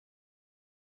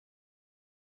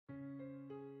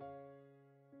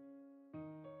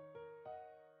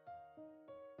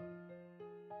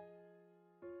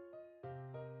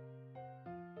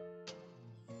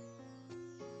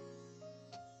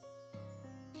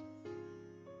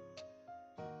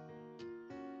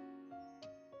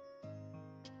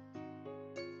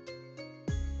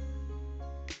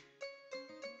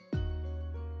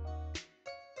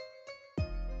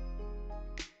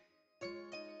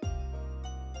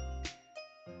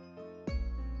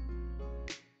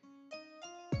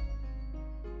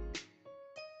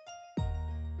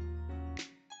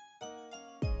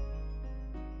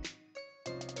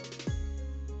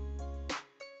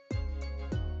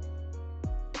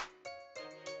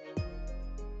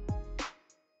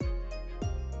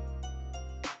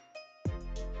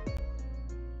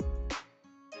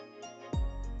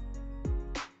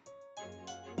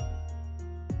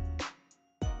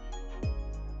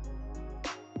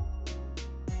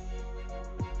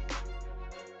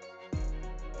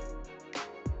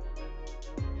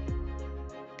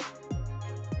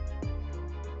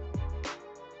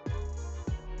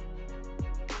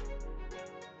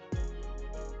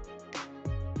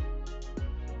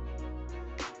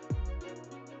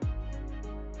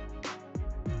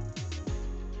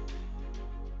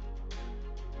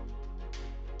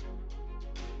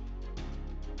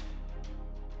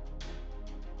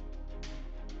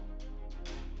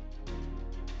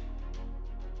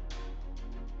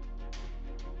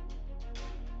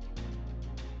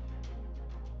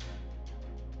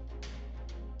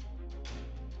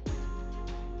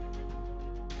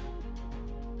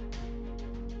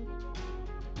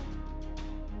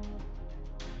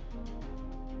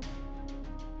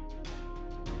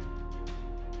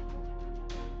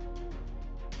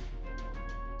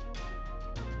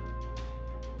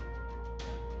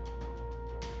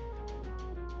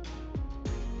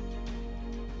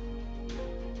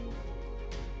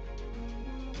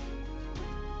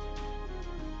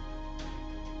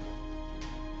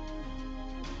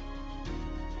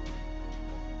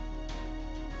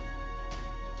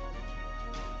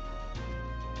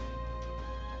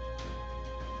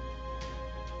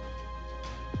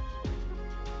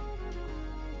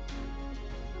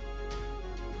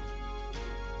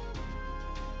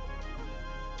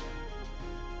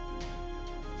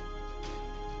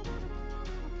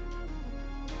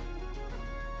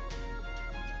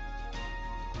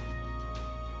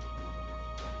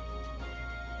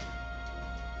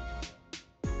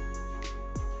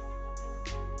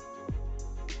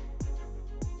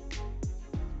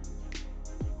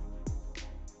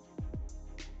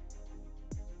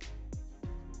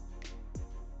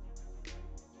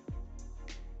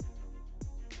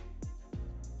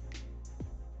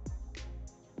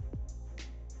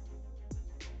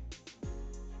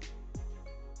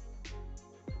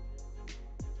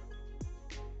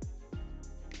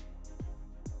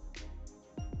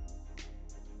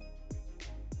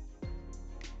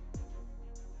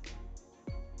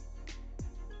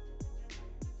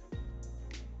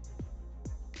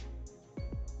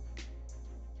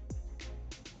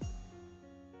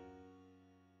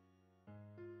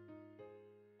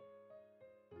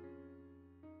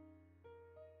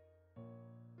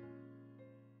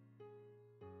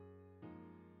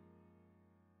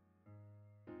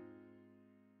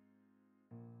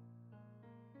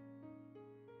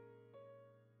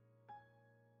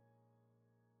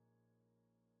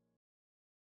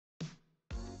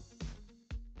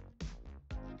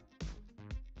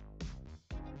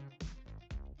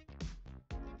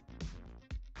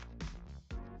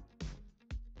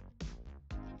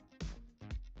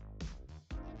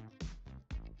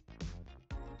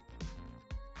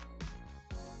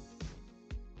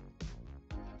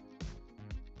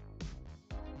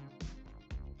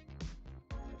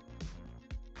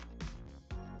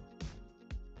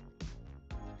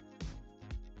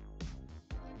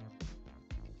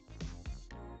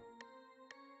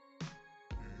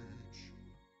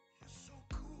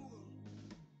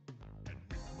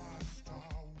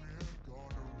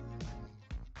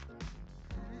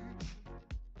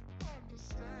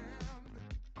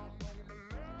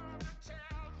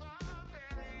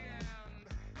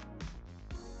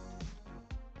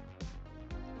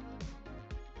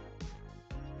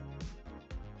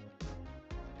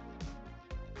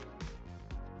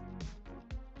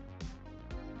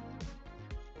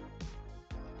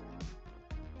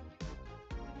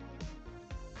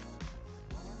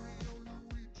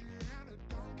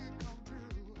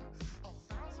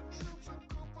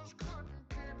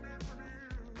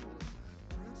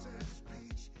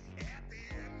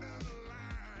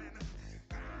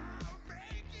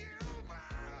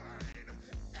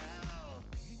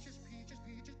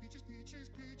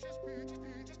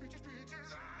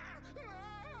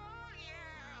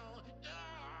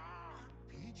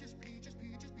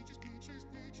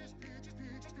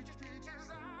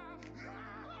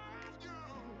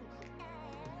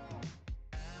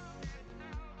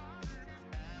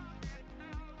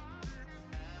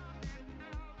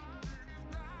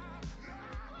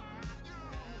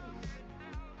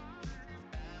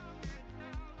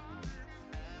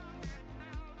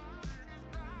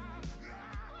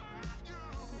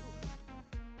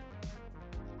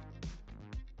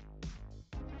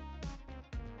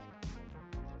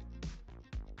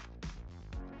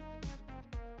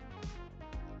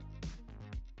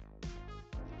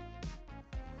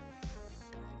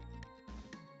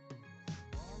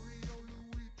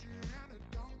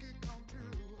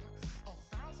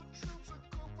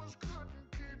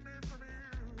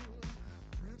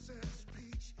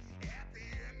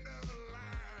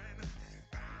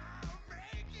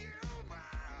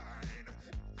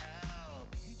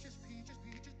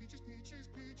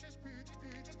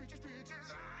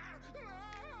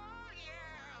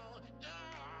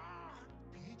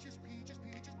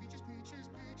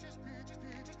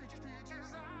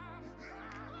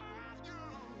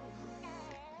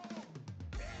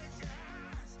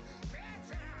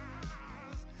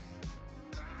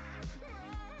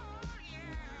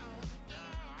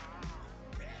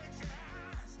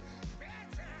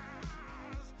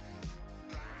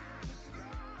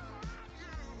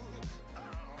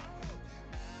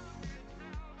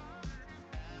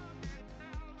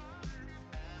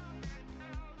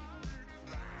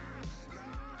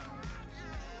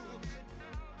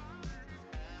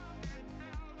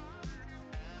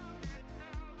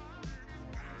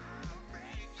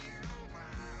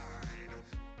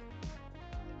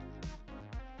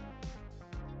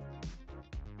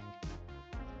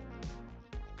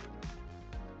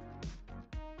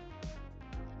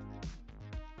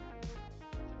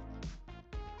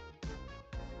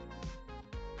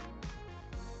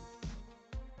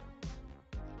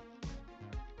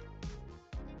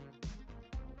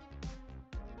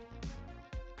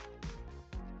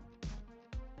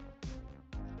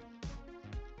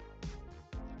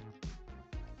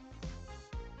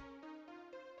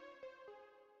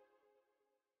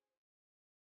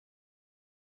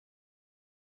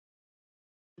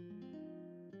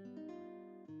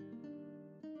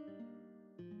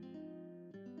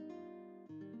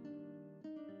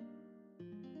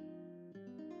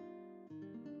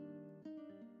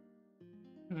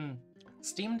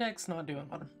Steam Deck's not doing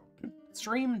what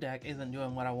Stream Deck isn't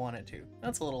doing what I want it to.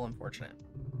 That's a little unfortunate,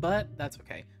 but that's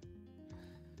okay.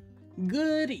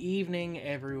 Good evening,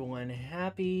 everyone.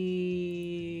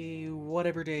 Happy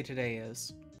whatever day today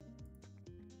is.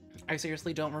 I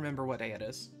seriously don't remember what day it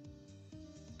is.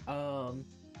 Help.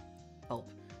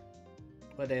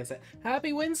 What day is it?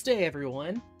 Happy Wednesday,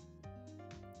 everyone.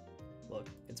 Look,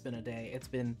 it's been a day. It's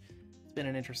been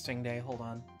an interesting day. Hold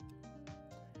on.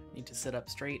 Need to sit up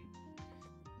straight.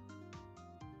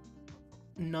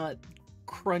 Not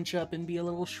crunch up and be a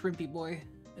little shrimpy boy.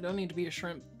 I don't need to be a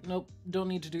shrimp. Nope, don't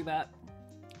need to do that.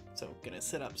 So gonna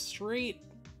sit up straight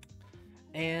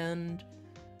and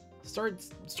start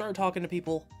talking to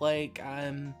people like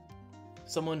I'm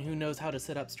someone who knows how to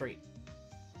sit up straight.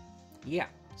 Yeah.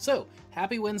 So,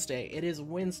 happy Wednesday. It is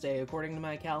Wednesday according to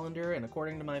my calendar and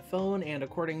according to my phone and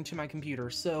according to my computer.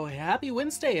 So, happy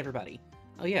Wednesday, everybody.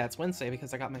 Oh yeah, it's Wednesday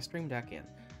because I got my Stream Deck in.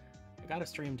 I got a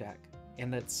Stream Deck,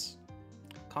 and that's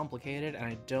complicated, and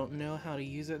I don't know how to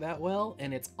use it that well,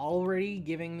 and it's already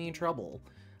giving me trouble.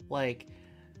 Like,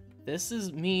 this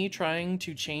is me trying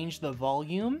to change the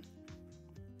volume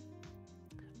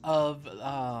of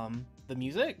the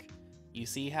music. You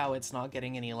see how it's not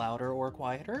getting any louder or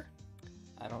quieter?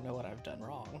 I don't know what I've done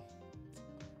wrong.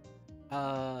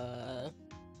 I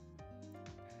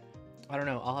don't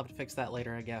know. I'll have to fix that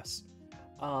later, I guess.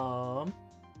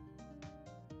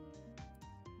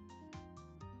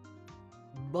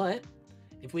 But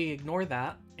if we ignore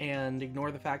that and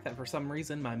ignore the fact that for some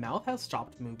reason my mouth has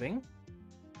stopped moving.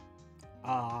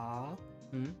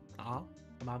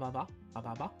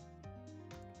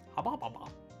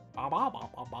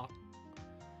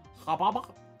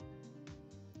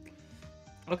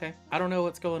 Okay, I don't know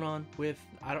what's going on with,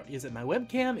 is it my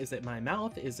webcam? Is it my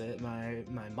mouth? Is it my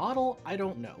model? I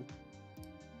don't know.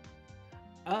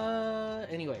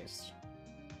 Anyways.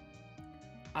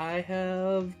 I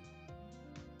have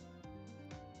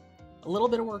a little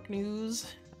bit of work news.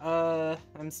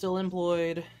 I'm still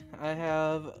employed. I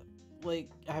have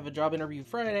a job interview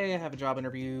Friday, I have a job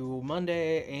interview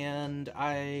Monday, and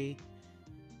I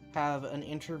have an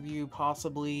interview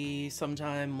possibly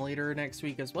sometime later next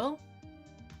week as well.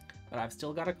 But I've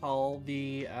still got to call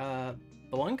the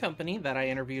one company that I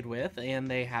interviewed with, and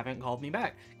they haven't called me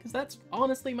back, because that's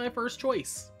honestly my first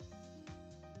choice.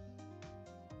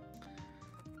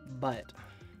 But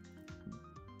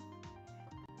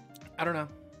I don't know.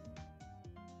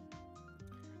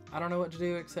 I don't know what to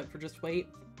do except for just wait,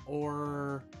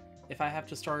 or if I have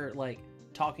to start, like,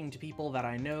 talking to people that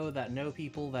I know, that know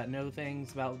people, that know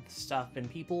things about stuff and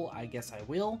people, I guess I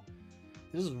will.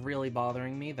 This is really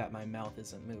bothering me that my mouth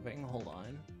isn't moving. Hold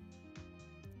on.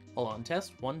 Hold on,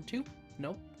 test. 1, 2.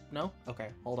 Nope. No?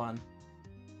 Okay, hold on.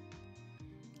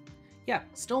 Yeah,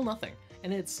 still nothing.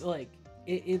 And it's, like,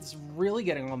 it's really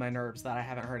getting on my nerves that I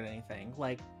haven't heard anything.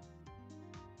 Like,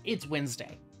 it's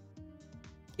Wednesday.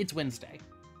 It's Wednesday.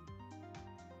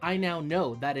 I now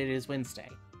know that it is Wednesday.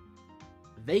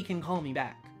 They can call me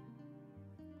back.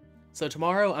 So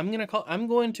tomorrow I'm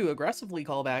going to aggressively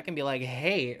call back and be like,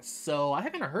 hey, so I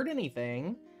haven't heard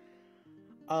anything.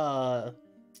 And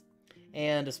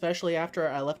especially after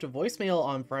I left a voicemail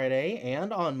on Friday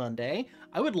and on Monday,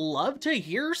 I would love to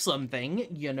hear something,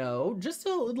 you know, just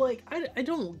so, like, I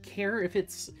don't care if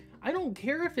it's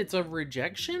a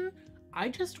rejection. I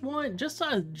just want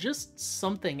just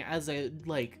something as a,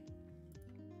 like,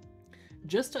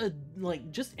 just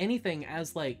anything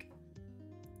as, like,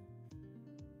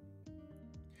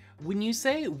 when you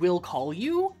say, we'll call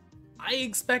you, I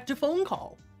expect a phone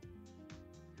call.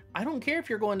 I don't care if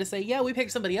you're going to say, yeah, we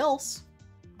picked somebody else.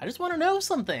 I just want to know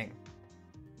something.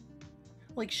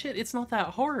 Like, shit, it's not that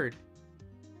hard.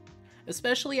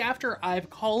 Especially after I've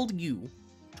called you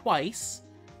twice.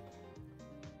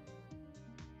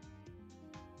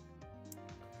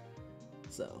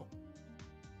 So,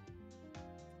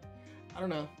 I don't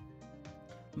know.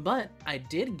 But I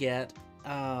did get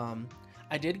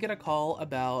a call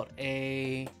about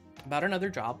another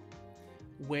job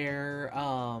where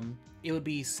it would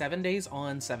be 7 days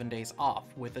on, 7 days off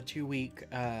with a 2-week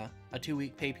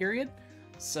pay period.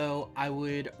 So I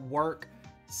would work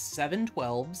 7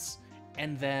 12s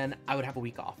and then I would have a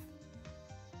week off,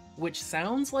 which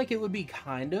sounds like it would be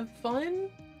kind of fun,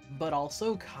 but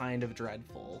also kind of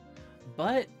dreadful.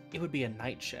 But it would be a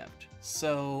night shift,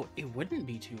 so it wouldn't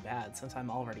be too bad since I'm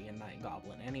already a Night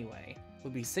Goblin anyway. It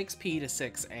would be 6p to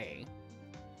 6a.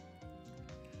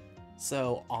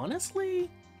 So honestly,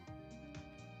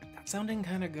 sounding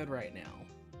kind of good right now.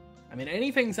 I mean,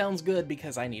 anything sounds good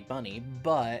because I need money,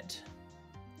 but...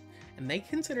 And they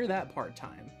consider that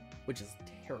part-time, which is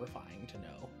terrifying to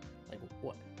know. Like,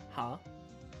 what? Huh?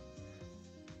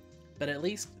 But at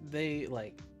least they,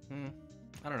 like,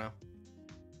 I don't know.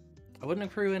 I wouldn't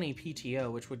accrue any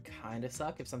PTO, which would kind of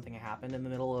suck if something happened in the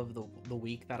middle of the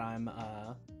week that I'm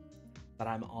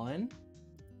on.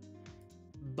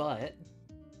 But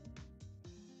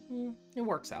it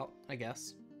works out, I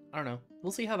guess. I don't know.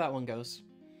 We'll see how that one goes.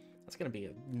 That's gonna be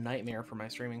a nightmare for my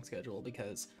streaming schedule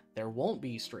because there won't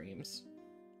be streams.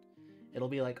 It'll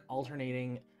be like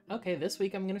alternating, okay, this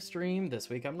week I'm gonna stream, this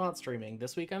week I'm not streaming,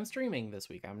 this week I'm streaming, this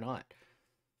week I'm not.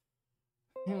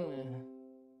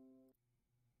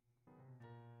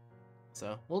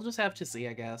 So, we'll just have to see,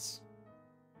 I guess.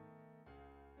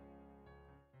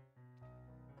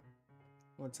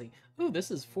 Let's see. Ooh, this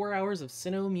is 4 hours of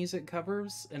Sinnoh music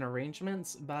covers and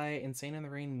arrangements by Insane in the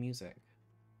Rain Music.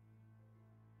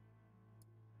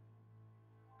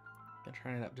 Gonna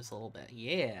turn it up just a little bit.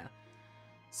 Yeah!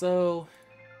 So,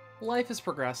 life is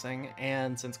progressing,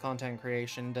 and since content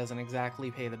creation doesn't exactly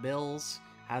pay the bills,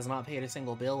 has not paid a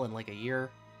single bill in like a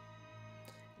year.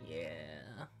 Yeah.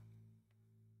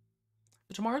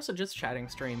 But tomorrow's a just chatting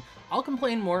stream. I'll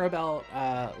complain more about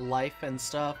life and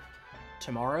stuff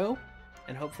tomorrow,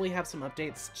 and hopefully have some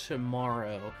updates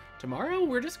tomorrow. Tomorrow,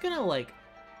 we're just gonna, like...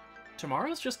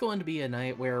 Tomorrow's just going to be a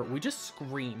night where we just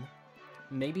scream.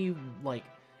 Maybe, like,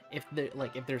 if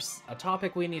there's a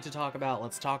topic we need to talk about,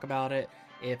 let's talk about it.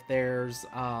 If there's, if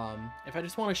I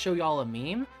just want to show y'all a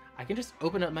meme, I can just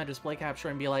open up my display capture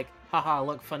and be like, haha,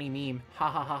 look, funny meme. Ha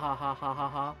ha ha ha ha ha ha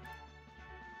ha.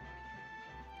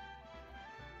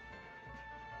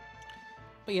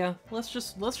 But yeah, let's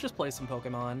just play some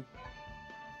Pokemon.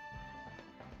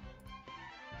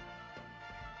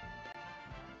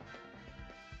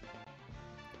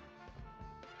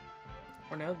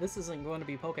 Or no, this isn't going to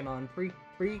be Pokemon.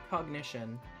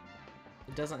 Precognition.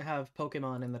 It doesn't have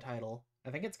Pokemon in the title. I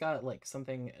think it's got, like,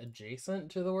 something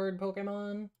adjacent to the word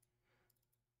Pokemon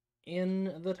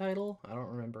in the title. I don't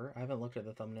remember. I haven't looked at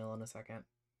the thumbnail in a second.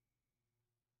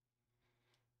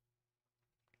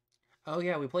 Oh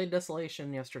yeah, we played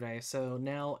Desolation yesterday, so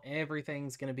now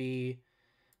everything's gonna be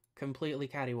completely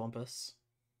cattywampus.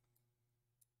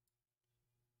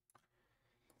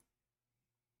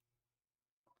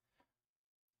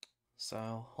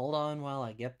 So, hold on while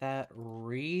I get that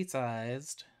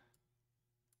resized.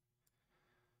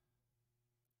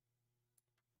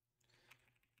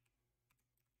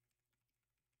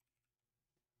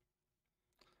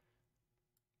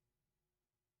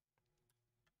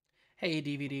 Hey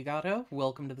DVD Gato,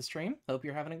 welcome to the stream. Hope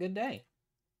you're having a good day.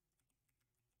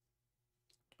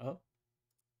 Oh.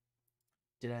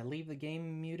 Did I leave the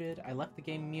game muted? I left the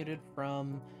game muted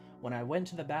from when I went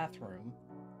to the bathroom.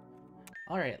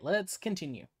 Alright, let's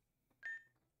continue.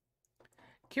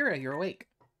 Kira, you're awake.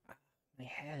 My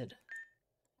head.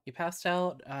 You passed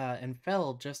out and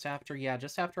fell just after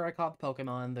I caught the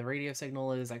Pokemon. The radio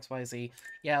signal is XYZ.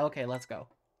 Yeah, okay, let's go.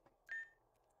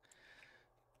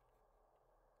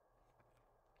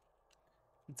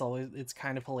 It's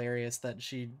kind of hilarious that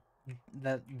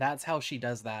that's how she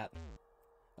does that.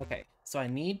 Okay, so I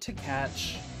need to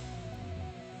catch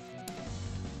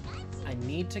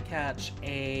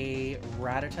a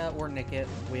Rattata or Nickit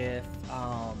with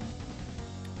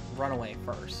Runaway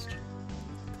first.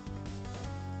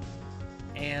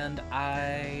 And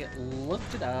I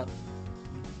looked it up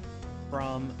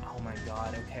from, oh my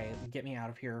god, okay, get me out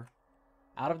of here.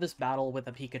 Out of this battle with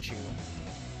a Pikachu.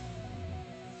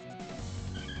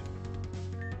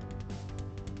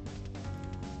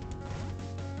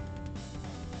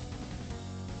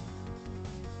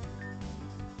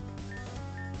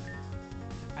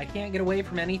 I can't get away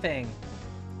from anything.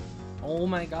 Oh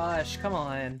my gosh, come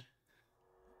on.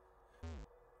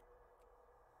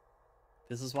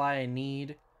 This is why I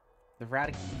need the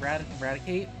Rattata.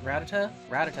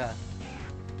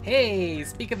 Hey,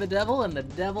 speak of the devil and the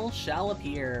devil shall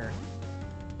appear.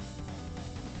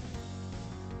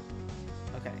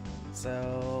 Okay,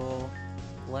 so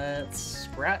let's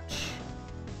scratch.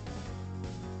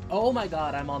 Oh my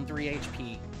god, I'm on 3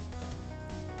 HP.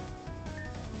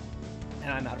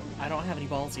 And I'm out of, I don't have any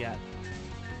balls yet.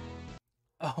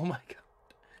 Oh my god.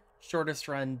 Shortest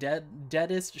run,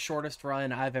 deadest shortest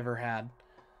run I've ever had.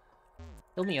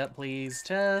 Fill me up, please,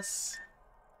 Tess.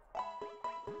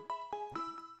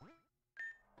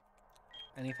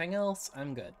 Anything else?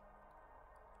 I'm good.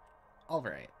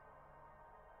 Alright.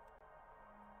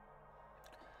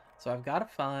 So I've got to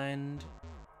find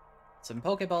some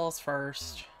Pokeballs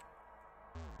first.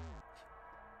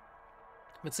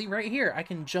 But see, right here, I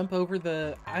can jump over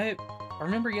the... I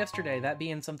remember yesterday, that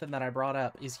being something that I brought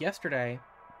up, is yesterday,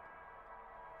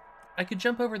 I could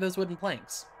jump over those wooden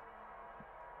planks.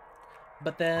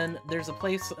 But then there's a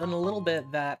place in a little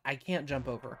bit that I can't jump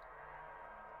over.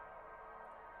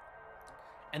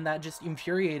 And that just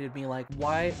infuriated me, like,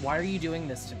 why are you doing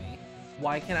this to me?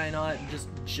 Why can I not just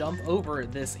jump over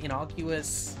this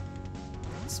innocuous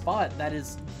spot that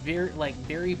is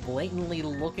very blatantly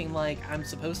looking like I'm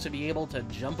supposed to be able to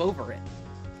jump over it?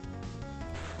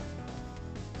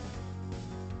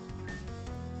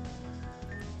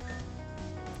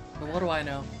 But what do I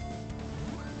know?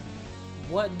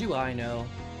 What do I know?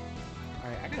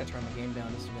 Alright, I gotta turn the game down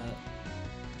just a minute.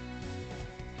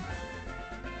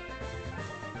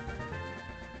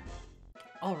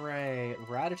 Alright,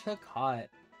 Ratata caught.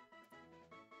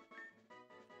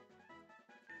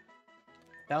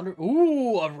 Founder.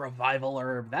 Ooh, a revival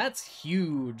herb. That's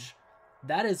huge.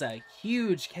 That is a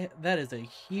huge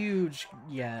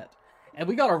yet. And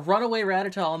we got a runaway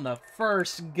Ratata on the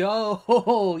first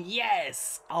go.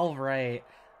 Yes. All right.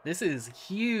 This is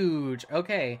huge.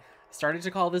 Okay. Started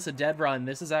to call this a dead run.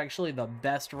 This is actually the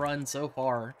best run so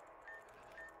far.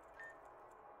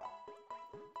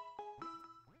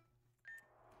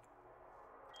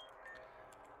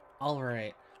 All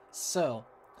right. So,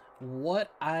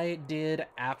 what I did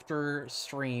after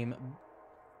stream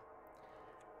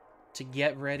to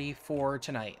get ready for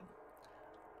tonight,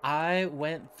 I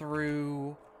went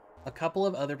through a couple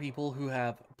of other people who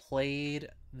have played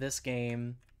this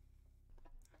game,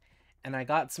 and I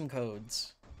got some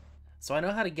codes. So I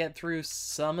know how to get through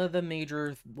some of the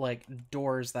major, like,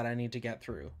 doors that I need to get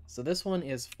through. So this one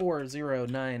is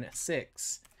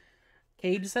 4096.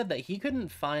 Cade said that he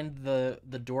couldn't find the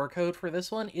door code for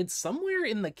this one. It's somewhere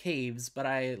in the caves, but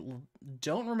I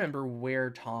don't remember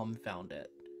where Tom found it.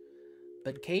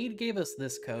 But Cade gave us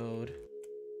this code.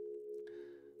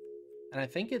 And I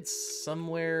think it's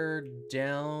somewhere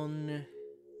down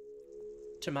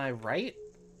to my right.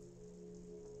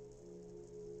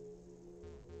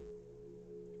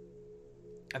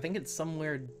 I think it's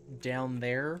somewhere down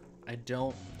there. I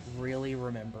don't really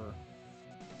remember.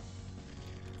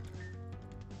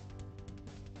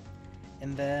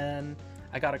 And then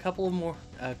I got a couple more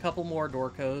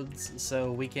door codes,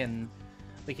 so we can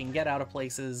get out of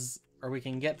places, or we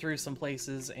can get through some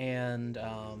places. And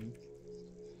I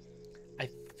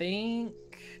think,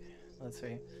 let's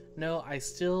see, no,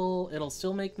 it'll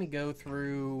still make me go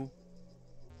through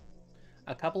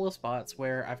a couple of spots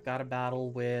where I've got to battle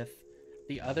with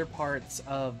the other parts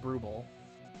of Brubel.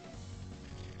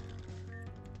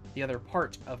 The other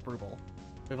part of Brubel.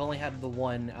 We've only had the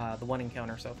one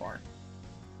encounter so far.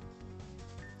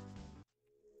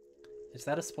 Is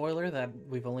that a spoiler that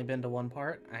we've only been to one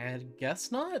part? I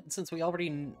guess not, since we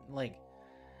already, like,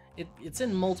 it's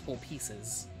in multiple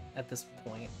pieces at this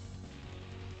point.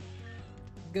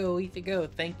 Go, Ethi, go.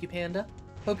 Thank you, Panda.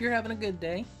 Hope you're having a good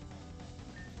day.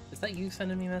 Is that you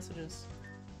sending me messages?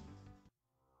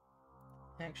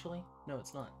 Actually? No,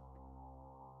 it's not.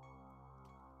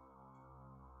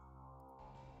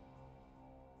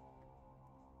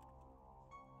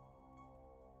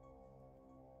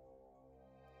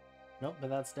 Nope,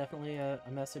 but that's definitely a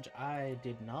message I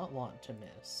did not want to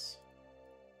miss.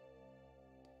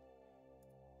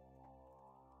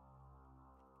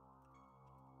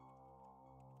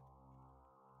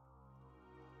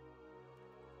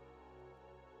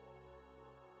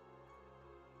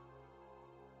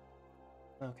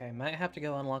 Okay, might have to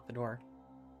go unlock the door.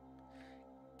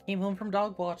 Came home from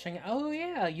dog watching. Oh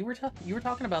yeah, you were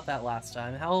talking about that last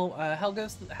time.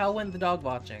 How went the dog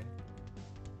watching?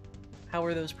 How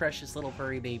are those precious little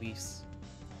furry babies?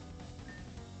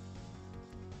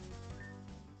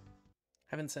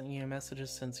 Haven't sent you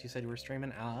messages since you said you were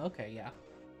streaming. Ah, okay, yeah.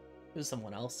 It was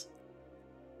someone else.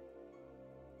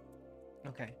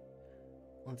 Okay.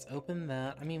 Let's open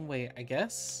that. I mean, wait, I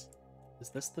guess? Is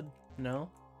this the... No?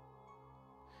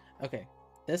 Okay.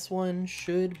 This one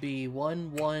should be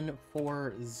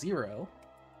 1140.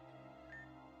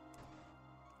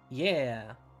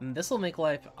 Yeah. This will make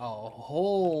life a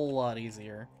whole lot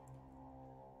easier.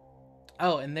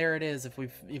 Oh, and there it is.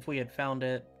 If we had found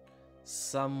it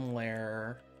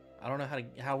somewhere, I don't know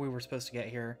how we were supposed to get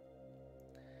here.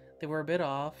 They were a bit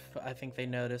off. I think they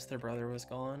noticed their brother was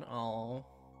gone. Oh.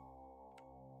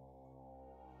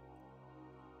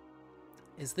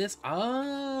 Is this?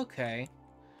 Oh, okay.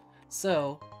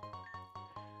 So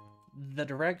the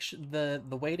direction,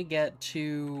 the way to get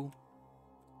to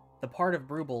the part of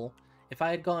Brubel, if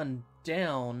I had gone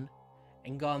down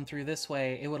and gone through this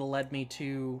way, it would have led me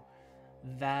to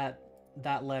that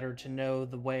letter to know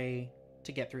the way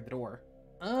to get through the door.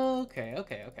 Okay,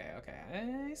 okay, okay,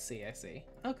 okay. I see, I see.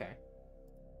 Okay.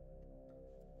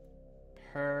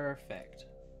 Perfect.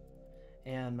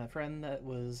 And my friend that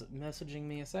was messaging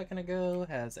me a second ago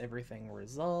has everything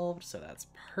resolved, so that's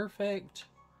perfect.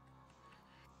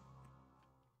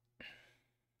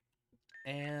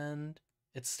 And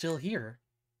it's still here.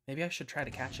 Maybe I should try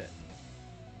to catch it.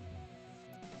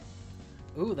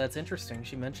 Ooh, that's interesting.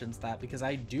 She mentions that because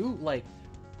I do like,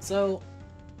 so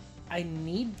I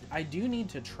do need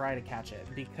to try to catch it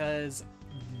because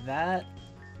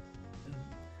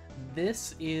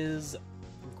this is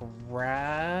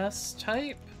grass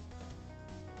type.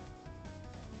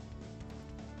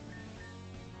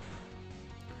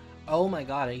 Oh my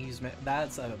god,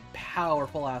 that's a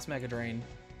powerful ass Mega Drain.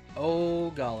 Oh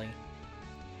golly.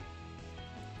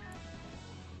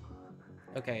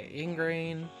 Okay,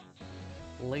 Ingrain,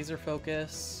 Laser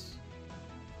Focus,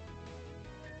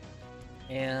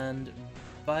 and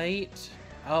Bite.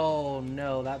 Oh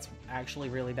no, that's actually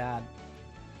really bad.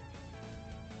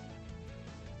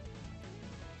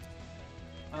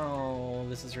 Oh,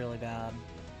 this is really bad.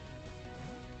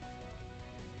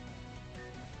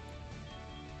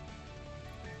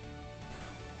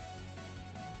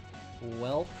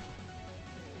 Well,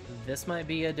 this might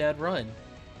be a dead run.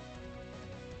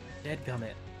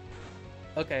 Dadgummit.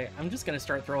 Okay, I'm just gonna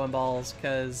start throwing balls,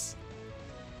 because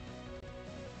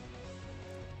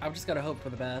I've just gotta hope for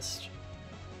the best.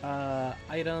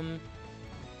 Item.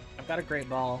 I've got a great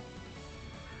ball.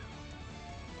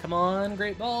 Come on,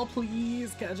 great ball,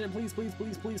 please catch it, please, please,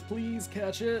 please, please, please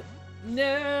catch it.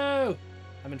 No!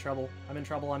 I'm in trouble. I'm in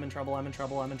trouble. I'm in trouble. I'm in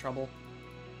trouble. I'm in trouble.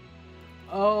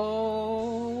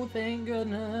 Oh, thank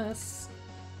goodness.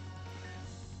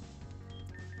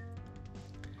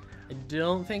 I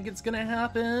don't think it's gonna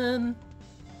happen.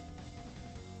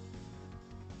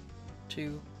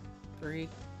 2, 3.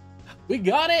 We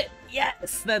got it!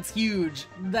 Yes! That's huge.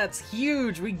 That's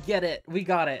huge. We get it. We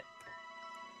got it.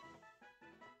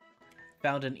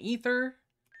 Found an ether.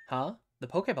 Huh? The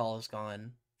Pokeball is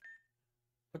gone.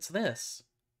 What's this?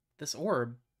 This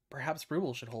orb. Perhaps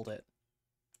Brubel should hold it.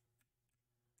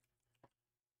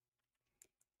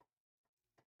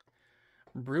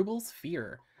 Brubel's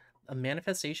Fear. A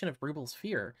manifestation of Brubel's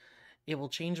Fear. It will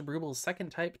change Brubel's second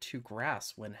type to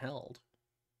grass when held.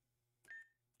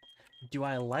 Do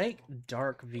I like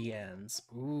dark VNs?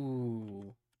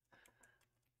 Ooh.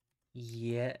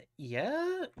 Yeah,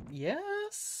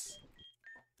 yes?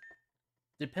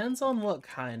 Depends on what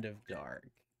kind of dark.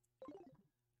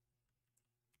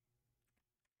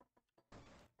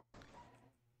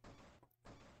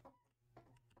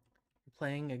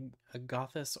 Playing a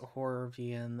Gothis horror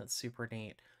VN that's super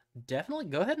neat. Definitely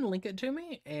go ahead and link it to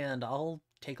me, and I'll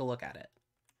take a look at it.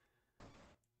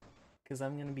 Because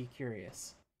I'm going to be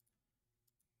curious.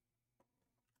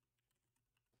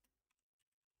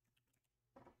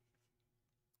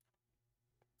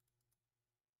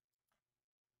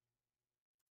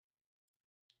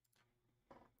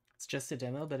 It's just a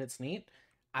demo, but it's neat.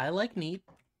 I like neat.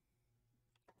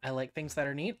 I like things that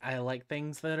are neat. I like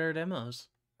things that are demos.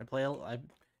 I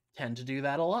tend to do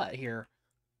that a lot here.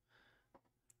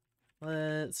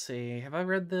 Let's see. Have I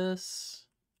read this?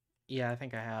 Yeah, I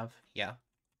think I have. Yeah.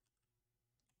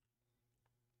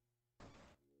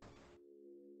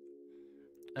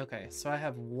 Okay, so I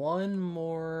have one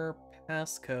more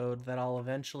passcode that I'll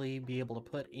eventually be able to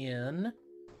put in.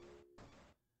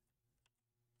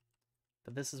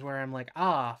 But this is where I'm like,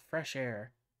 ah, fresh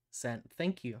air. Sent.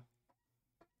 Thank you.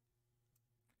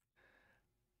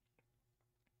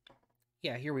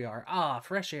 Yeah, here we are. Ah,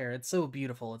 fresh air. It's so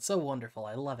beautiful. It's so wonderful.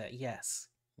 I love it. Yes.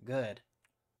 Good.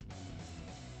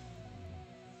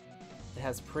 It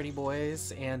has Pretty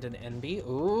Boys and an NB.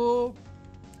 Ooh.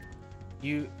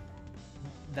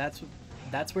 That's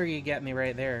where you get me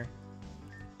right there.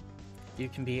 You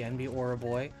can be NB or a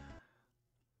boy.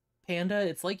 Panda,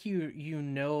 it's like you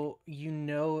know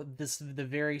the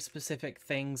very specific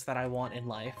things that I want in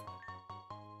life.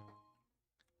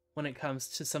 When it comes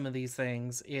to some of these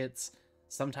things, it's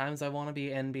sometimes I want to be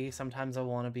NB, sometimes I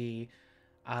want to be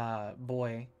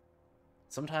boy.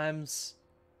 Sometimes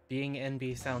being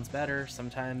NB sounds better,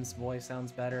 sometimes boy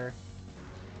sounds better.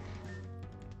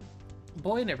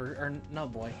 Boy never, or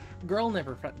not boy, girl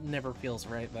never feels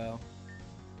right though.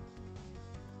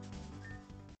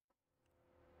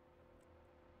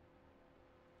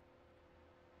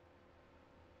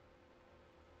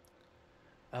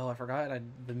 Oh, I forgot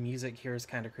the music here is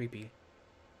kind of creepy.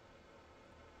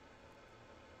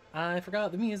 I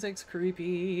forgot the music's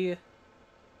creepy. It's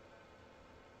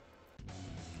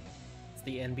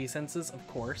the NB senses, of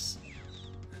course.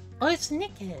 Oh, it's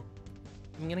naked!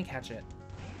 I'm gonna catch it.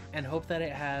 And hope that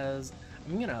it has...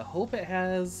 I'm gonna hope it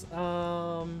has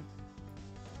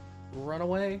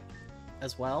runaway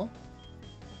as well,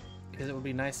 because it would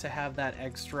be nice to have that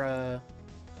extra.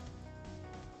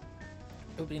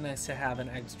 It would be nice to have an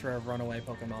extra runaway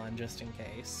Pokemon just in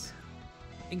case.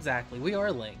 Exactly, we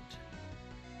are linked.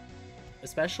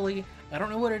 Especially, I don't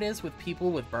know what it is with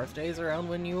people with birthdays around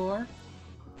when you are,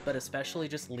 but especially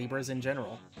just Libras in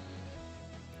general.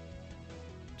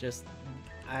 Just,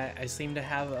 I seem to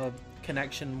have a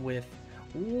connection with...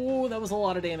 Ooh, that was a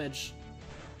lot of damage.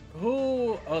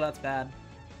 Ooh, oh, that's bad.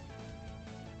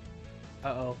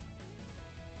 Uh-oh.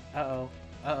 Uh-oh.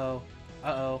 Uh-oh.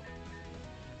 Uh-oh.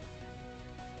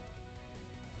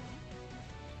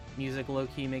 Music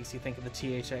low-key makes you think of the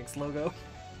THX logo.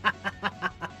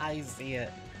 I see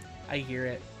it. I hear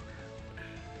it.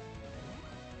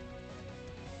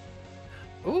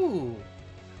 Ooh!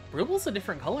 Brubal's a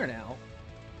different color now.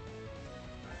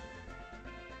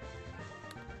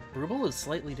 Brubal is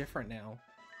slightly different now.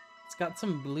 It's got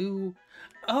some blue...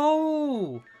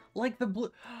 Oh! Like the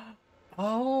blue...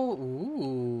 Oh,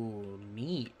 ooh,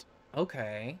 neat.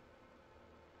 Okay.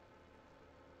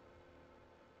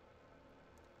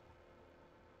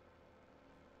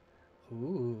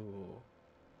 Ooh.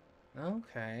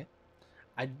 Okay.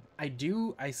 I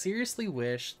seriously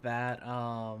wish that,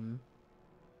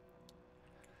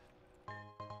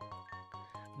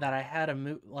 that I had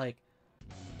a like,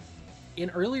 in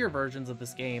earlier versions of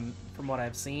this game, from what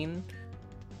I've seen,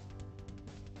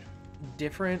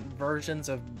 different versions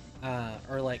of,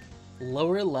 or like,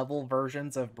 lower level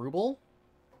versions of Brubal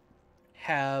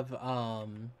have,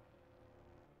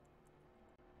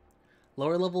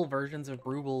 lower level versions of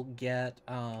Brubal get,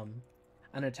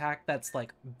 an attack that's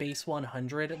like base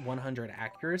 100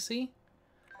 accuracy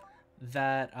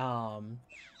that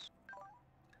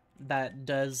that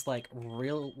does like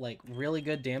really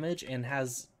good damage and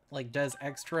has like does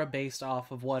extra based off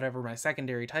of whatever my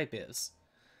secondary type is.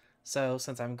 So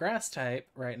since I'm grass type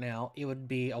right now, it would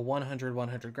be a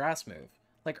 100 grass move,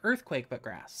 like Earthquake but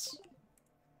grass.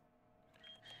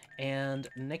 And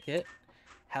Nickit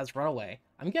has Runaway.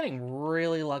 I'm getting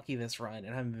really lucky this run,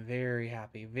 and I'm very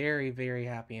happy. Very, very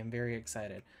happy. I'm very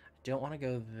excited. I don't want to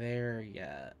go there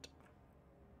yet.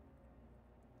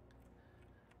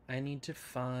 I need to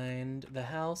find the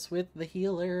house with the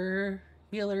healer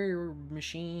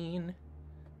machine.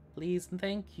 Please and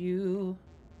thank you.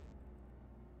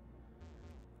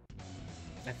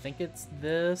 I think it's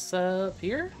this up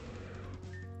here?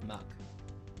 Muck.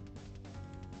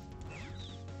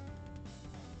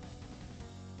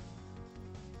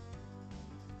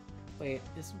 Wait,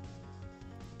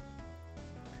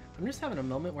 I'm just having a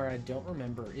moment where I don't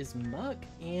remember. Is Muck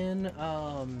in,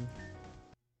 Are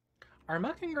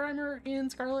Muck and Grimer in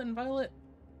Scarlet and Violet?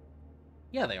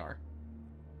 Yeah, they are.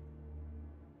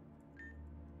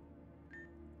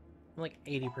 I'm like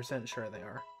 80% sure they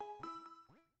are.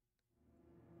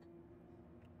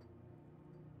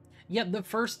 Yeah, the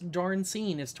first darn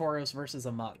scene is Tauros versus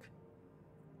a Muck.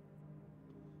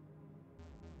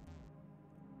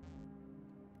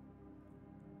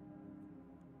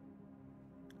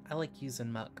 I like using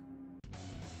Muck.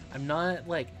 I'm not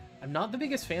the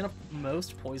biggest fan of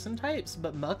most poison types,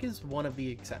 but Muck is one of the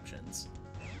exceptions.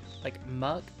 Like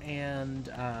Muck and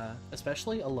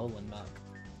especially Alolan Muck.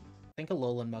 I think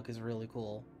Alolan Muck is really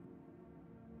cool.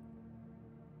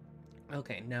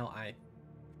 Okay, now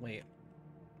wait.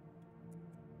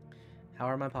 How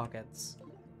are my pockets?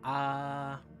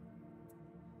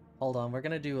 Hold on, we're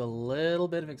gonna do a little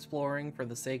bit of exploring for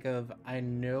the sake of I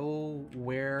know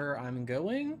where I'm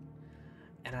going,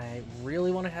 and I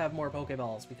really want to have more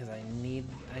Pokeballs because I need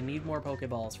more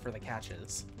Pokeballs for the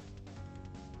catches.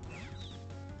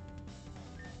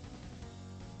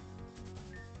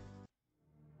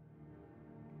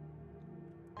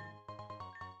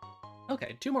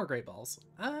 Okay, 2 more Great Balls.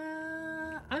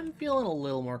 I'm feeling a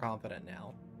little more confident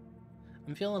now.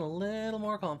 I'm feeling a little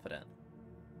more confident.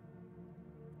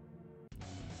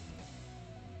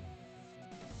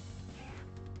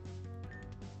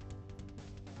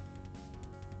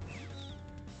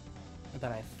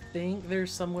 But I think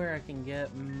there's somewhere I can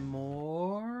get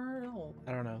more... Oh,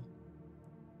 I don't know.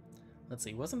 Let's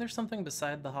see, wasn't there something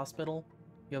beside the hospital?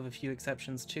 You have a few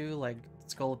exceptions too, like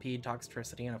Scolipede,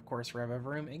 Toxtricity, and of course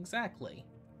Revivroom. Exactly.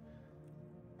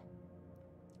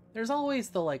 There's always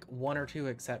the like 1 or 2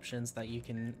 exceptions that you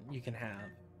can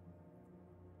have.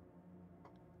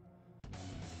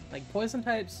 Like poison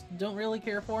types, don't really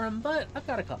care for them, but I've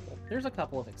got a couple. There's a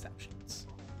couple of exceptions.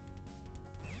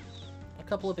 A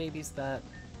couple of babies that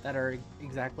are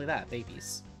exactly that,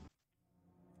 babies.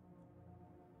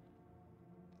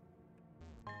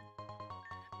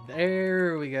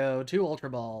 There we go, 2 Ultra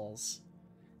Balls.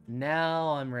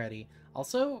 Now I'm ready.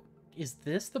 Also, is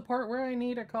this the part where I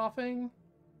need a coughing?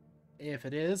 If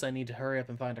it is, I need to hurry up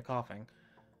and find a coughing.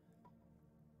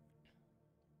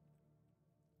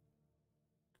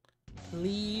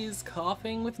 Please,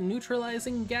 coughing with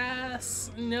neutralizing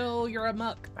gas. No, you're a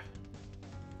muck.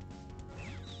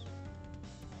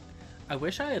 I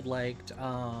wish I had liked,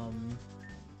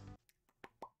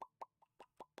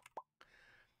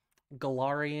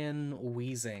 Galarian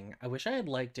wheezing. I wish I had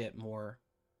liked it more,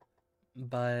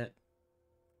 but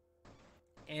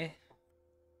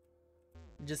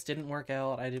just didn't work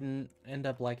out. I didn't end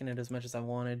up liking it as much as I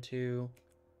wanted to.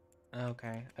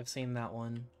 Okay, I've seen that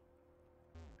one.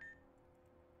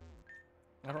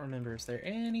 I don't remember. Is there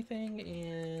anything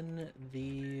in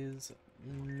these?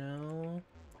 No.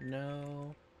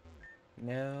 No.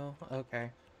 No.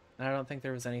 Okay. I don't think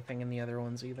there was anything in the other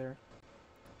ones either.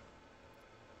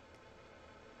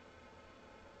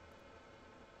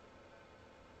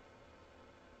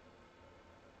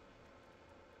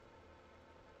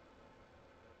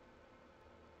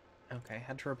 Okay,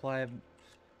 had to reply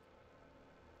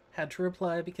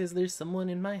because there's someone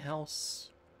in my house.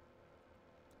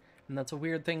 And that's a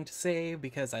weird thing to say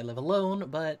because I live alone,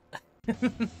 but I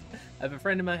have a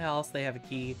friend in my house, they have a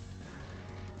key,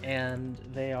 and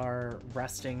they are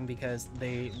resting because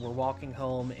they were walking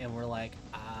home and were like,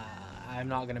 I'm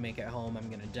not gonna make it home, I'm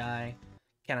gonna die.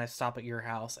 Can I stop at your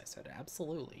house? I said,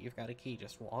 absolutely, you've got a key,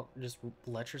 just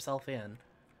let yourself in.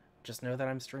 Just know that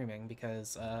I'm streaming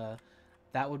because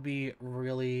that would be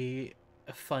really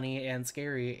funny and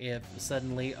scary if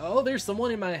suddenly, oh, there's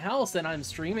someone in my house and I'm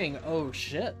streaming. Oh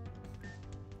shit.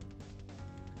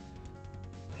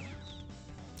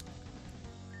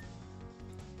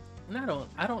 And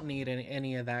I don't need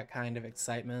any of that kind of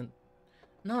excitement.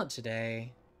 Not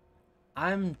today.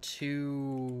 I'm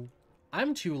too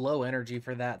low energy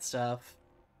for that stuff.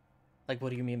 Like, what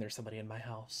do you mean there's somebody in my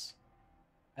house?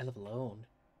 I live alone.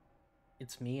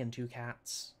 It's me and 2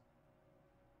 cats.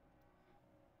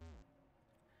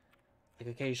 Like,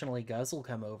 occasionally Gus will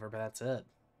come over, but that's it.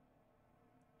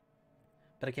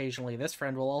 But occasionally this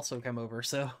friend will also come over,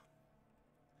 so...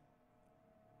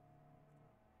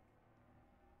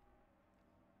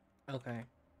 Okay.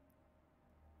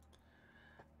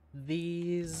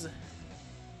 These...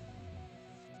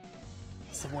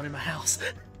 Someone in my house.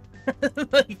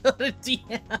 They got a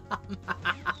DM.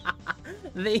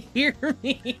 They hear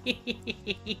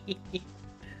me.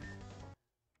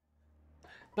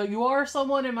 But you are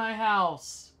someone in my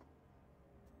house.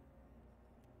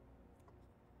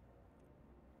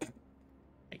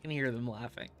 I can hear them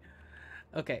laughing.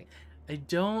 Okay. I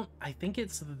think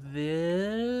it's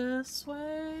this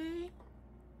way?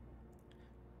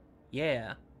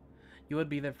 Yeah. You would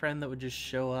be the friend that would just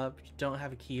show up, you don't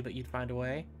have a key, but you'd find a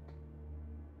way?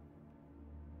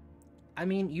 I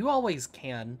mean, you always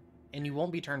can, and you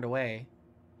won't be turned away.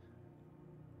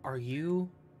 Are you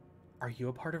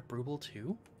a part of Brubel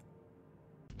too?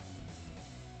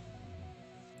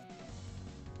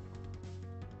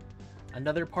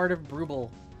 Another part of Brubel.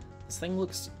 This thing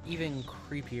looks even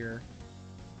creepier.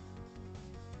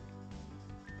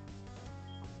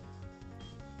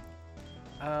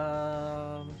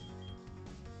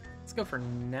 Let's go for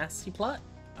Nasty Plot.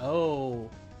 Oh.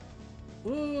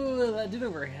 Ooh, that did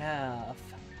over half.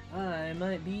 I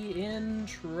might be in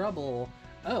trouble.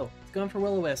 Oh, it's going for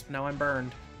Will-O-Wisp. Now I'm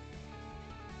burned.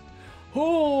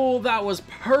 Oh, that was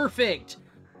perfect.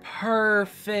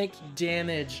 Perfect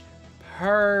damage.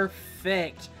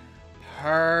 Perfect.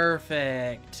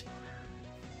 Perfect.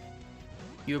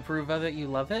 You approve of it? You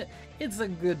love it? It's a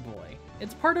good boy.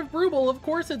 It's part of Brubel. Of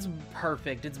course it's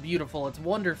perfect. It's beautiful. It's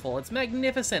wonderful. It's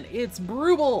magnificent. It's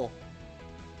Brubel.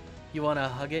 You want to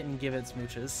hug it and give it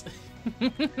smooches.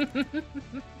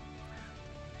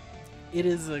 It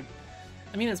is a...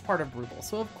 I mean, it's part of Brubel,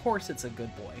 so of course it's a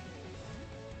good boy.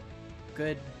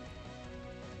 Good...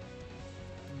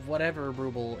 whatever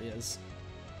Brubel is.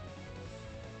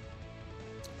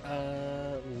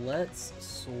 Let's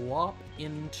swap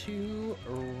into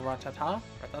Ratata.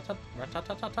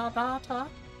 Ratata.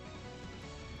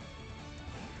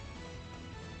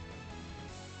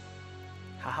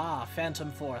 Haha,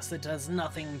 Phantom Force, it does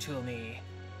nothing to me.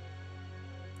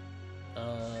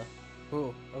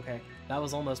 Ooh, okay. That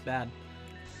was almost bad.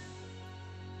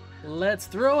 Let's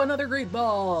throw another Great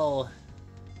Ball!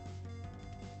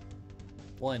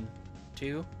 1,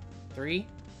 2, 3.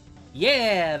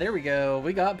 Yeah, there we go.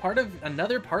 We got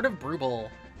another part of Brubel.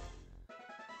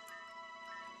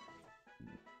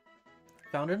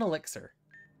 Found an elixir.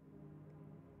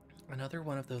 Another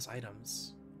one of those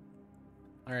items.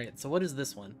 Alright, so what is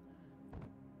this one?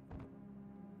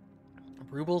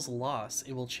 Ruble's loss.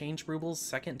 It will change Ruble's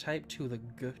second type to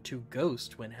to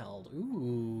ghost when held.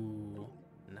 Ooh,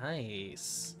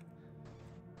 nice.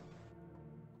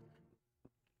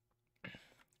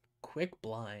 Quick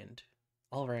blind.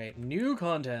 All right, new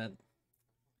content.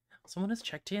 Someone has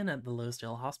checked in at the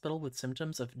Losedale Hospital with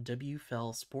symptoms of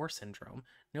W-Fell spore syndrome.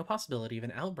 No possibility of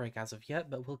an outbreak as of yet,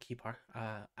 but we'll keep our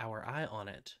eye on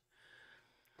it.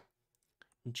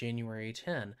 January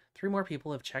 10. 3 more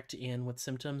people have checked in with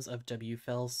symptoms of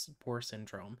W-Fell spore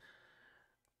syndrome.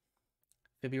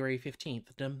 February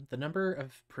 15th. The number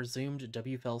of presumed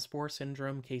W-Fell spore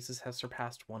syndrome cases has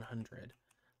surpassed 100.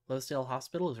 Losedale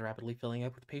Hospital is rapidly filling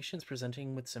up with patients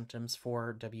presenting with symptoms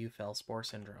for W-Fell spore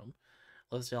syndrome.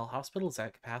 Losedale Hospital is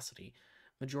at capacity.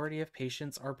 Majority of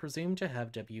patients are presumed to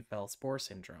have W-Fell spore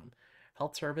syndrome.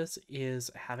 Health Service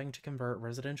is having to convert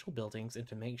residential buildings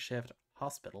into makeshift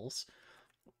hospitals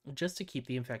just to keep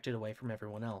the infected away from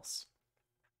everyone else.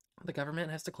 The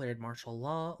government has declared martial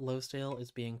law. Losedale is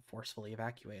being forcefully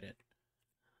evacuated.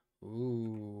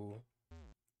 Ooh.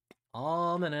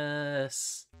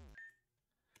 Ominous.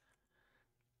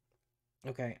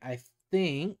 Okay, I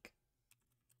think...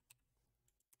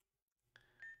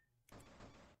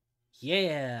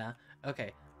 Yeah!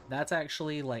 Okay, that's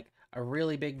actually, like, a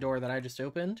really big door that I just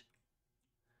opened.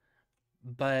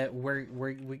 But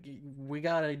we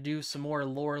gotta do some more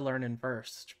lore learning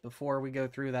first before we go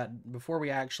through that, before we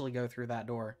actually go through that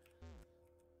door.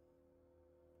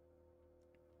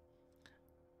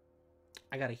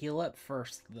 I gotta heal up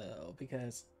first, though,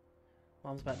 because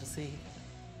Mom's about to see.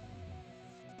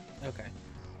 Okay.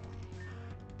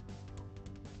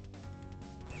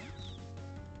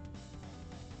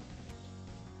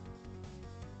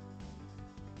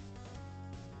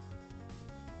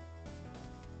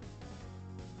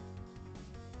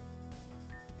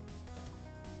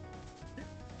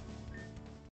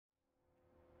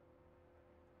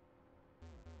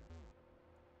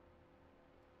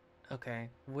 Okay,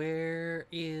 where's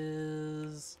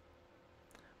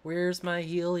my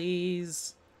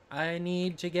healies? I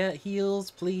need to get heals,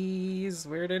 please.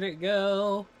 Where did it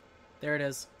go? There it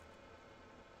is.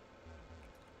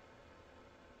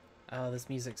 Oh, this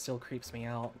music still creeps me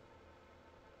out.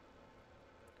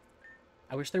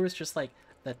 I wish there was just, like,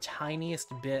 the tiniest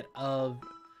bit of,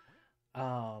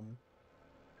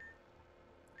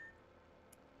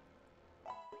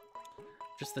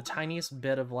 just the tiniest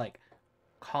bit of, like,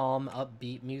 calm,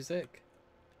 upbeat music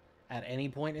at any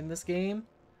point in this game,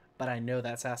 but I know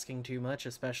that's asking too much,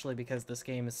 especially because this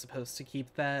game is supposed to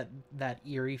keep that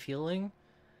eerie feeling,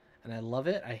 and I love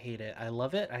it, I hate it, I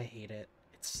love it, I hate it.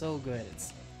 It's so good,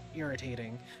 it's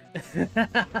irritating.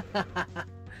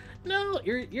 No,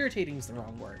 irritating is the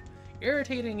wrong word.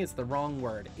 Irritating is the wrong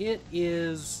word. It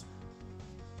is...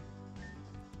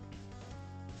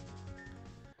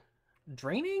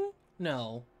 draining?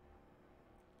 No.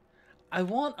 I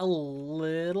want a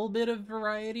little bit of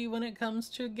variety when it comes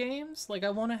to games. Like, I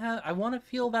want to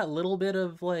feel that little bit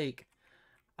of, like,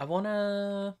 I want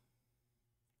to...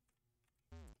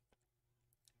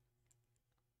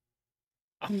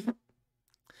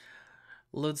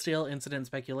 Losedale incident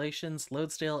speculations,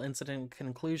 Losedale incident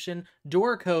conclusion,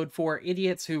 door code for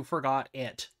idiots who forgot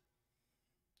it.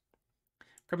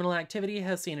 Criminal activity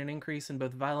has seen an increase in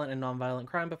both violent and non-violent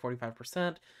crime by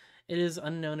 45%. It is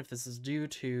unknown if this is due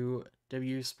to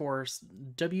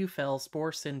W-Fell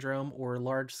spore syndrome or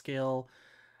large-scale,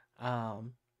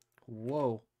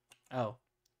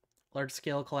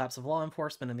 large-scale collapse of law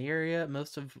enforcement in the area.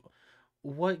 Most of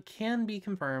what can be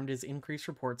confirmed is increased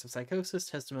reports of psychosis,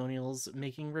 testimonials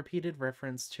making repeated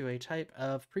reference to a type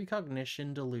of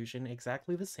precognition delusion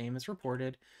exactly the same as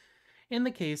reported in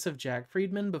the case of Jack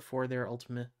Friedman before their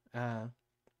ultimate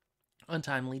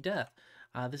untimely death.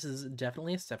 This is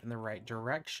definitely a step in the right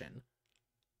direction.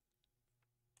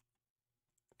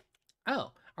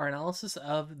 Oh, our analysis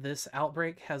of this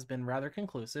outbreak has been rather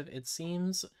conclusive. It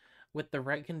seems with the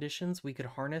right conditions, we could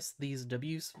harness these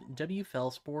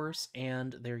W-Fell spores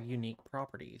and their unique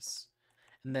properties.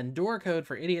 And then door code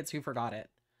for idiots who forgot it.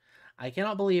 I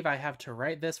cannot believe I have to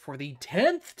write this for the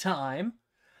 10th time.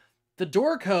 The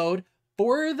door code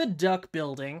for the duck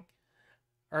building,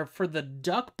 or for the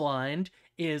duck blind,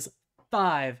 is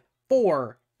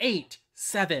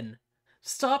 5487.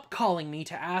 Stop calling me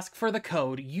to ask for the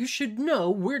code. You should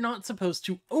know we're not supposed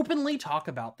to openly talk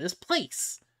about this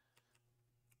place.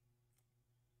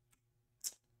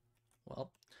 Well,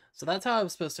 so that's how I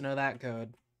was supposed to know that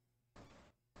code.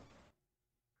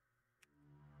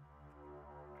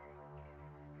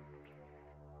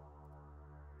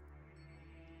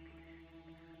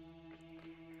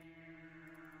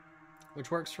 Which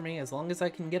works for me as long as I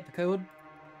can get the code.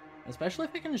 Especially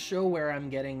if I can show where I'm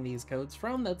getting these codes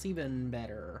from, that's even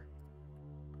better.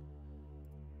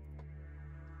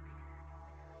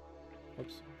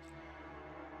 Oops.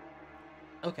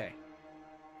 Okay.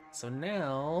 So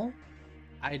now,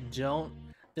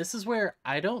 this is where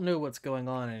I don't know what's going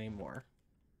on anymore.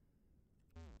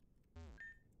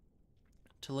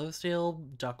 Telosdale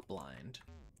duck blind.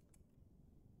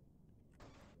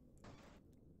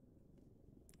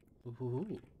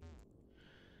 Ooh.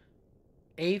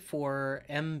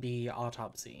 A4MB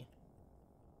autopsy.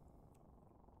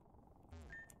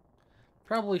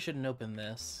 Probably shouldn't open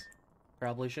this.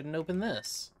 Probably shouldn't open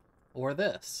this. Or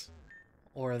this.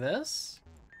 Or this.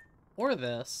 Or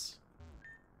this.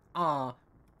 Ah.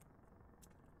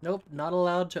 Nope, not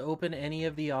allowed to open any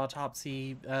of the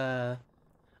autopsied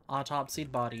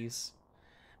bodies.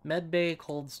 Medbay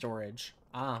cold storage.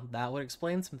 Ah, that would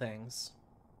explain some things.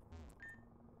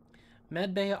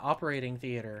 Medbay operating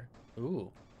theater.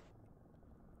 Ooh.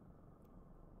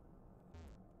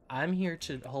 I'm here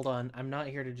to... Hold on. I'm not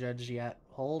here to judge yet.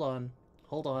 Hold on.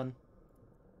 Hold on.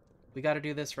 We gotta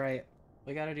do this right.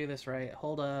 We gotta do this right.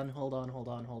 Hold on. Hold on. Hold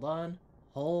on. Hold on.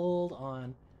 Hold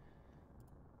on.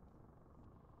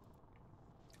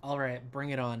 Alright,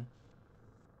 bring it on.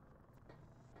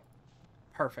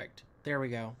 Perfect. There we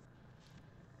go.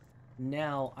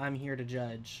 Now I'm here to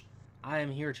judge. I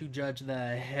am here to judge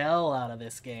the hell out of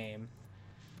this game.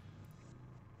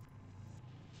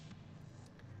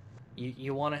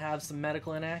 You want to have some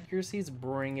medical inaccuracies?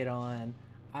 Bring it on.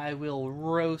 I will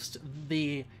roast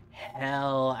the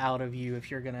hell out of you if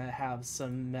you're gonna have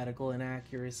some medical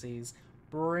inaccuracies.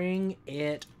 Bring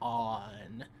it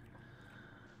on.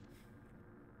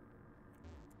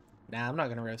 Nah, I'm not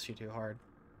gonna roast you too hard.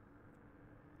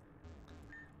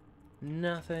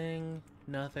 Nothing,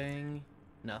 nothing,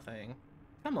 nothing.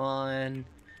 Come on.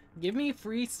 Give me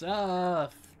free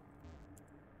stuff.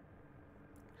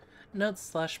 Notes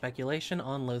 / speculation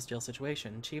on Lowe'sdale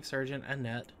situation. Chief Surgeon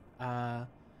Annette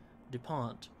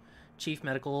DuPont. Chief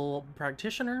Medical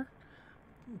Practitioner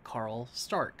Carl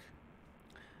Stark.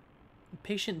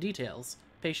 Patient details.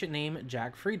 Patient name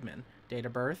Jack Friedman. Date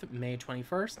of birth May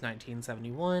 21st,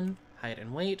 1971. Height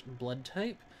and weight. Blood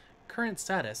type. Current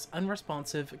status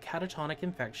unresponsive catatonic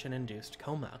infection induced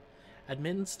coma.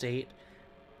 Admittance date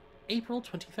April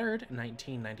 23rd,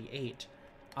 1998.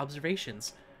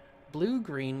 Observations.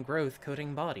 Blue-green growth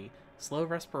coating body, slow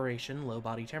respiration, low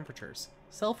body temperatures.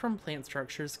 Cell from plant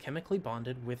structures chemically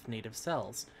bonded with native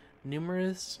cells.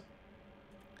 Numerous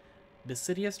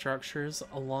basidia structures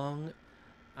along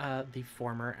the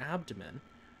former abdomen.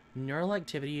 Neural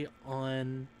activity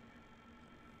on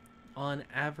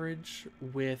average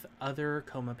with other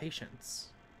coma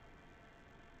patients.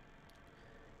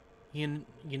 You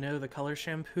know the color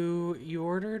shampoo you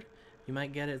ordered? You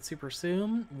might get it super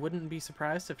soon. Wouldn't be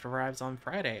surprised if it arrives on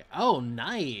Friday. Oh,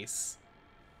 nice!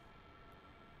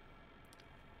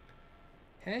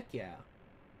 Heck yeah.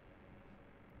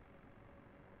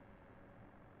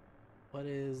 What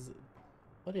is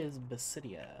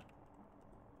basidia?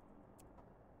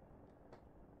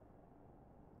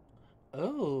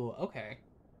 Oh, okay.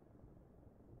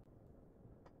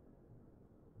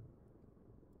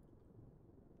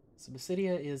 So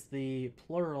basidia is the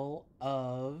plural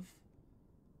of...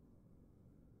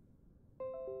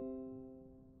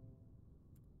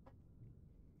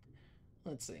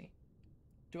 Let's see.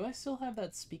 Do I still have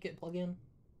that Speak It plugin?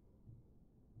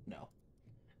 No.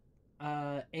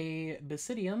 A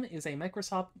basidium is a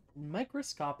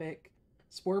microscopic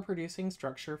spore-producing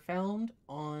structure found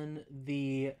on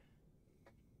the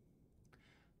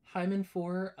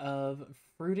hymenophyre of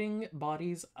fruiting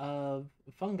bodies of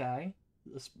fungi,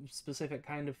 a specific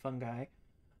kind of fungi,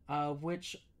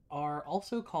 which are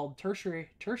also called tertiary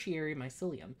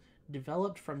mycelium,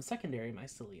 developed from secondary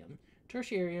mycelium.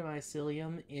 Tertiary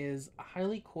mycelium is a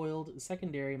highly coiled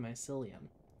secondary mycelium.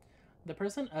 The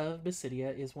presence of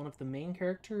basidia is one of the main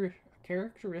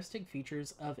characteristic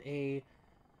features of a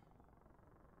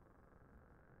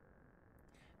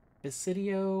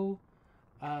basidio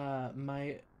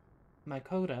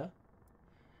mycota.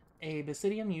 A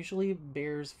basidium usually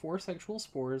bears 4 sexual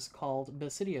spores called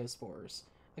basidiospores.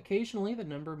 Occasionally, the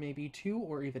number may be 2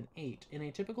 or even 8. In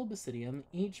a typical basidium,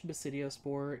 each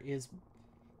basidiospore is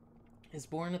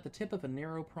born at the tip of a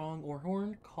narrow prong or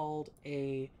horn called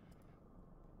a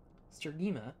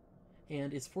stergema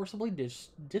and is forcibly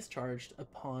discharged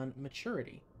upon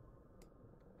maturity.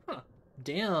 Huh.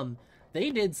 Damn, they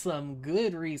did some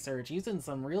good research using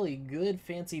some really good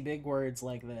fancy big words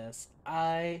like this.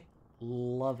 I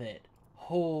love it.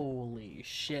 Holy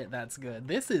shit, that's good.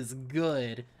 This is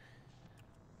good.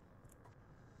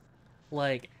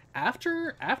 Like,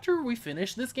 After we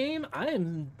finish this game, I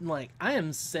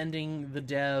am sending the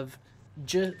dev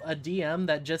just a DM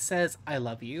that just says I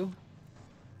love you.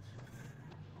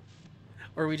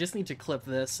 Or we just need to clip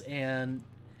this and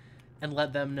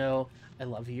let them know I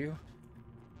love you.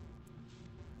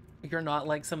 You're not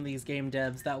like some of these game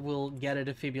devs that will get a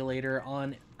defibrillator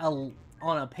on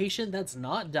a patient that's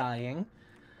not dying.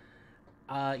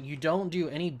 You don't do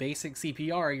any basic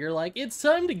CPR. You're like, it's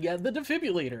time to get the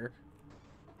defibrillator.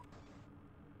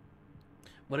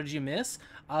 What did you miss?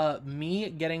 Me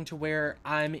getting to where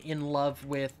I'm in love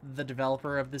with the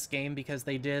developer of this game because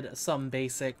they did some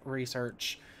basic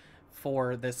research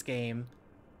for this game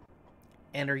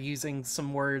and are using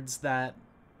some words that,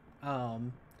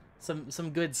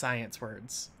 some good science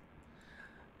words.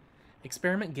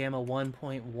 Experiment Gamma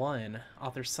 1.1,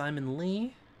 author Simon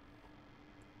Lee.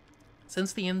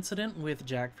 Since the incident with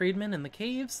Jack Friedman in the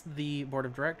caves, the board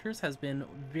of directors has been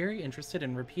very interested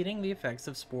in repeating the effects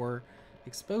of spore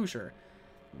exposure.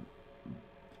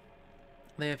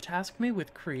 They have tasked me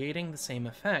with creating the same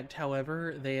effect.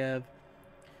 However, they have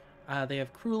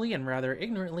cruelly and rather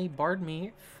ignorantly barred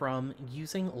me from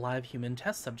using live human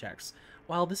test subjects.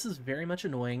 While this is very much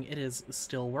annoying, it is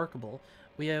still workable.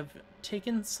 We have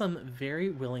taken some very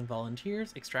willing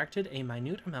volunteers, extracted a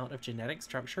minute amount of genetic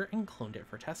structure, and cloned it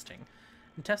for testing.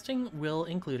 And testing will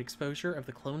include exposure of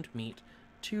the cloned meat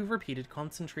to repeated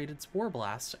concentrated spore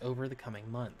blasts over the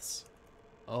coming months.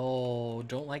 Oh,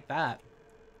 don't like that.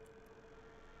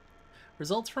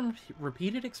 Results from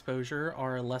repeated exposure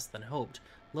are less than hoped.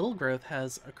 Little growth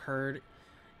has occurred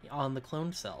on the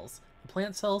cloned cells. The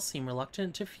plant cells seem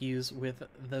reluctant to fuse with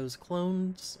those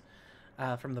clones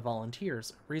from the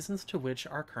volunteers, reasons to which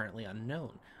are currently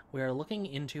unknown. We are looking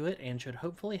into it and should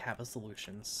hopefully have a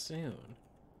solution soon.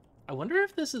 I wonder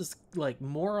if this is, like,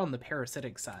 more on the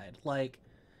parasitic side. Like,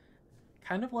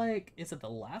 kind of like, is it The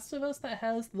Last of Us that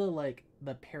has the, like,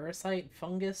 the parasite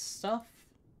fungus stuff?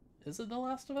 Is it The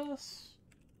Last of Us?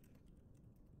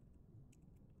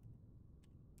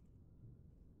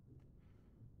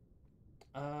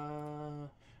 I'm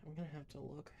gonna have to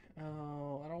look.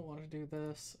 Oh, I don't want to do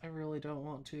this. I really don't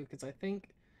want to, because I think,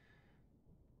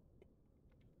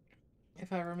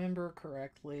 if I remember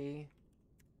correctly...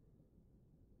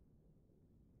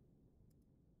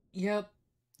 Yep.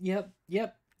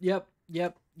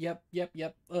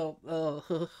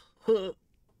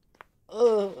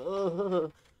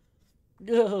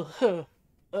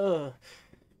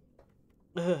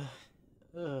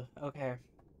 Okay.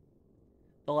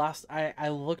 I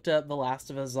looked up The Last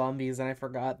of Us zombies and I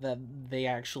forgot that they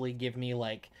actually give me,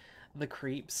 like, the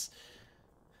creeps.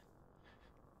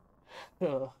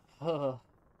 You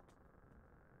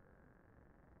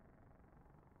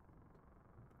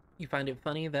find it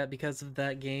funny that because of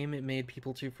that game, it made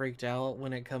people too freaked out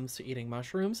when it comes to eating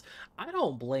mushrooms? I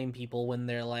don't blame people when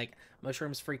they're like,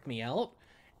 mushrooms freak me out,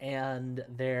 and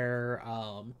they're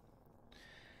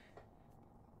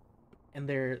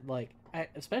like,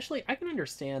 especially, I can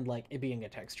understand, like, it being a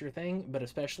texture thing, but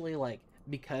especially, like,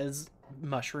 because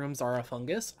mushrooms are a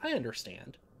fungus, I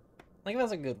understand. Like,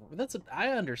 I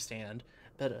understand,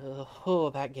 but,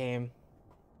 that game,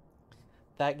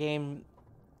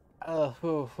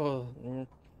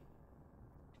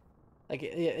 like,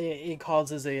 it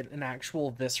causes an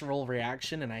actual visceral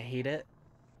reaction, and I hate it.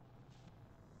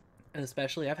 And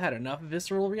especially, I've had enough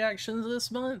visceral reactions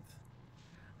this month.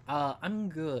 I'm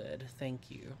good, thank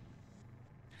you.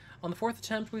 On the fourth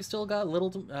attempt, we still got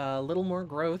little more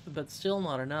growth, but still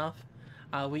not enough.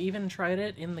 We even tried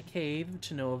it in the cave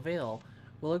to no avail.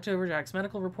 We looked over Jack's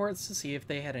medical reports to see if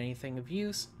they had anything of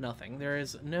use. Nothing. There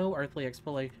is no earthly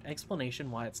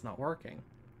explanation why it's not working.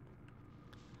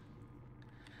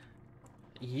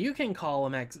 You can call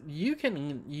them you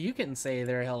can say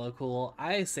they're hella cool.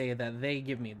 I say that they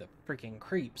give me the freaking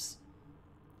creeps.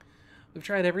 We've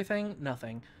tried everything,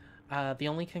 nothing. The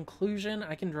only conclusion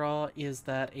I can draw is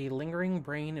that a lingering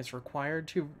brain is required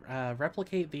to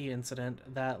replicate the incident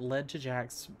that led to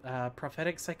Jack's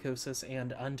prophetic psychosis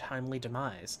and untimely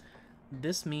demise.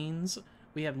 This means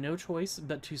we have no choice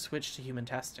but to switch to human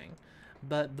testing,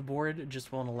 but the board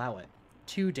just won't allow it.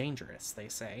 Too dangerous, they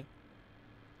say.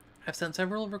 I've sent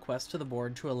several requests to the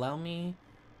board to allow me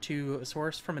to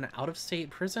source from an out-of-state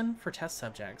prison for test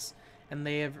subjects, and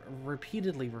they have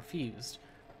repeatedly refused.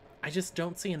 I just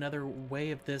don't see another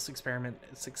way of this experiment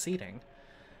succeeding.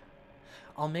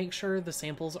 I'll make sure the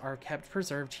samples are kept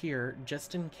preserved here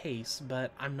just in case,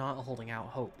 but I'm not holding out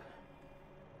hope.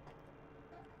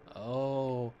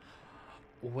 Oh,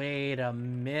 wait a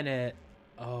minute.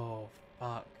 Oh,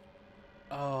 fuck.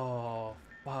 Oh,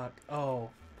 fuck.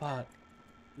 Oh, fuck.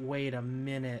 Wait a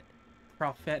minute.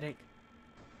 Prophetic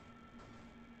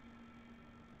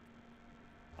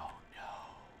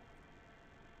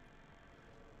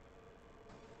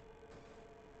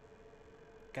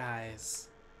Guys.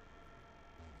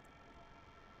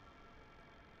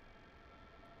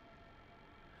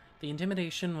 The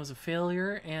intimidation was a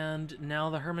failure, and now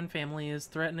the Herman family is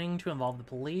threatening to involve the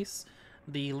police.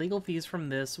 The legal fees from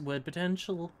this would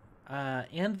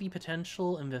and the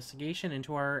potential investigation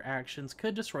into our actions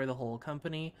could destroy the whole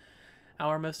company.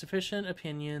 Our most efficient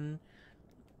opinion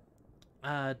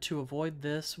to avoid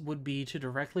this would be to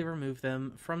directly remove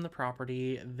them from the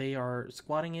property they are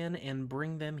squatting in and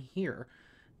bring them here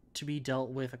to be dealt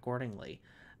with accordingly.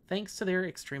 Thanks to their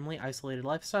extremely isolated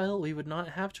lifestyle, we would not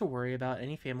have to worry about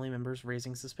any family members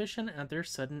raising suspicion at their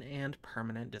sudden and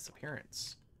permanent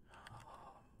disappearance.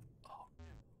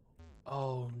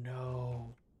 Oh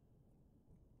no.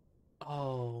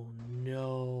 Oh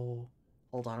no.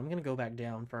 Hold on, I'm gonna go back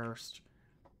down first.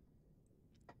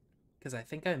 Because I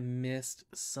think I missed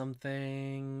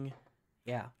something.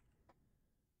 Yeah.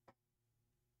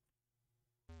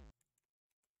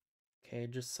 Okay,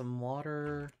 just some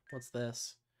water. What's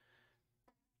this?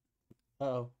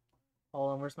 Uh-oh.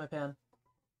 Hold on, where's my pen?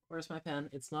 Where's my pen?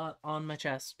 It's not on my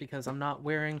chest because I'm not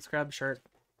wearing scrub shirt.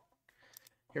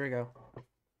 Here we go.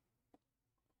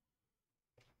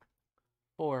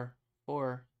 4,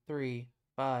 4, 3,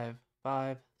 5,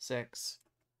 5, 6.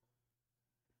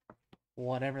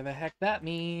 Whatever the heck that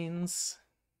means.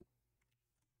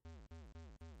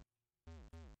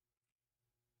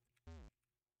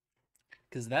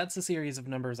 Because that's a series of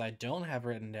numbers I don't have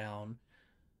written down.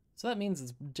 So that means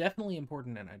it's definitely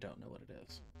important and I don't know what it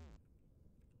is.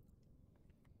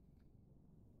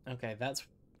 Okay, that's...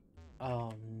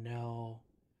 Oh, no.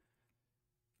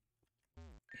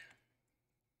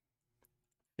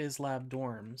 Phys Lab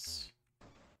dorms.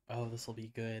 Oh, this will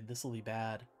be good. This will be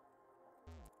bad.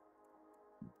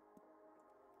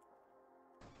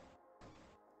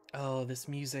 Oh, this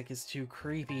music is too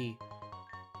creepy.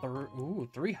 Ooh,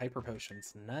 3 hyper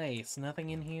potions. Nice.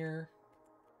 Nothing in here.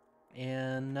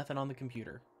 And nothing on the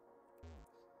computer.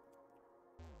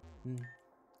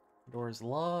 Door's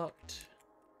locked.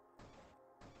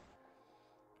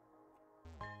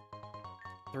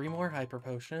 3 more hyper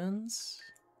potions.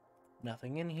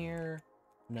 Nothing in here.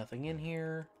 Nothing in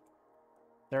here.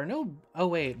 There are no... Oh,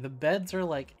 wait. The beds are,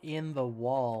 like, in the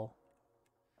wall.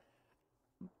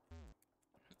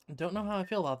 Don't know how I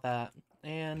feel about that.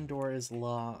 And door is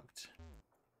locked.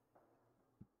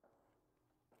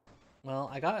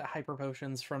 Well, I got hyper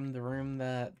potions from the room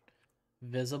that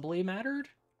visibly mattered.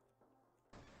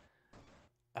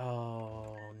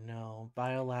 Oh, no.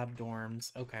 Biolab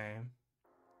dorms. Okay.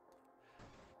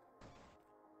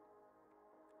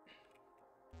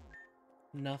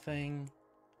 Nothing.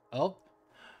 Oh.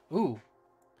 Ooh.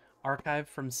 Archive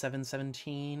from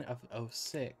 7/17 of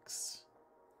 06.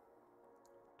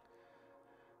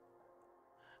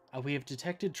 We have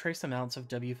detected trace amounts of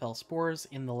WFL spores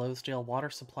in the Losedale water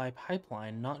supply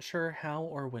pipeline. Not sure how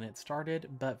or when it started,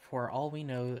 but for all we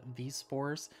know, these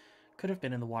spores could have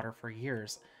been in the water for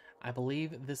years. I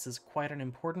believe this is quite an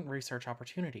important research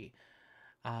opportunity,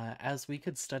 as we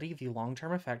could study the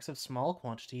long-term effects of small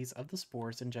quantities of the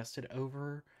spores ingested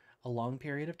over a long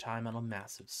period of time on a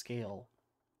massive scale.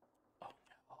 Oh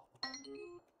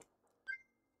no.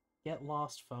 Get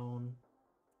lost phone.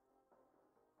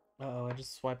 Uh-oh, I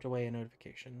just swiped away a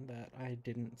notification that I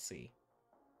didn't see.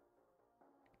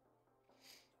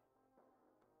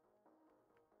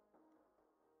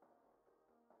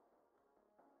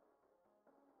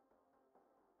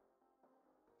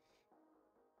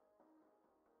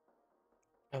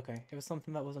 Okay, it was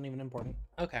something that wasn't even important.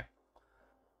 Okay.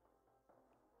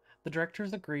 The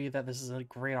directors agree that this is a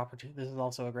great opportunity. This is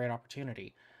also a great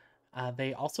opportunity.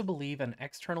 They also believe an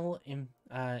external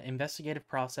investigative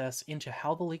process into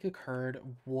how the leak occurred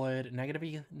would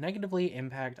negatively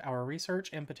impact our research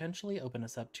and potentially open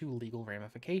us up to legal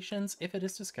ramifications if it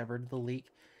is discovered the leak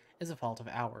is a fault of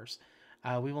ours.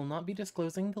 We will not be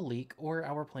disclosing the leak or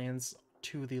our plans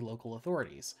to the local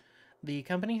authorities. The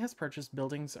company has purchased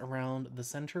buildings around the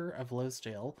center of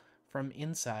Losedale from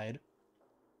inside,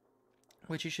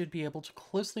 which you should be able to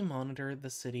closely monitor the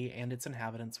city and its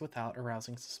inhabitants without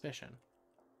arousing suspicion.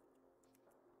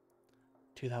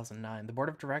 2009. The board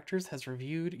of directors has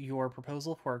reviewed your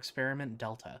proposal for experiment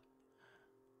Delta.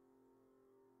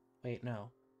 Wait,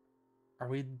 no. Are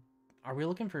we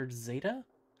looking for Zeta?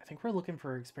 I think we're looking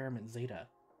for experiment Zeta.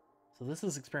 So this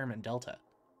is experiment Delta.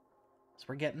 So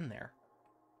we're getting there.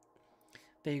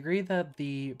 They agree that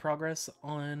the progress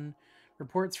on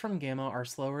reports from Gamma are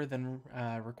slower than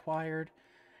required,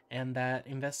 and that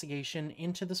investigation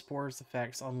into the spore's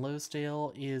effects on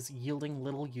Losedale is yielding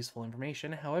little useful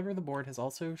information. However, the board has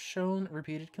also shown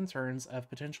repeated concerns of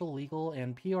potential legal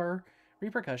and PR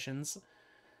repercussions.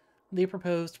 The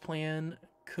proposed plan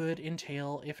could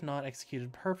entail if not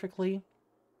executed perfectly.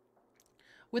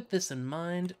 With this in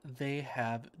mind, they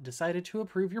have decided to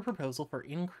approve your proposal for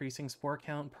increasing spore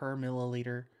count per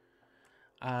milliliter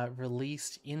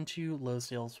released into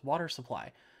Losedale's water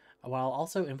supply, while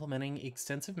also implementing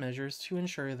extensive measures to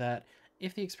ensure that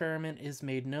if the experiment is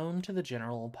made known to the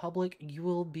general public, you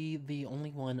will be the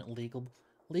only one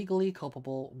legally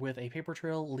culpable, with a paper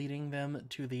trail leading them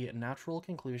to the natural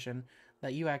conclusion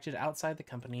that you acted outside the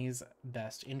company's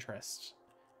best interests.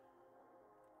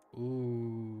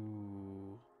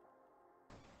 Ooh.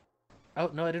 Oh,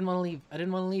 no, I didn't want to leave. I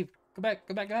didn't want to leave. Go back,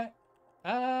 go back, go back.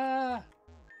 Ah!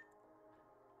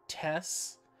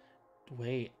 Tess?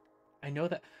 Wait. I know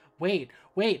that. Wait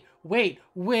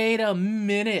a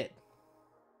minute.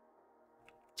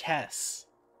 Tess.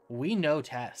 We know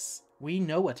Tess. We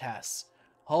know a Tess.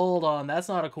 Hold on, that's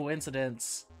not a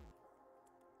coincidence.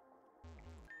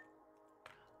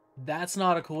 That's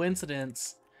not a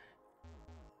coincidence.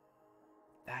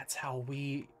 That's how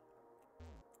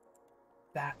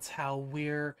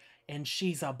we're, and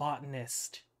she's a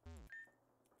botanist.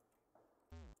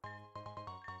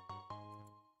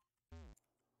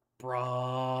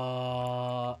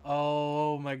 Bruh.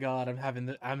 Oh my god,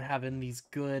 I'm having these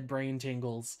good brain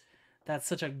tingles. That's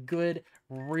such a good,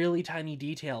 really tiny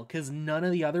detail, because none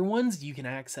of the other ones you can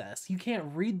access. You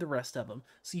can't read the rest of them,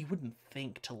 so you wouldn't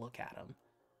think to look at them.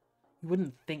 You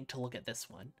wouldn't think to look at this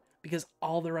one, because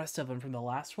all the rest of them from the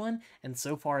last one, and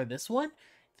so far this one,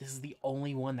 this is the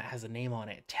only one that has a name on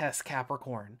it. Tess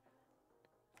Capricorn.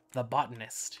 The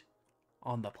botanist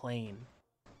on the plane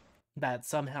that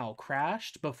somehow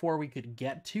crashed before we could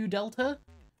get to Delta?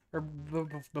 Or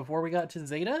before we got to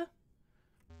Zeta?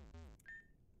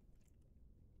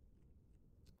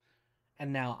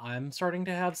 And now I'm starting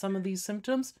to have some of these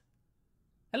symptoms.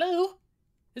 Hello?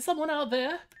 Is someone out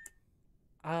there?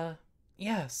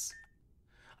 Yes.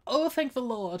 Oh, thank the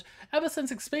Lord. Ever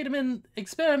since Experiment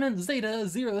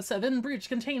Zeta-07 breached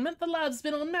containment, the lab's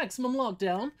been on maximum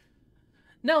lockdown.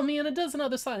 Now me and a dozen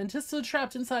other scientists are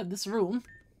trapped inside this room.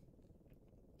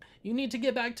 You need to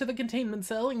get back to the containment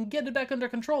cell and get it back under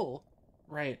control.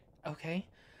 Right, okay.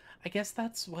 I guess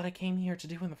that's what I came here to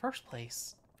do in the first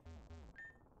place.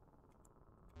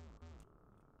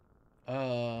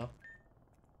 The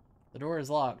door is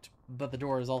locked, but the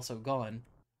door is also gone.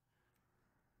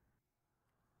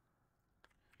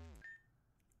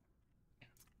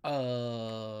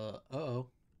 Uh-oh.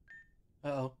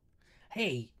 Uh-oh.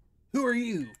 Hey, who are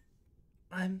you?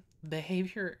 I'm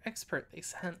behavior expert they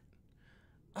sent.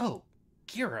 Oh,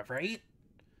 Kira, right?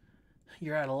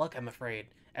 You're out of luck, I'm afraid.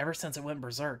 Ever since it went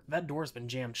berserk, that door's been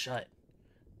jammed shut.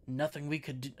 Nothing we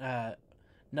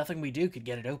do could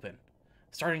get it open.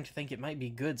 Starting to think it might be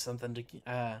doing something to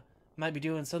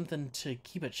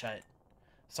keep it shut.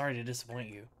 Sorry to disappoint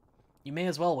you. You may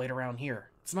as well wait around here.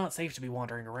 It's not safe to be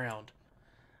wandering around.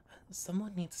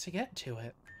 Someone needs to get to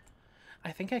it.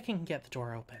 I think I can get the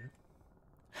door open.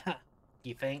 Ha!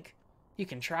 You think? You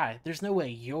can try. There's no way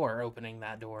you're opening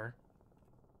that door.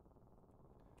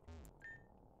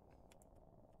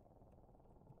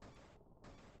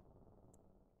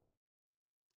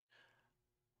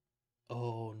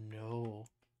 Oh no.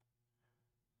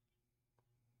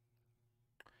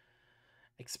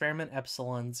 Experiment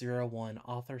Epsilon 01,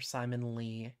 author Simon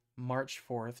Lee, March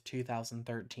 4th,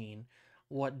 2013.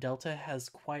 What Delta has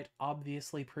quite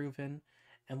obviously proven,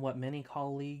 and what many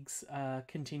colleagues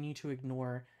continue to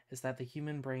ignore, is that the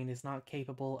human brain is not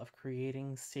capable of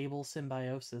creating stable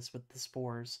symbiosis with the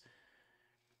spores.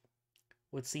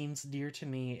 What seems dear to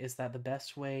me is that the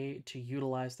best way to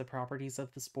utilize the properties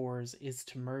of the spores is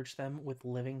to merge them with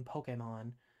living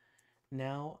Pokemon.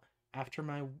 Now, after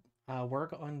my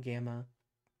work on Gamma,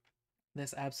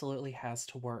 this absolutely has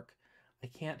to work. I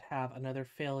can't have another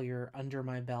failure under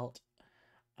my belt,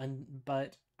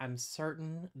 but I'm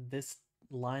certain this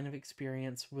line of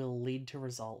experience will lead to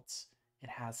results. It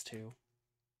has to.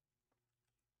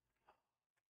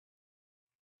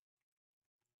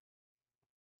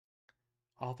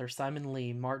 Author Simon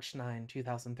Lee, March 9,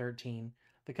 2013.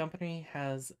 The company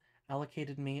has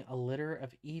allocated me a litter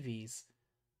of EVs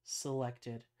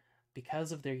selected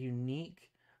because of their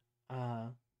unique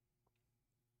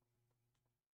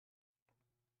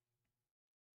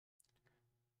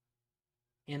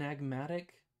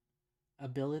enigmatic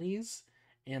abilities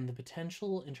and the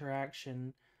potential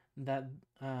interaction that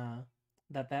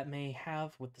that may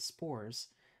have with the spores.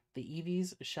 The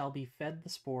EVs shall be fed the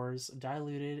spores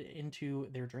diluted into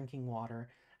their drinking water,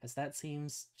 as that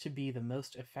seems to be the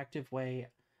most effective way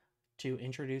to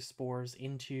introduce spores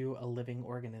into a living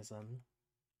organism.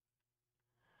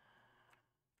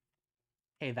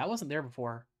 Hey, that wasn't there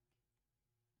before.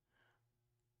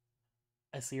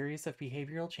 A series of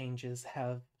behavioral changes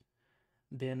have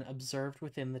been observed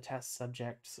within the test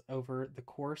subjects over the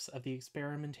course of the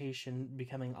experimentation,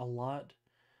 becoming a lot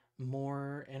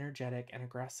more energetic and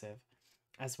aggressive,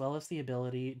 as well as the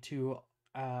ability to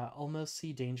almost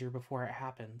see danger before it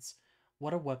happens.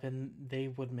 What a weapon they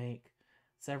would make.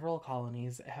 Several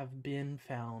colonies have been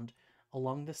found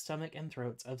along the stomach and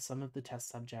throats of some of the test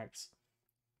subjects.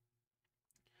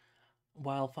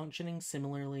 While functioning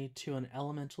similarly to an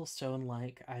elemental stone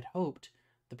like I'd hoped,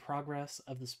 the progress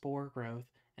of the spore growth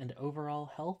and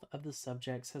overall health of the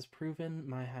subjects has proven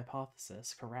my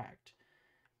hypothesis correct.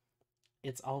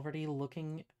 It's already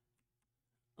looking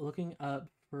up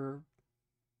for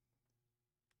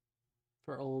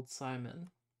old Simon.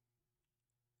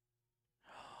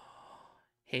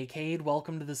 Hey Cade,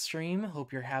 welcome to the stream.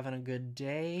 Hope you're having a good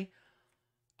day.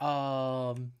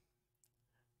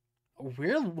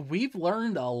 We've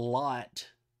learned a lot.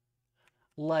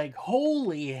 Like,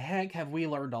 holy heck, have we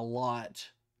learned a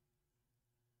lot.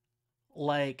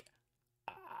 Like,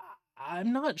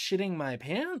 I'm not shitting my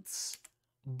pants,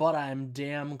 but I'm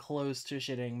damn close to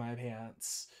shitting my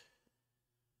pants.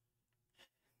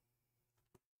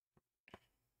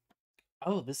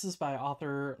 Oh, this is by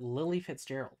author Lily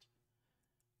Fitzgerald.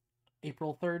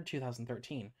 April 3rd,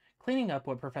 2013. Cleaning up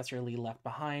what Professor Lee left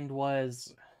behind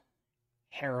was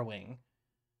harrowing,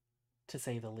 to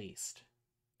say the least.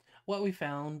 What we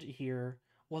found here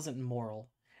wasn't moral.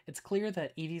 It's clear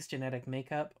that Evie's genetic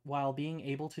makeup, while being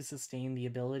able to sustain the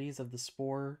abilities of the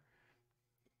spore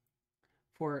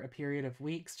for a period of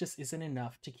weeks, just isn't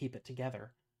enough to keep it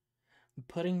together.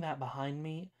 Putting that behind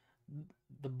me,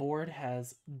 the board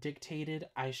has dictated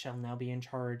I shall now be in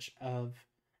charge of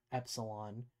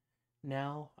Epsilon.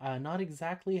 Now, not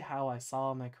exactly how I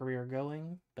saw my career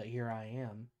going, but here I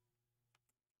am.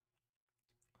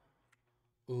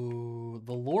 Ooh,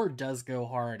 the lore does go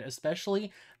hard.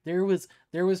 Especially, there was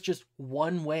just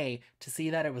one way to see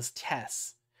that it was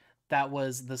Tess. That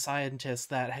was the scientist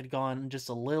that had gone just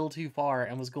a little too far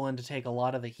and was going to take a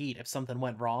lot of the heat if something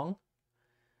went wrong.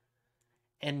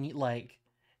 And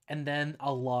and then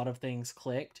a lot of things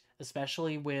clicked,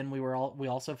 especially when we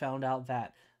also found out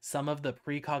that some of the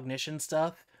precognition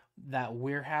stuff that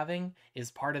we're having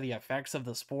is part of the effects of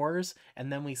the spores,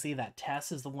 and then we see that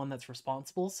Tess is the one that's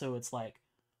responsible, so it's like,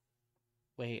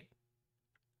 wait,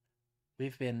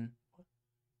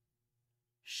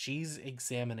 she's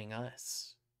examining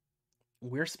us.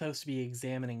 We're supposed to be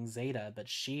examining Zeta, but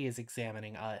she is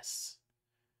examining us.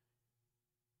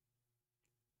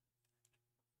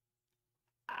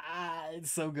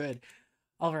 It's so good.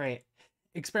 All right.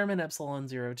 Experiment Epsilon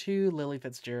 02, Lily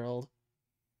Fitzgerald.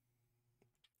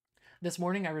 This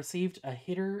morning I received a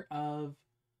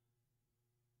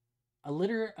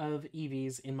litter of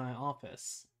EVs in my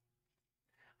office.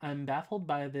 I'm baffled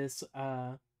by this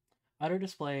utter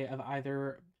display of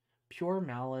either pure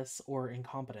malice or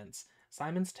incompetence.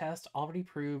 Simon's test already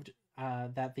proved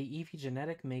that the EV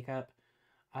genetic makeup,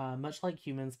 much like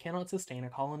humans, cannot sustain a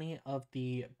colony of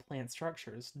the plant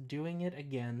structures. Doing it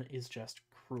again is just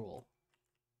cruel.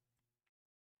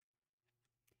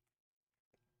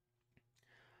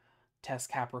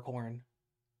 Test Capricorn,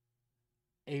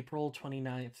 April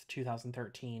 29th,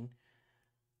 2013.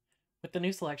 With the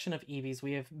new selection of EVs,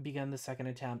 we have begun the second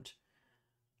attempt.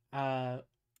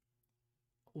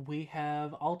 We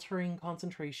have altering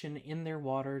concentration in their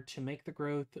water to make the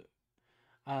growth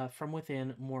from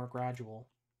within more gradual.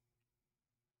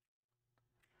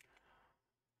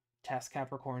 Test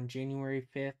Capricorn, January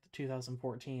 5th,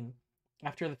 2014.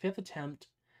 After the fifth attempt,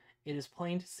 it is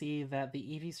plain to see that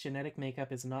the EV's genetic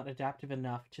makeup is not adaptive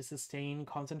enough to sustain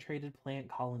concentrated plant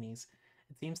colonies.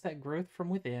 It seems that growth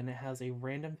from within has a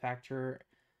random factor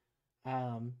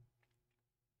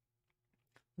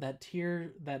that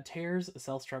tears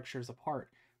cell structures apart.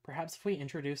 Perhaps if we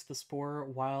introduce the spore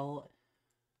while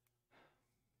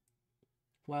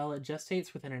it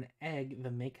gestates within an egg, the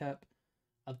makeup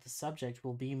of the subject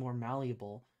will be more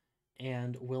malleable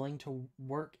and willing to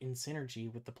work in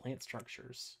synergy with the plant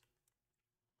structures.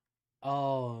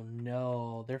 Oh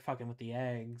no, they're fucking with the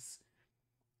eggs.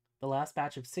 The last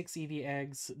batch of 6 EV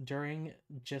eggs during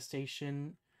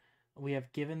gestation, we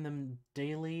have given them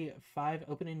daily 5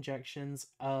 open injections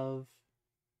of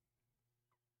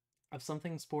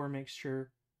something spore mixture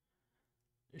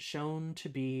shown to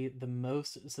be the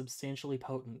most substantially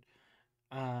potent.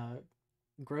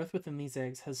 Growth within these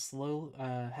eggs has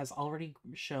already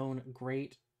shown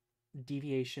great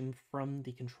deviation from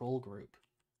the control group.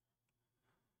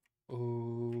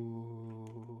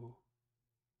 Ooh.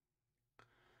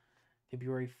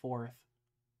 February 4th.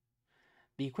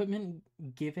 The equipment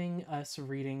giving us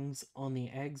readings on the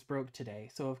eggs broke today,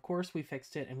 so of course we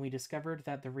fixed it and we discovered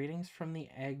that the readings from the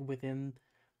egg within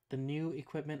the new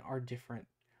equipment are different.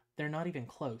 They're not even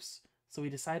close, so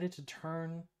we decided to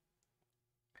turn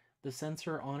the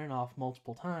sensor on and off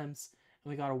multiple times, and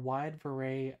we got a wide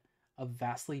array of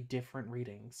vastly different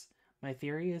readings. My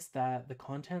theory is that the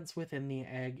contents within the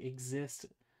egg exist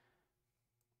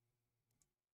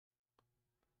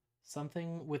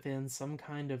something within some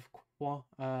kind of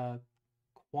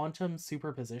quantum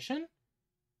superposition?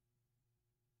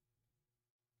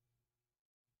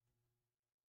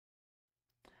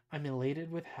 I'm elated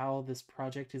with how this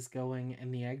project is going,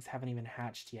 and the eggs haven't even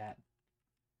hatched yet.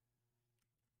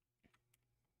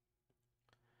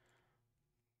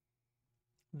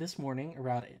 This morning,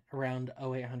 around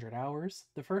 0800 hours,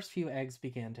 the first few eggs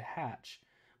began to hatch,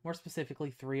 more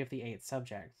specifically 3 of the 8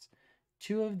 subjects.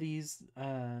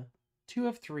 Two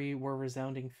of 3 were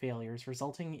resounding failures,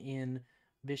 resulting in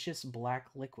vicious black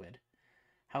liquid.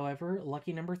 However,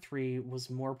 lucky number 3 was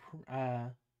a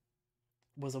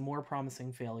more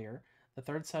promising failure. The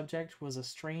third subject was a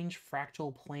strange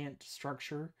fractal plant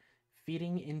structure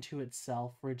feeding into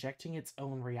itself, rejecting its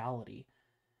own reality.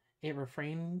 It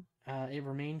remained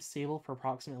stable for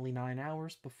approximately 9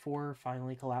 hours before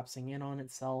finally collapsing in on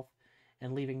itself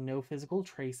and leaving no physical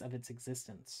trace of its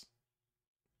existence.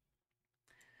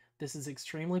 This is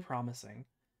extremely promising.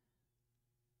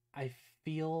 I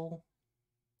feel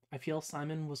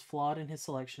Simon was flawed in his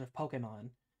selection of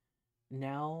Pokemon.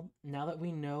 Now that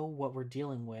we know what we're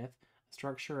dealing with, a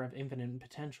structure of infinite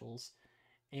potentials,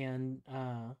 and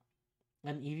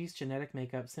Eevee's genetic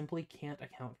makeup simply can't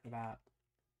account for that.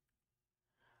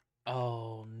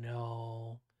 Oh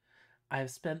no. I've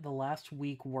spent the last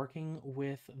week working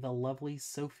with the lovely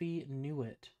Sophie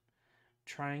Newitt,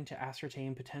 trying to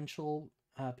ascertain potential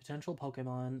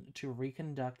Pokemon to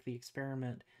reconduct the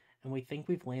experiment, and we think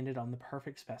we've landed on the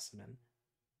perfect specimen.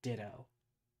 Ditto.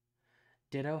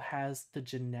 Ditto has the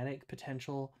genetic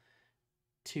potential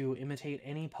to imitate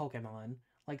any Pokemon.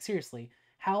 Like, seriously,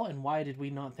 how and why did we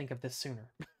not think of this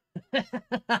sooner?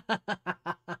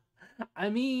 I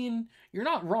mean, you're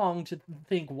not wrong to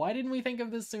think, why didn't we think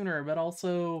of this sooner? But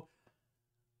also,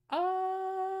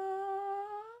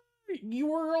 you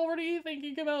were already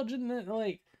thinking about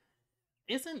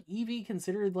isn't Eevee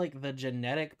considered like the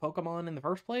genetic Pokemon in the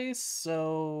first place?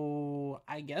 So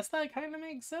I guess that kind of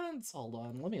makes sense. Hold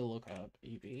on, let me look up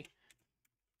Eevee.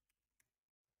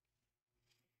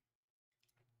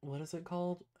 What is it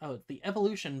called? Oh, it's the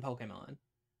evolution Pokemon.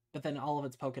 But then all of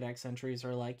its Pokedex entries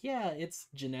are like, yeah, it's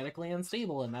genetically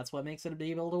unstable, and that's what makes it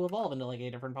be able to evolve into like a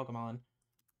different Pokemon.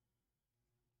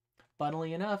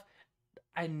 Funnily enough,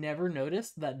 I never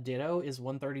noticed that Ditto is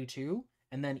 132,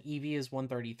 and then Eevee is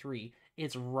 133.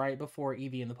 It's right before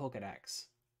Eevee in the Pokedex.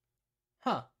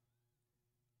 Huh.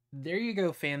 There you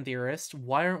go, fan theorist.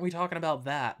 Why aren't we talking about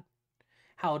that?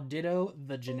 How Ditto,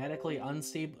 the genetically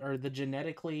unstable, or the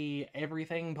genetically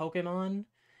everything Pokemon,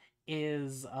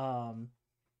 is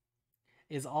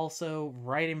also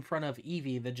right in front of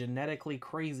Eevee, the genetically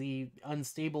crazy,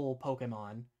 unstable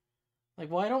Pokemon. Like,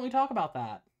 why don't we talk about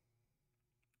that?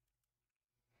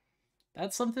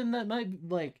 That's something that might,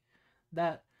 like,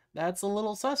 that's a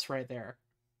little sus right there.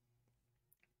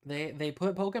 They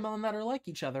put Pokemon that are like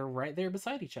each other right there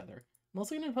beside each other. I'm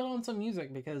also going to put on some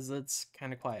music because it's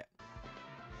kind of quiet.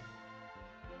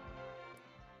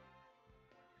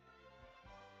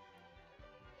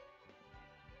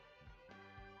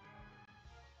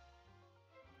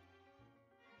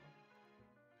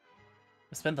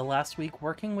 I spent the last week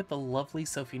working with the lovely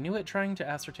Sophie Newitt trying to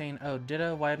ascertain, oh,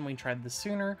 Ditto, why hadn't we tried this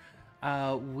sooner?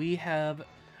 We have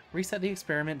reset the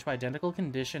experiment to identical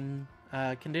conditions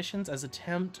as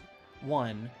attempt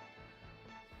 1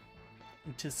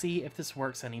 to see if this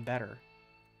works any better.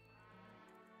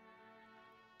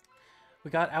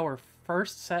 We got our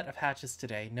first set of hatches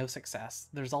today, no success.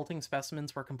 The resulting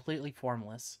specimens were completely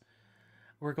formless.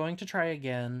 We're going to try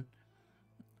again.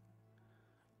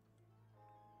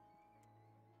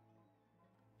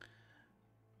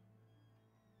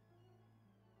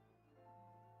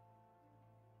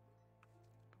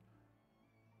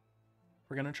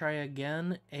 We're going to try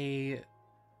again a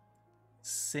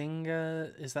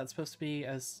Singa... Is that supposed to be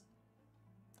as...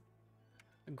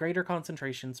 greater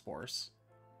concentration spores?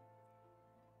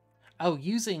 Oh,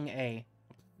 using a...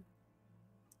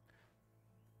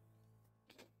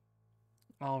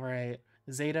 Alright.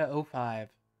 Zeta 05.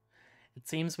 It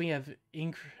seems we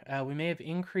may have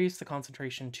increased the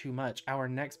concentration too much. Our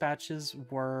next batches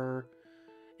were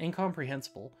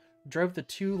incomprehensible. Drove the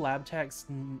 2 lab techs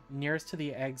nearest to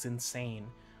the eggs insane.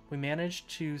 We managed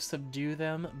to subdue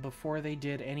them before they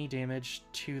did any damage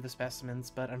to the specimens,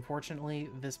 but unfortunately,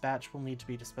 this batch will need to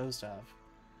be disposed of.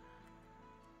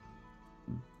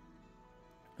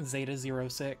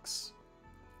 Zeta-06.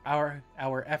 Our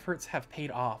efforts have paid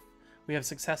off. We have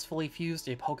successfully fused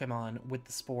a Pokemon with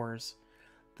the spores.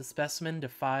 The specimen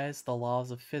defies the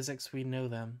laws of physics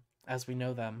as we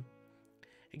know them,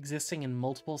 existing in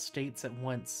multiple states at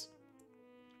once.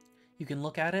 You can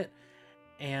look at it,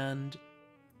 and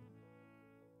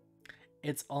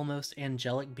it's almost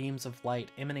angelic beams of light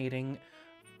emanating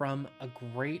from a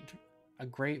great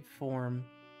form.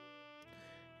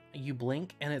 You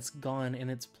blink and it's gone in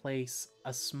its place,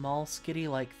 a small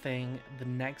skitty-like thing, the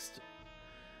next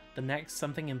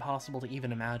something impossible to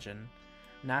even imagine.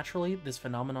 Naturally, this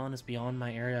phenomenon is beyond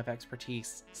my area of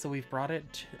expertise, so we've brought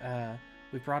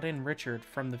in Richard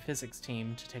from the physics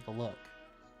team to take a look.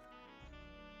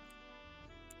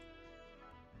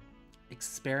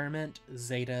 Experiment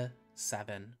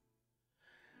Zeta-7.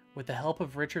 With the help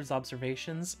of Richard's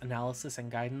observations, analysis, and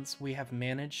guidance, we have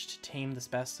managed to tame the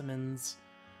specimen's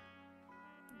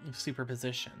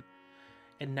superposition.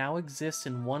 It now exists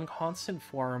in one constant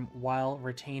form while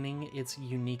retaining its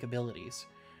unique abilities.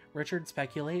 Richard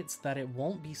speculates that it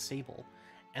won't be stable,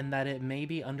 and that it may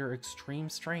be under extreme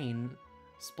strain,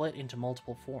 split into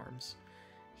multiple forms.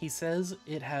 He says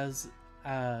it has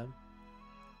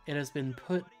been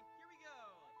put...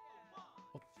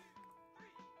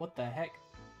 What the heck?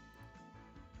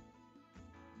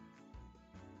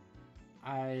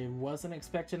 I wasn't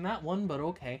expecting that one, but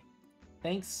okay.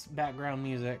 Thanks, background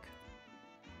music.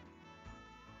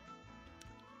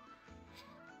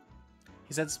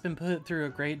 He said it's been put through a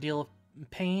great deal of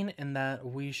pain and that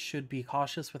we should be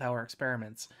cautious with our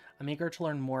experiments. I'm eager to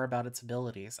learn more about its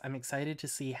abilities. I'm excited to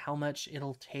see how much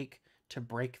it'll take to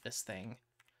break this thing.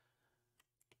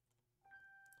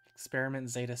 Experiment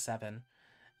Zeta-7.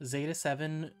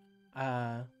 Zeta-7,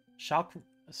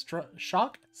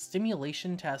 shock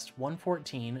stimulation test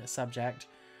 114 subject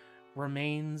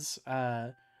remains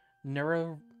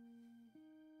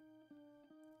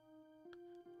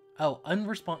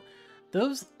unresponsive.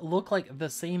 Those look like the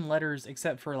same letters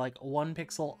except for like 1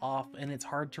 pixel off, and it's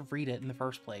hard to read it in the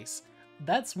first place.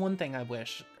 That's one thing I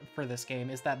wish for this game,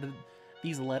 is that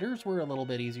these letters were a little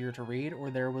bit easier to read, or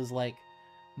there was like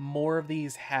more of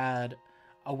these had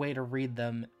a way to read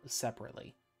them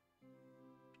separately.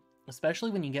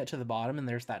 Especially when you get to the bottom and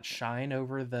there's that shine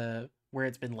over the where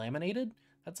it's been laminated.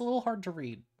 That's a little hard to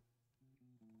read.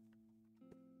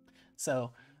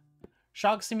 So,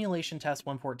 shock stimulation test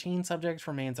 114 subject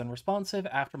remains unresponsive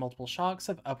after multiple shocks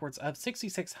of upwards of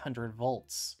 6,600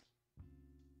 volts.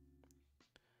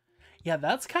 Yeah,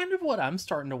 that's kind of what I'm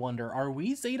starting to wonder. Are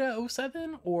we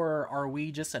Zeta-07, or are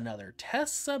we just another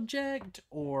test subject,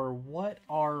 or what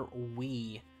are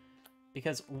we?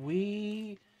 Because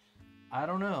I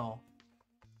don't know.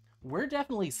 We're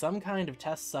definitely some kind of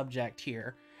test subject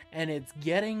here, and it's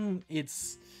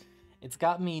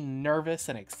got me nervous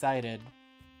and excited.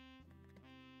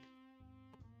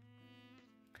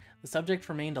 The subject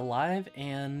remained alive,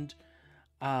 and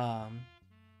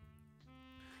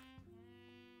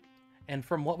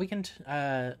from what we can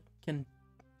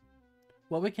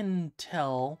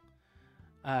tell,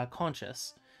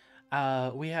 conscious.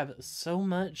 We have so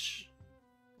much.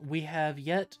 We have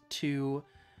yet to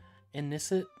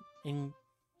elicit a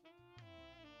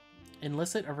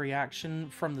reaction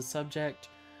from the subject.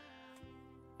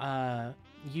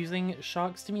 Using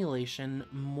shock stimulation,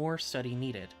 more study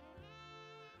needed.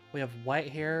 We have white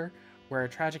hair. We're a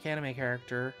tragic anime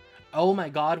character. Oh my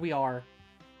god, we are.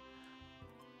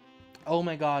 Oh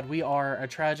my god, we are a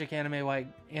tragic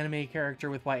anime character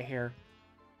with white hair.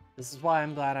 This is why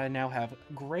I'm glad I now have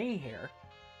gray hair.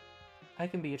 I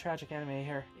can be a tragic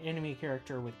anime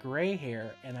character with gray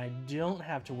hair, and I don't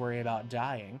have to worry about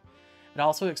dying. It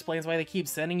also explains why they keep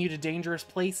sending you to dangerous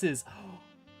places.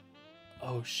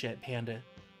 Oh shit, Panda.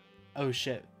 Oh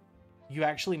shit. You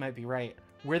actually might be right.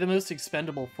 We're the most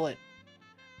expendable foot,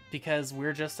 because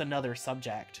we're just another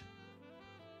subject.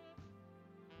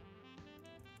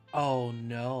 Oh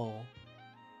no.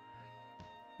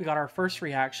 We got our first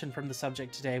reaction from the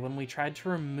subject today when we tried to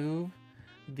remove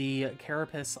the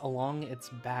carapace along its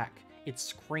back. It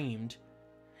screamed.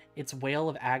 Its wail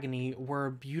of agony were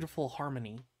a beautiful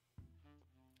harmony.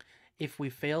 If we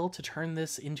fail to turn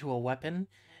this into a weapon,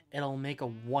 it'll make a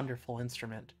wonderful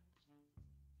instrument.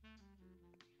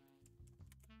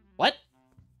 What?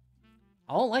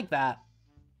 I don't like that.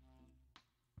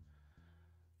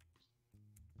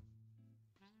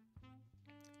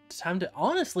 It's time to...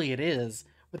 Honestly, it is.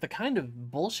 With the kind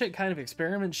of bullshit kind of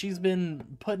experiment she's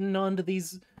been putting onto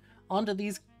these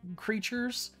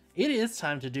creatures, It is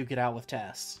time to duke it out with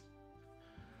Tess.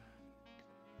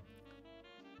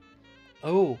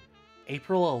 Oh,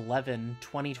 April 11,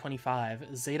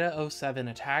 2025. Zeta-07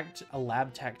 attacked a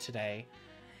lab tech today.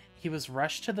 He was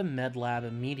rushed to the med lab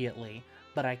immediately,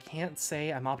 but I can't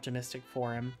say I'm optimistic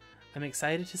for him. I'm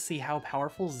excited to see how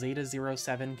powerful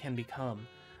Zeta-07 can become,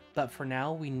 but for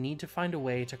now we need to find a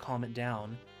way to calm it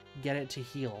down, get it to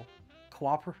heal.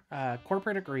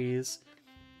 Corporate agrees.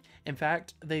 In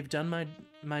fact, they've done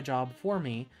my job for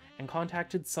me and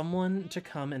contacted someone to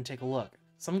come and take a look.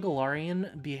 Some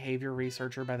Galarian behavior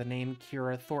researcher by the name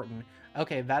Kira Thornton.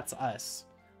 Okay, that's us.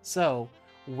 So,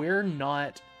 we're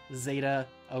not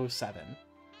Zeta-07.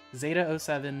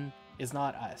 Zeta-07 is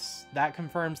not us. That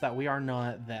confirms that we are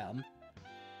not them.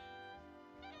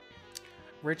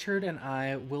 Richard and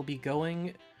I will be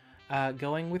going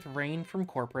with Rain from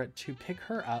corporate to pick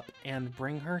her up and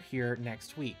bring her here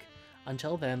next week.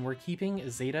 Until then, we're keeping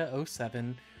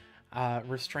Zeta-07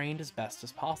 restrained as best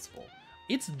as possible.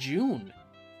 It's June.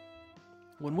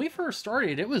 When we first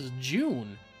started, it was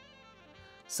June.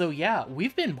 So yeah,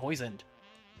 we've been poisoned.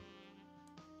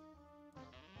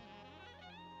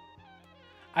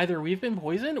 Either we've been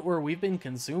poisoned or we've been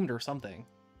consumed or something.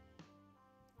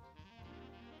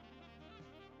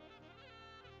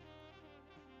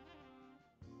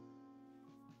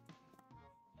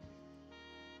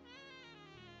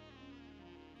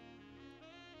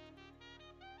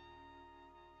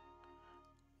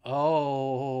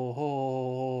 Oh,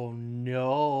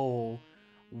 no.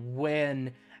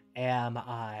 When am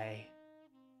I?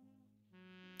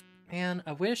 Man,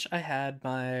 I wish I had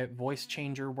my voice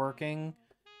changer working,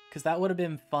 because that would have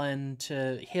been fun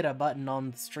to hit a button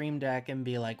on the Stream Deck and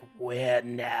be like,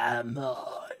 when am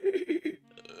I?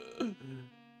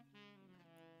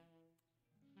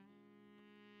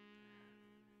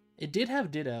 It did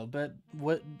have Ditto, but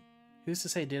who's to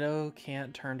say Ditto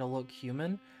can't turn to look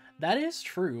human? That is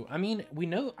true. I mean,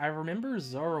 I remember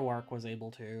Zoroark was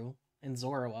able to, in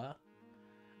Zorua.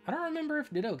 I don't remember if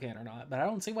Ditto can or not, but I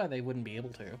don't see why they wouldn't be able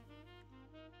to.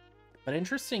 But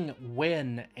interesting,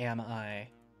 when am I?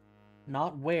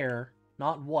 Not where,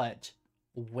 not what,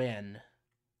 when.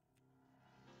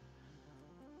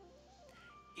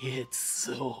 It's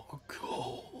so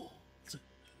cold.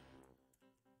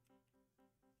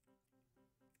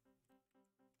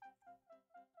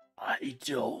 I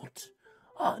don't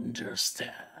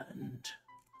understand.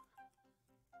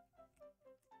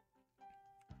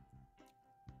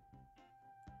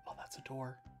 Oh, that's a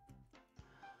door.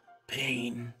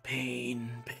 Pain, pain,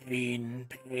 pain,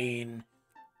 pain.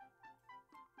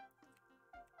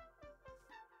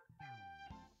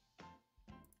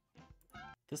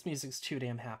 This music's too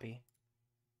damn happy.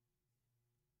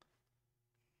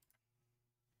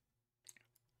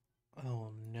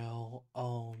 Oh no,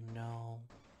 oh no.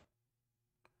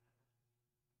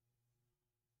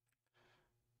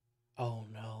 Oh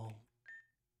no.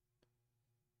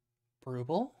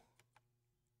 Brutal?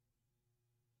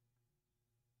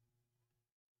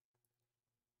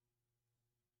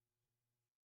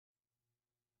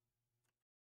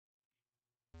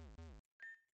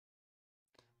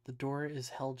 The door is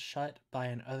held shut by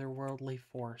an otherworldly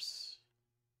force.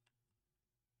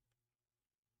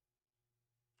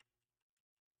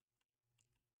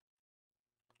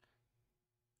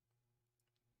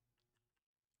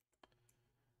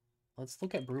 Let's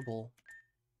look at Brubel.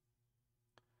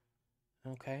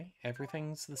 Okay,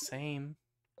 everything's the same.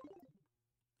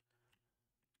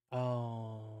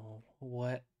 Oh,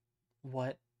 what?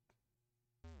 What?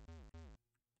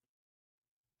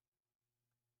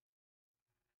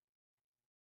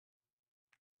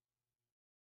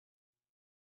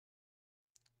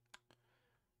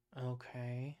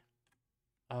 Okay.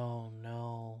 Oh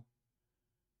no.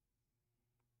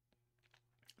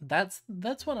 That's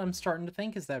what I'm starting to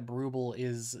think, is that Brubel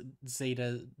is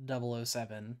Zeta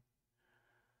 007.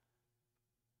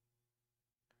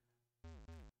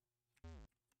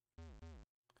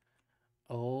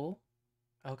 Oh,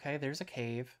 okay, there's a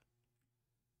cave.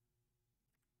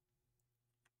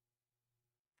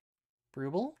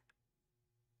 Brubel?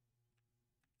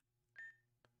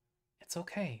 It's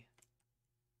okay.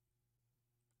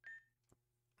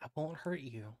 I won't hurt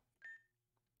you.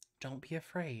 Don't be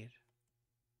afraid.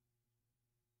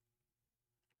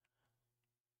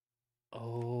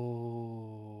 Oh.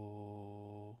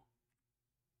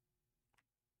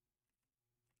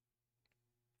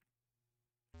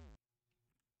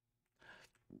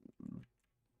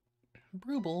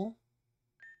 Brubel.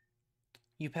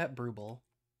 You pet Brubel.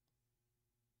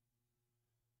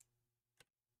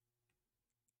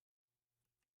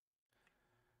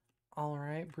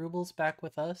 Alright, Brubel's back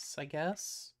with us, I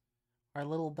guess. Our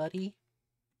little buddy.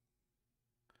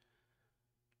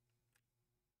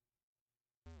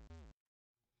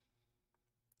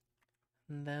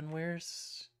 And then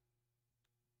where's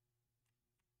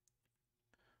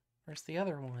the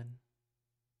other one?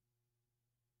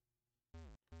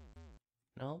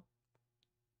 Nope.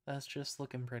 That's just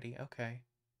looking pretty. Okay.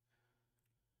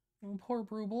 Oh, poor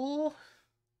Brubel. I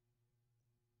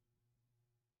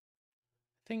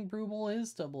think Brubel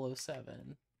is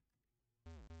 007.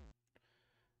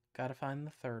 Gotta find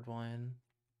the third one.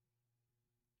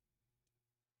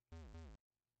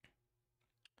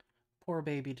 Poor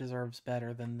baby deserves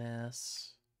better than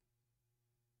this.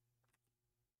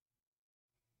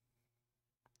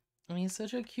 And he's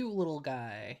such a cute little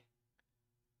guy.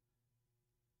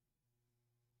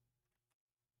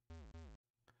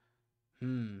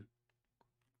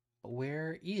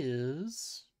 Where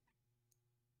is...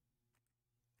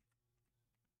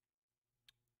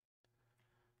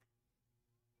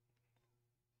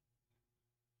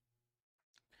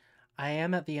 I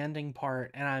am at the ending part,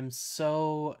 and I'm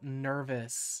so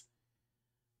nervous.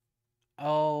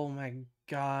 Oh my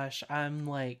gosh, I'm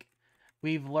like,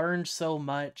 we've learned so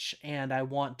much, and I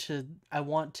want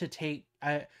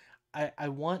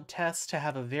Tess to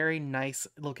have a very nice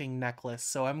looking necklace,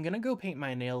 so I'm gonna go paint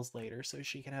my nails later so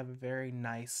she can have a very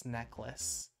nice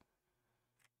necklace.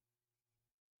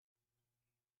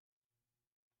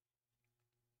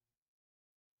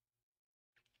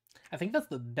 I think that's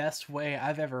the best way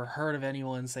I've ever heard of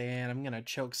anyone saying, I'm gonna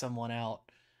choke someone out.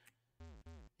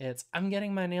 It's, I'm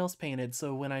getting my nails painted,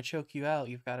 so when I choke you out,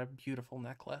 you've got a beautiful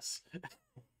necklace.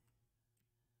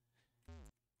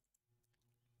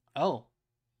 Oh.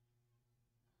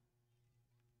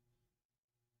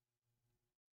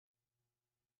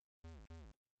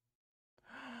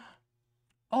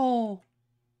 Oh.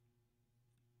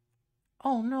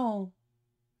 Oh no.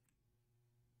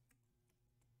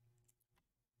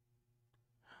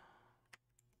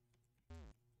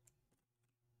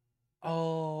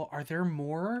 Oh, are there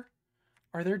more?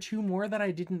 Are there 2 more that I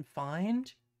didn't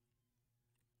find?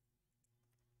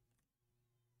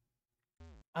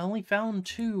 I only found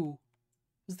 2.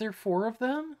 Was there 4 of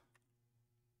them?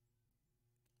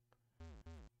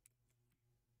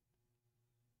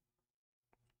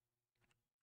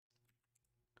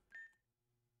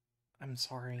 I'm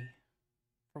sorry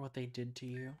for what they did to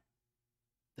you.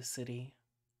 The city.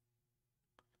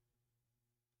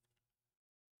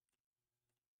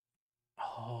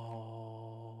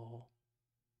 Oh.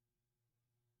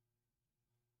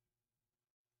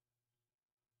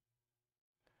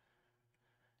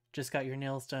 Just got your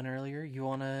nails done earlier. You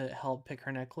want to help pick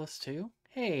her necklace too?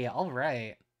 Hey, all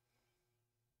right.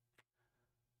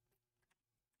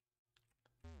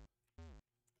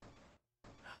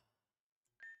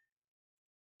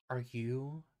 Are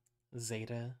you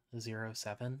Zeta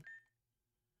 07?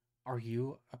 Are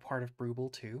you a part of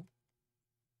Brubel too?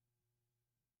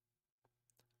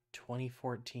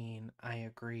 2014, I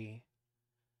agree.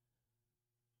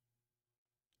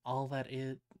 All that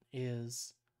it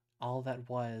is, all that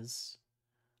was,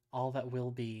 all that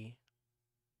will be,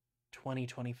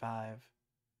 2025.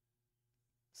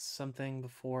 Something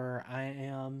before I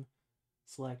am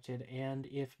selected, and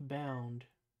if bound.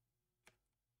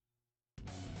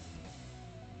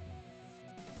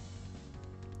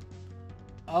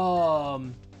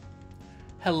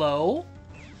 Hello?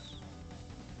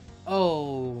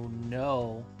 Oh,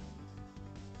 no.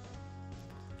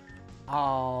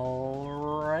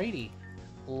 Alrighty.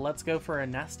 Let's go for a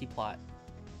nasty plot.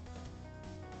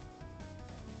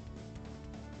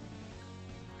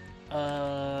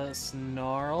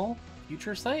 Snarl.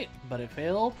 Future sight, but it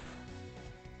failed.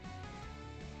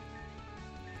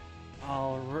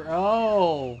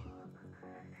 Oh.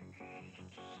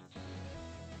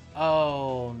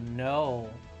 Oh, no.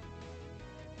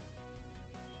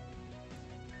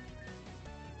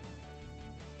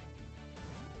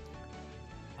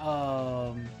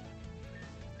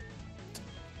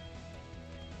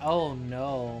 Oh,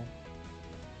 no.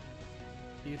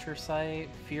 Future sight,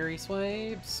 fury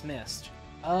swipes, missed.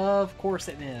 Of course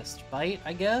it missed. Bite,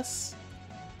 I guess?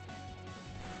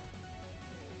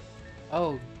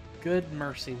 Oh, good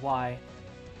mercy, why?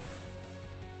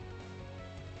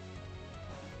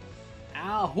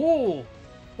 Ow!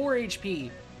 4 HP.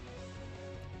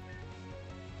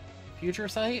 Future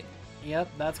sight? Yep,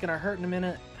 that's gonna hurt in a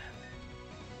minute.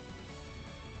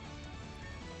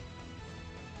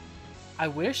 I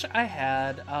wish I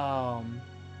had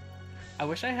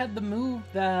the move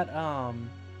that,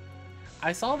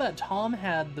 I saw that Tom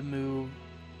had the move,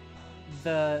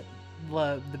 the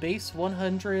base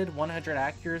 100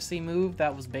 accuracy move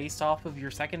that was based off of your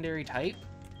secondary type.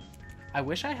 I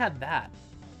wish I had that.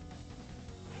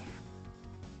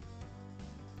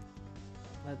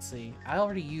 Let's see. I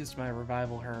already used my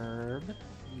revival herb.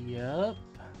 Yep.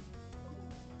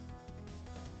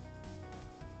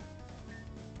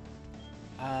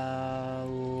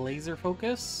 Laser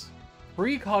focus.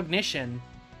 Precognition.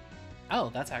 Oh,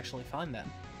 that's actually fine then.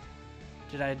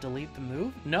 Did I delete the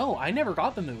move? No, I never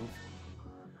got the move.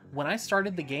 When I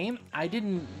started the game, I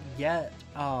didn't get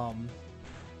the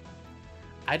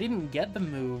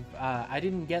move. I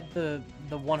didn't get the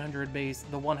 100 base,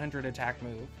 the 100 attack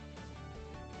move.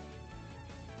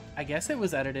 I guess it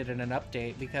was edited in an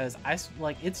update because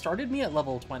it started me at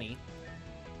level 20.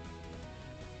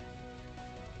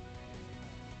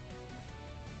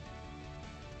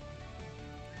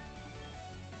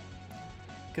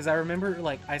 Because I remember,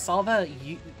 like, I saw that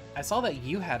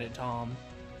you had it, Tom,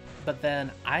 but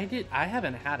then I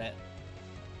haven't had it.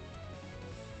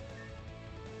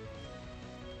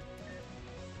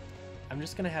 I'm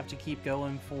just gonna have to keep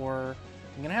going for.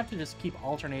 I'm gonna have to just keep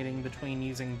alternating between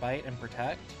using bite and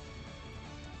protect.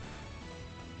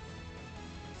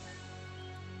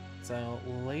 So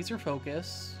laser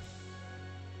focus,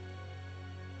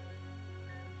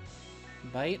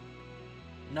 bite.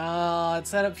 No, it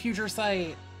set up future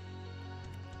sight.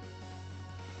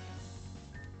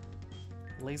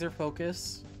 Laser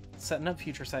focus, setting up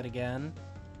future sight again.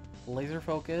 Laser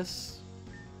focus,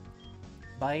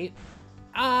 bite.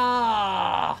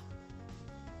 Ah!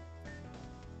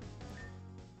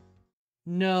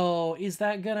 No, is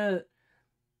that gonna...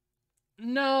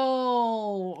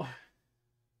 No!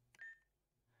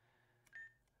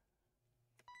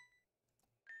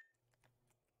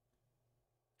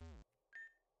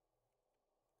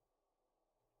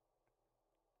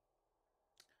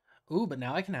 Ooh, but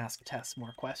now I can ask Tess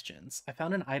more questions. I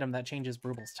found an item that changes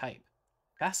Brubal's type.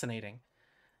 Fascinating.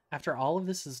 After all of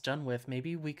this is done with,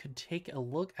 maybe we could take a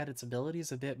look at its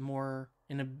abilities a bit more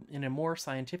in a more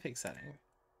scientific setting.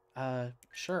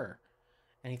 Sure.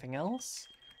 Anything else?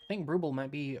 I think Brubal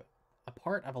might be a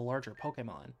part of a larger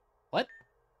Pokemon. What?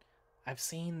 I've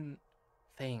seen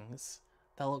things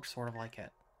that look sort of like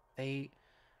it. They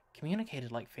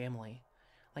communicated like family.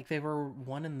 Like they were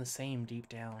one and the same deep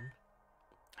down.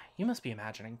 You must be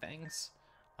imagining things.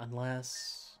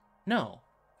 Unless... No,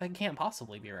 that can't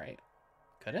possibly be right.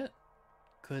 Could it?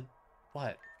 Could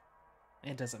what?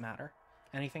 It doesn't matter.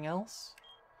 Anything else?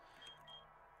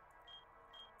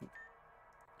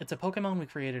 It's a Pokemon we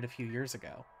created a few years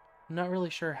ago. I'm not really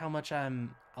sure how much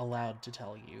I'm allowed to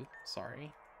tell you.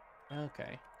 Sorry.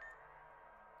 Okay.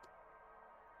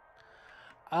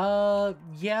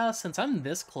 Yeah, since I'm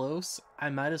this close, I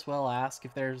might as well ask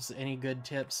if there's any good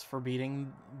tips for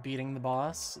beating the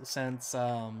boss, since,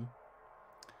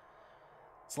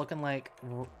 it's looking like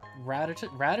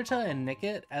Rattata and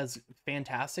Nickit, as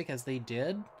fantastic as they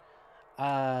did,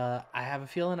 I have a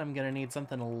feeling I'm gonna need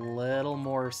something a little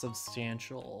more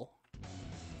substantial.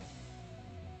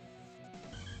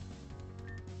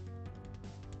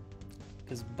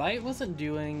 Because Bite wasn't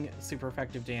doing super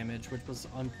effective damage, which was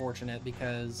unfortunate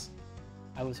because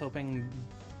I was hoping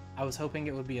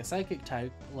it would be a psychic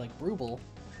type like Brubal,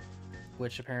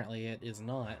 which apparently it is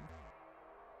not.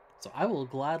 So I will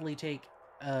gladly take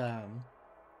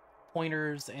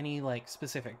pointers, any like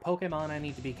specific Pokemon I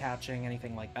need to be catching,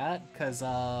 anything like that, because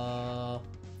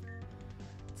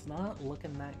it's not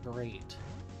looking that great.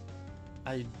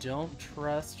 I don't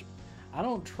trust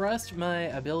my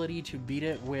ability to beat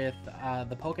it with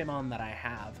the Pokemon that I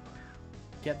have.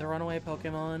 Get the runaway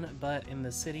Pokemon, but in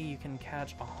the city you can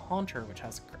catch a Haunter, which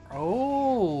has...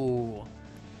 Oh!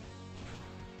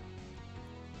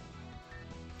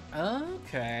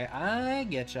 Okay, I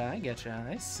getcha,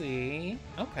 I see.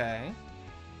 Okay.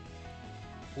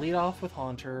 Lead off with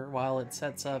Haunter while it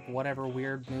sets up whatever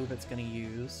weird move it's gonna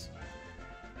use.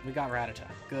 We got Rattata.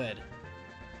 Good.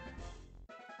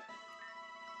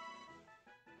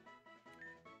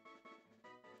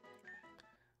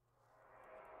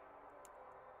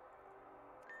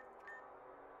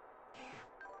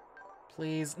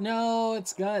 Please. No,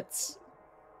 it's Guts.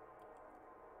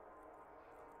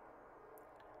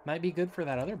 Might be good for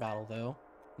that other battle, though.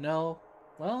 No.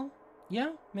 Well,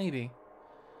 yeah, maybe.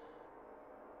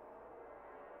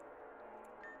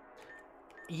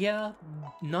 Yeah,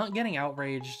 not getting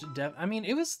outraged. I mean,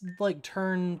 it was like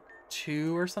turn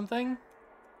 2 or something.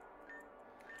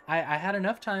 I had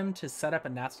enough time to set up a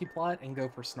nasty plot and go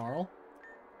for Snarl,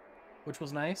 which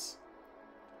was nice.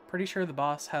 Pretty sure the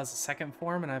boss has a second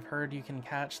form, and I've heard you can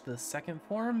catch the second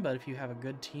form, but if you have a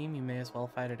good team, you may as well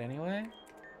fight it anyway.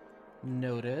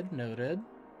 Noted, noted.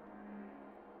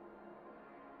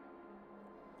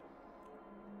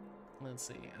 Let's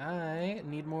see. I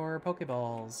need more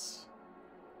Pokeballs.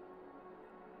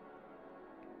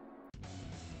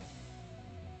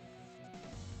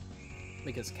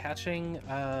 because catching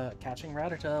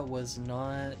Rattata was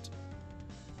not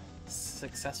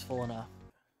successful enough.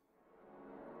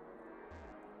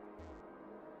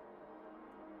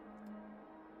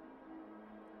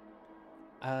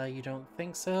 You don't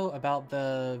think so? About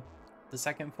the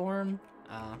second form?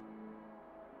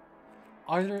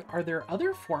 Are there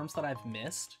other forms that I've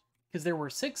missed? Because there were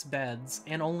 6 beds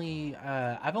and only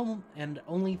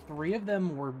only 3 of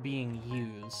them were being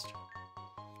used.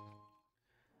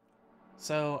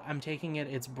 So I'm taking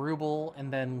it's Brubel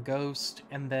and then Ghost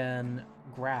and then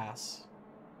Grass.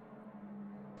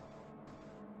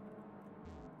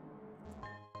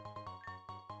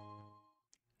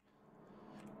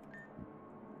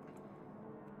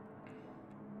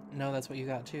 No, that's what you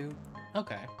got too?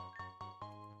 Okay.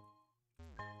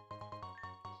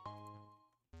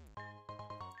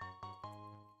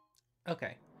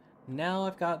 Okay. Now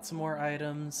I've got some more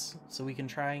items, so we can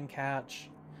try and catch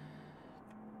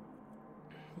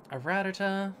a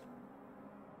Rattata.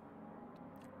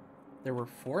 There were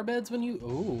 4 beds when you...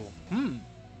 Ooh. Then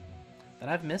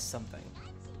I've missed something.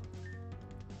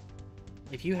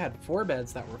 If you had 4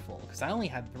 beds that were full, because I only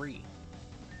had 3.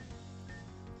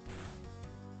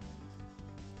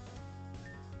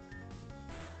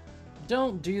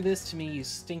 Don't do this to me, you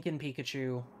stinking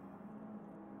Pikachu.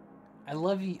 I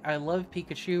love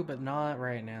Pikachu, but not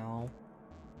right now.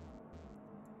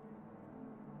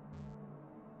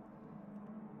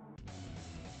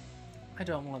 I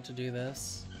don't want to do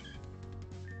this.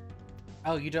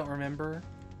 Oh, you don't remember?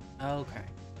 Okay.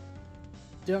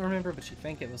 Don't remember, but you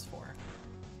think it was 4.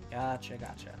 Gotcha,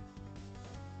 gotcha.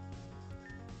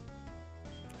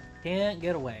 Can't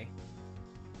get away.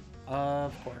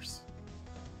 Of course.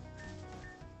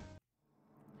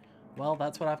 Well,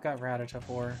 that's what I've got Rattata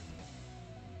for.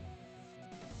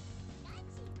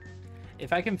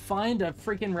 If I can find a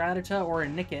freaking Rattata or a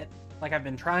Nickit, like I've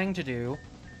been trying to do,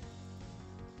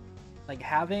 like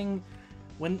catching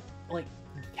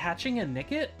a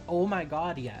Nickit, oh my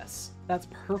god, yes. That's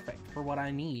perfect for what I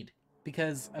need.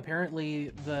 Because apparently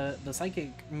the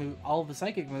psychic move, all of the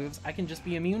psychic moves, I can just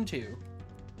be immune to.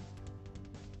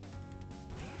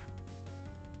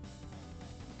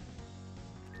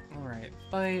 Alright,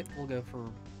 fight. We'll go for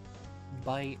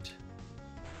bite.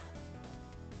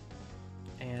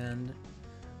 And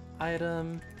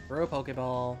item, throw a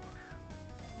Pokeball.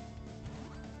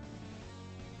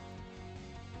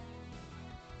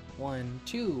 One,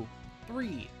 2,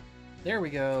 3. There we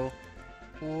go.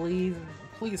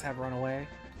 Please have Runaway.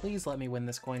 Please let me win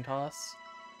this coin toss.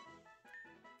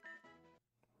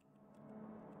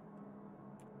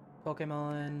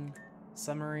 Pokemon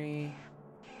summary.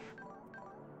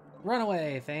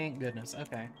 Runaway, thank goodness.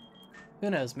 Okay. Who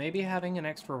knows? Maybe having an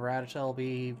extra Rattata will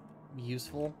be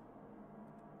useful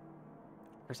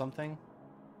for something.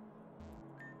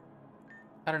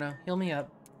 I don't know. Heal me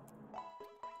up.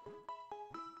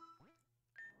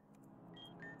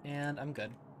 And I'm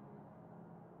good.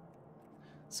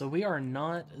 So we are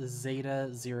not Zeta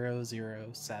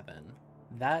 007.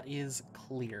 That is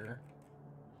clear.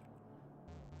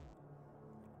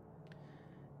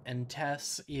 And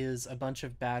Tess is a bunch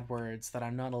of bad words that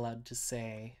I'm not allowed to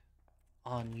say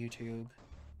on YouTube.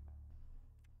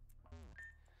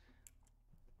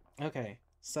 Okay,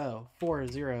 so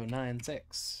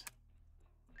 4096.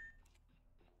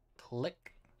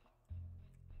 Click.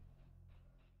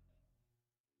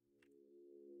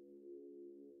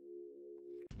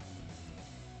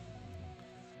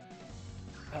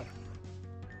 Oh.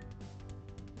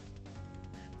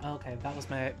 Okay, that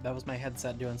was my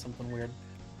headset doing something weird.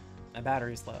 My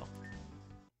battery's low.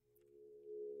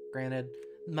 Granted,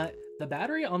 the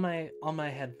battery on my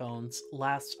headphones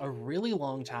lasts a really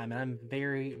long time, and I'm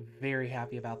very, very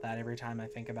happy about that every time I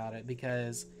think about it,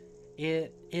 because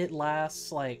it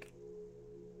lasts like,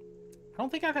 I don't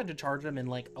think I've had to charge them in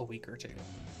like a week or 2.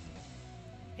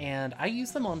 And I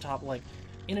use them on top, like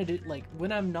like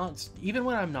when I'm not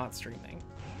streaming.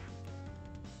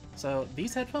 So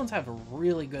these headphones have a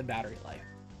really good battery life.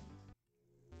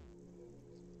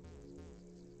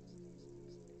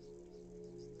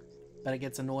 But it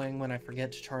gets annoying when I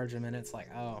forget to charge them, and it's like,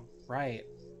 oh, right.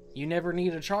 You never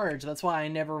need a charge. That's why I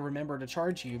never remember to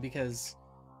charge you, because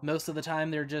most of the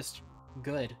time they're just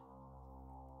good.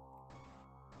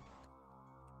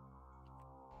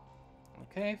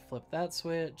 Okay, flip that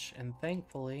switch, and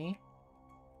thankfully,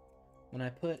 when I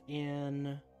put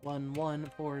in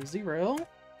 1140,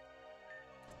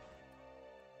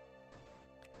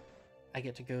 I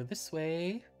get to go this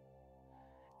way,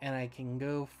 and I can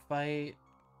go fight,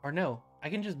 or no, I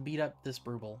can just beat up this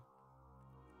Brubel.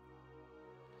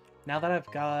 Now that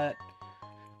I've got...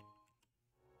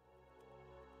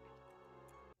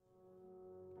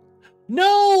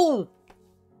 No!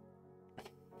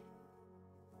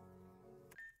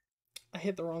 I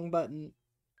hit the wrong button.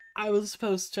 I was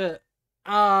supposed to...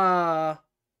 no,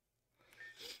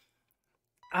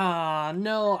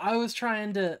 I was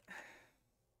trying to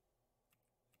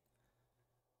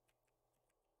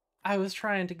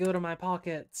go to my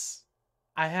pockets.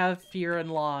 I have fear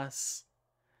and loss.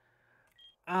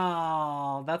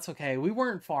 Oh, that's okay. We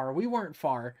weren't far.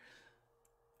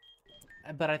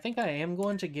 But I think I am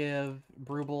going to give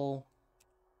Brubel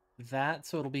that,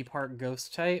 so it'll be part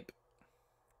ghost type.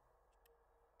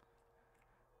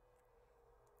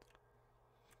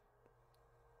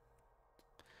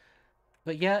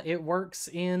 But yeah, it works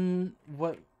in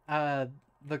what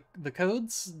the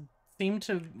codes seem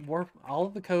to work. All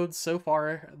of the codes so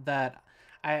far that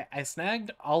I snagged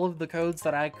all of the codes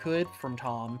that I could from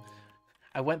Tom.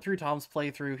 I went through Tom's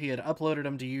playthrough. He had uploaded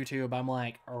them to YouTube. I'm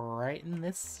like, writing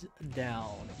this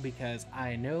down because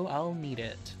I know I'll need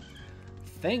it.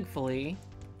 Thankfully,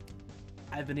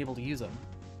 I've been able to use them.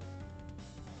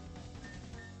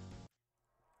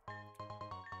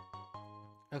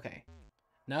 Okay.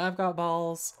 Now I've got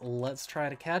balls. Let's try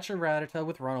to catch a Rattata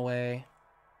with Runaway.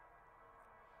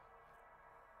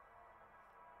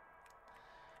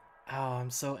 Oh,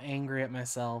 I'm so angry at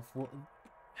myself.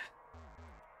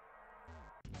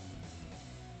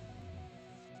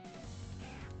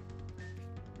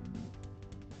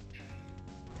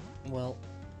 Well.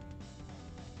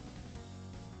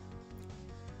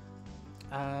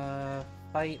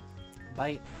 Bite.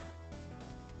 Bite.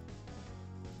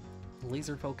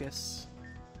 Laser focus.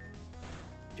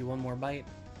 Do one more bite.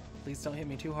 Please don't hit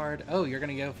me too hard. Oh, you're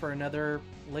gonna go for another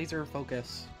laser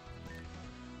focus.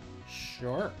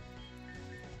 Sure.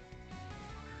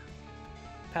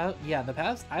 Yeah, the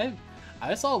past...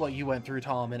 I saw what you went through,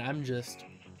 Tom, and I'm just...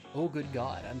 Oh, good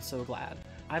God. I'm so glad.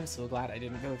 I'm so glad I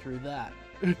didn't go through that.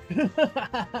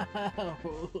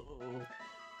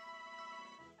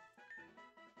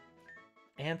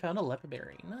 And found a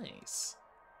leperberry. Nice.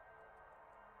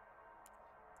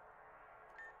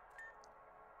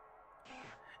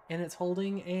 And it's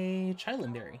holding a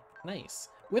Chilinberry. Nice.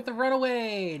 With the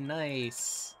Runaway!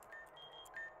 Nice.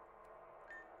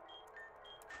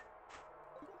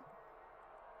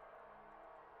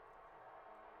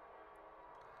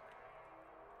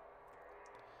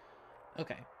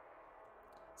 Okay.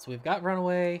 So we've got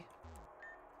Runaway.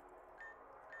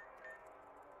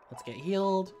 Let's get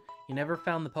healed. You never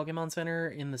found the Pokemon Center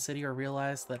in the city or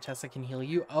realized that Tessa can heal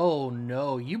you? Oh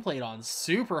no, you played on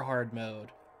super hard mode.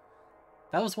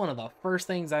 That was one of the first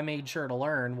things I made sure to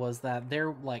learn, was that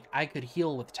I could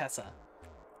heal with Tessa.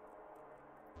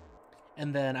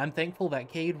 And then I'm thankful that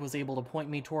Cade was able to point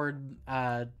me toward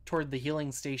the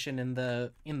healing station in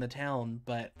the town,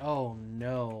 but oh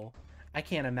no. I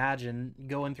can't imagine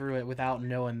going through it without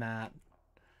knowing that.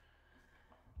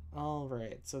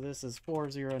 Alright, so this is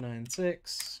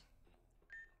 4096.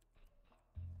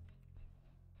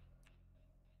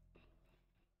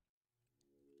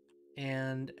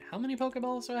 And how many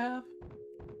Pokeballs do I have?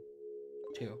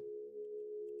 2.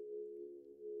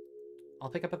 I'll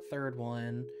pick up a third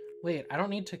one. Wait, I don't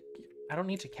need to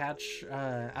catch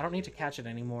it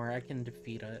anymore. I can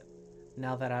defeat it.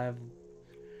 Now that I've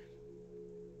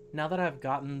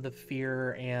gotten the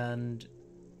fear and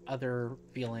other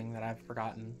feeling that I've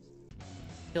forgotten.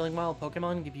 Healing Wild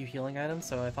Pokemon give you healing items,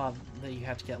 so I thought that you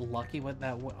had to get lucky with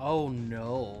that. Oh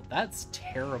no, that's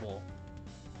terrible.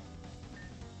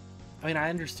 I mean,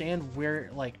 I understand where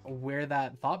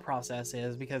that thought process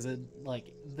is, because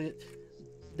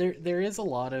there is a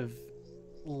lot of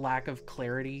lack of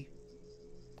clarity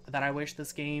that I wish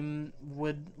this game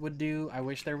would do. I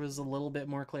wish there was a little bit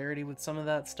more clarity with some of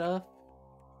that stuff.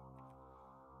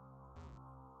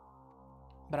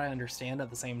 But I understand at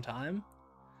the same time.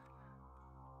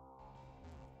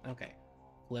 Okay.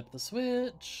 Flip the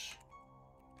switch.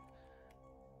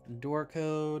 Door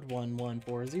code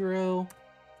 1140.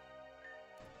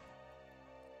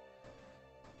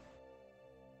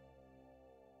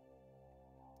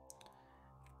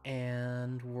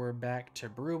 And we're back to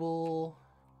Brubel.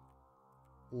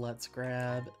 Let's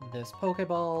grab this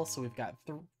Pokeball. So we've got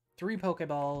 3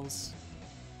 Pokeballs.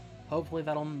 Hopefully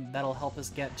that'll help us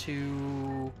get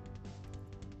to...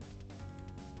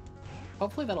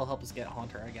 Hopefully that'll help us get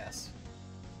Haunter, I guess.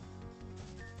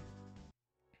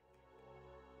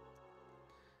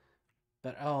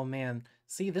 But oh man,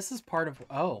 see, this is part of...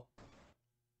 Oh.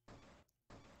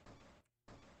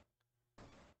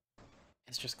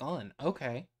 It's just gone.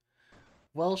 Okay.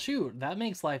 Well, shoot, that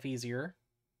makes life easier.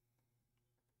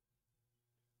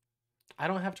 I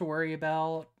don't have to worry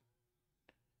about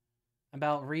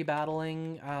about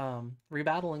rebattling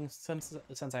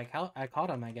since I caught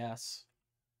him, I guess.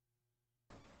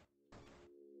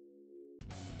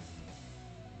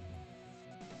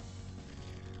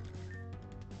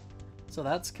 So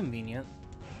that's convenient.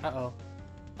 Uh-oh.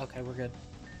 Okay, we're good.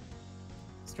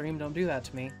 Stream, don't do that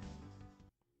to me.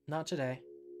 Not today.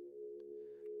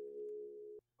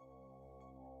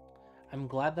 I'm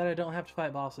glad that I don't have to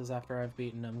fight bosses after I've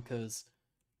beaten them, because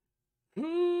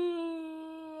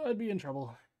I'd be in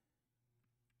trouble.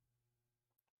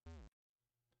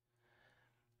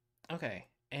 Okay,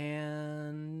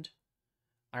 and...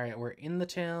 Alright, we're in the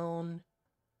town.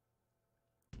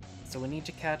 So we need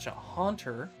to catch a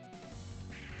haunter.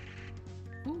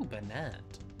 Ooh,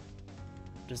 Banette.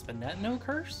 Does Banette know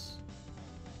curse?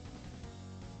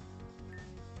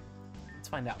 Let's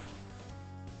find out.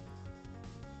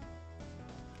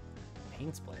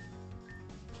 Pain split.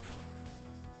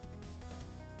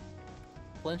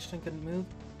 Flinched and couldn't move?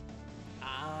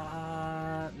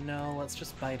 No, let's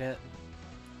just bite it.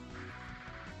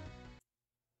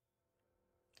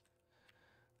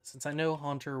 Since I know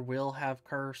Haunter will have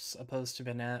curse opposed to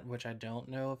Banette, which I don't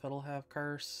know if it'll have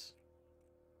curse.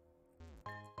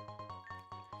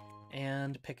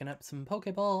 And picking up some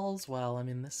Pokeballs while I'm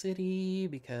in the city,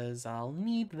 because I'll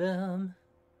need them.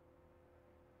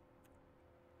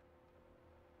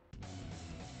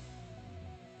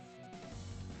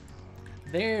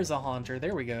 There's a Haunter,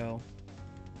 there we go.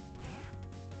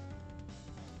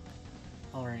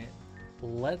 Alright,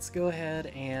 let's go ahead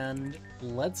and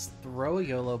let's throw a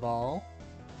YOLO ball.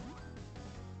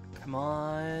 Come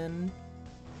on.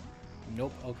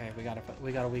 Nope, okay, we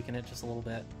gotta weaken it just a little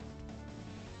bit.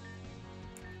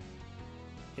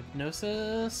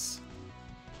 Hypnosis.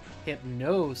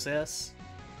 Hypnosis.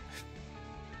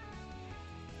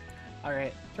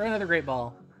 Alright, throw another great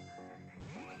ball.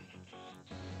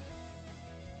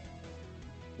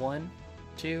 1,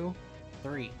 2,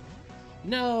 3.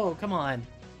 No, come on.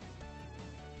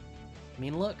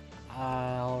 Mean look.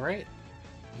 Alright.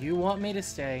 You want me to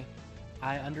stay.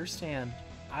 I understand.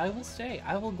 I will stay.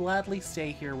 I will gladly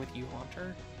stay here with you,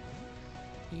 Haunter.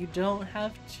 You don't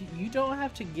have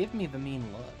to give me the mean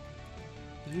look.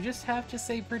 You just have to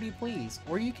say pretty please,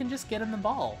 or you can just get in the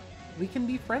ball. We can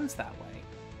be friends that way.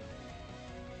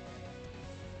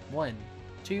 1,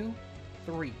 2,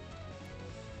 3.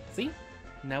 See?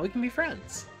 Now we can be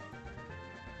friends.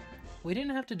 We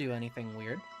didn't have to do anything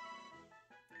weird.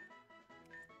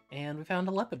 And we found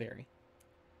a Lepiberry.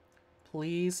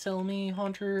 Please tell me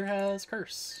Haunter has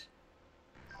curse.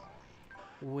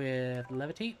 With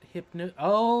levitate, hypno...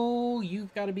 Oh,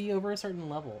 you've got to be over a certain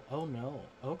level. Oh no.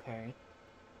 Okay.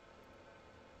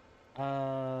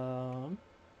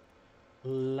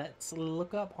 Let's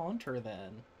look up Haunter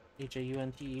then.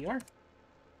 Haunter.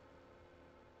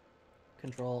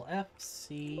 Control F,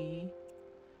 C,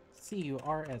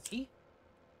 C-U-R-S-E.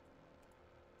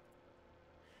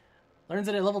 Learns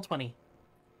it at level 20.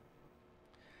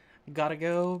 Gotta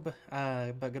go,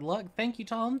 but good luck. Thank you,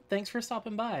 Tom. Thanks for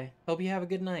stopping by. Hope you have a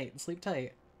good night. Sleep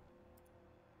tight.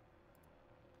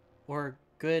 Or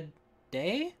good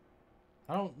day?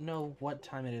 I don't know what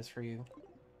time it is for you.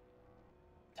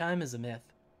 Time is a myth.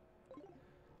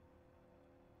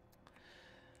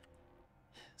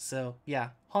 So, yeah.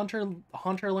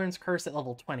 Haunter learns curse at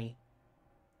level 20.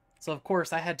 So, of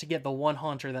course, I had to get the one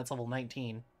Haunter that's level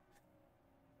 19.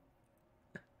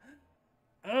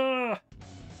 Ugh!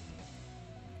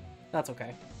 That's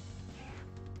okay.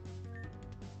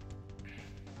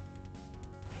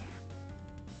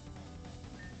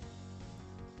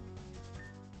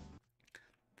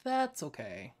 That's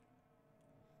okay.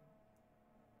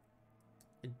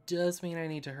 It does mean I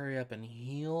need to hurry up and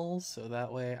heal, so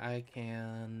that way I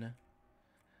can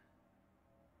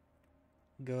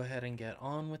go ahead and get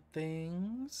on with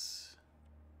things.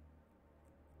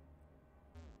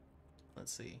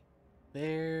 Let's see.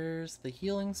 There's the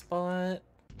healing spot.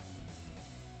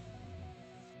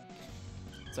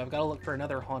 So I've got to look for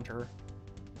another Haunter,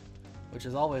 which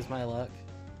is always my luck.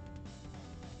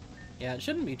 Yeah, it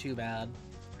shouldn't be too bad.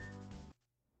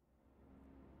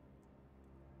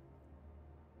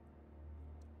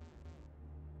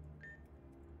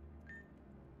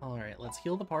 Alright, let's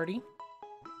heal the party.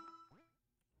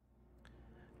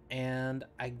 And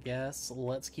I guess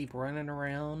let's keep running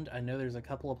around. I know there's a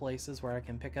couple of places where I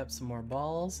can pick up some more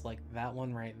balls, like that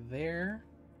one right there.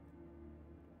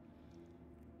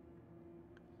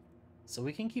 So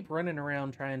we can keep running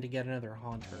around trying to get another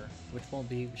Haunter, which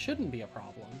shouldn't be a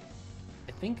problem.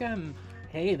 I think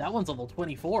hey, that one's level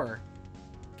 24.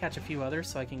 Catch a few others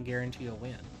so I can guarantee a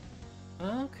win.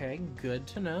 Okay, good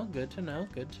to know, good to know,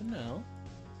 good to know.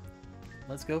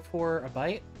 Let's go for a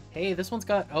bite. Hey, this one's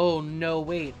got... Oh, no,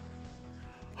 wait.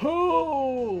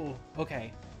 Oh!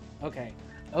 Okay. Okay.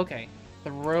 Okay.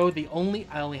 Throw the only...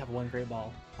 I only have one great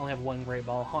ball. I only have one great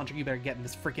ball. Haunter, you better get in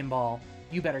this freaking ball.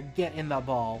 You better get in the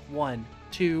ball. 1,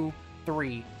 2,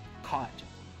 3. Caught.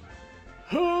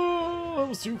 Oh, that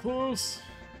was too close.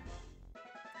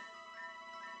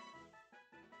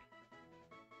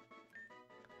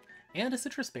 And a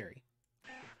citrus berry.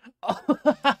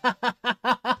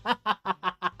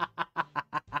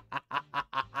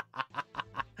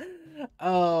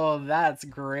 Oh, that's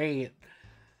great.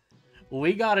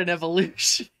 We got an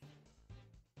evolution.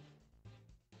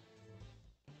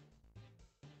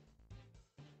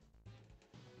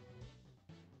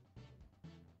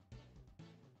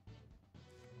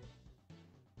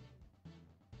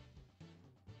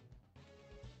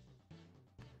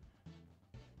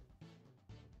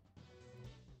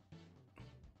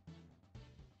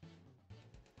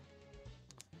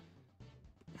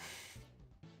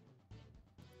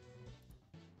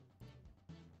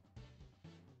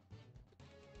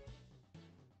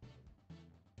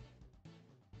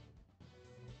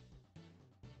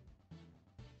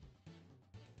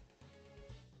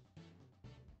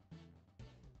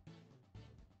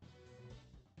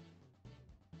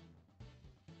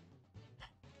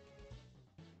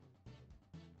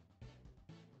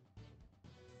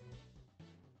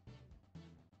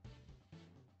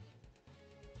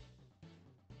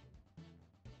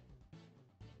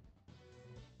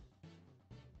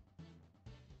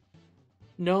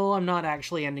 No, I'm not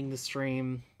actually ending the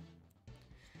stream.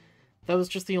 That was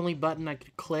just the only button I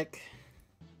could click.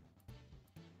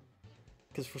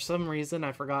 Because for some reason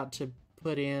I forgot to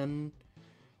put in...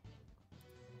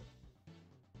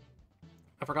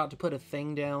 I forgot to put a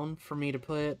thing down for me to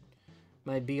put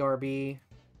my BRB.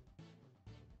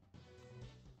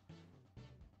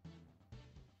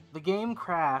 The game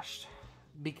crashed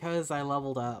because I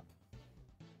leveled up.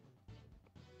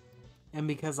 And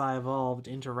because I evolved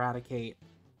into Raticate.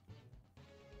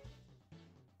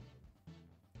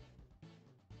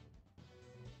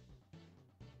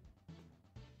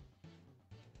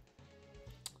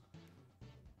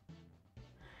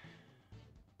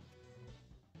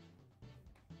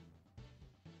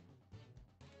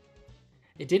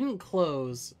 It didn't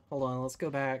close. Hold on, let's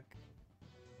go back.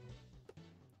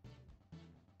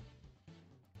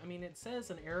 I mean, it says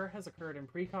an error has occurred and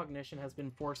precognition has been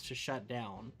forced to shut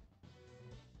down.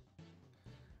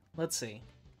 Let's see.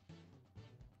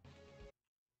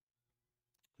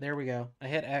 There we go. I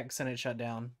hit X and it shut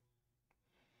down.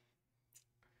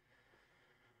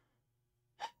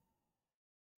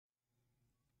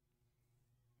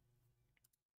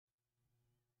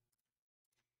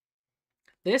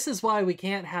 This is why we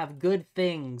can't have good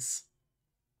things.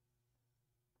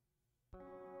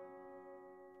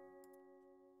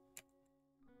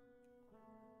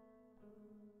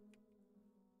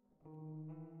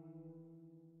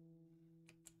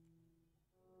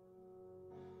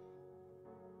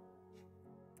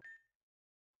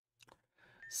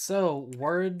 So,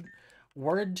 word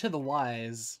to the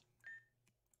wise.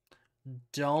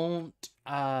 Don't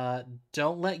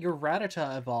let your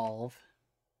Rattata evolve.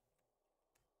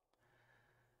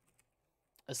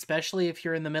 Especially if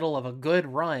you're in the middle of a good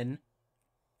run.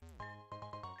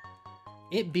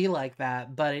 It be like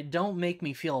that, but it don't make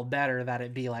me feel better that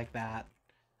it be like that.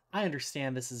 I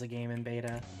understand this is a game in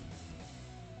beta.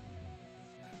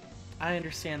 I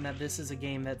understand that this is a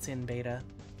game that's in beta.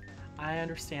 I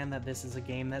understand that this is a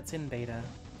game that's in beta.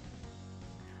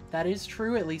 That is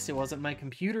true, at least it wasn't my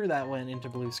computer that went into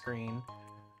blue screen.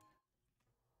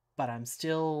 But I'm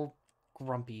still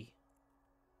grumpy.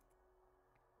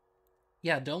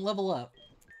 Yeah, don't level up.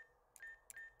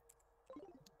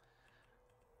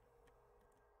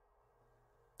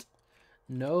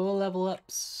 No level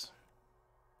ups.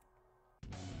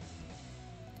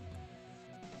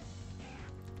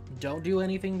 Don't do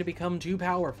anything to become too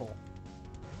powerful.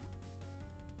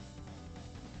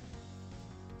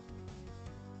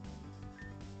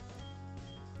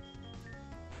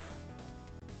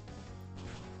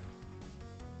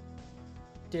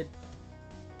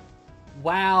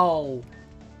 Wow.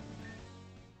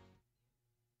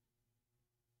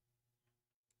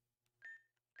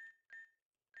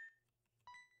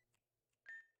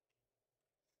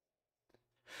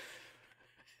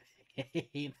 I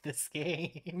hate this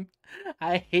game.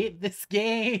 I hate this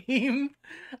game.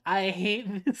 I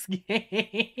hate this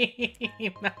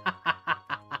game.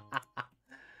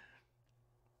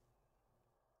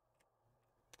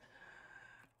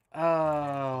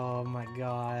 Oh my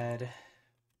god.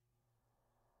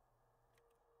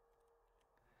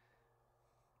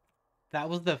 That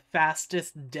was the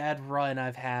fastest dead run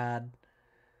I've had.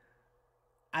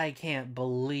 I can't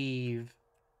believe.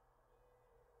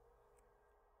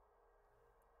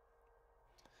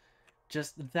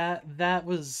 Just that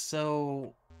was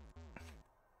so...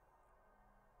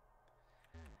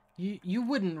 You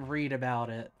wouldn't read about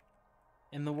it.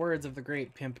 In the words of the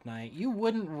great Pimp Knight, you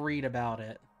wouldn't read about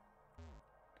it.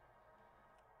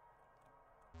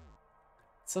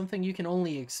 Something you can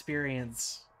only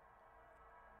experience.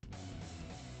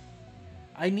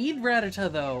 I need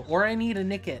Rattata though, or I need a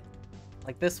Nicket.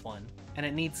 Like this one. And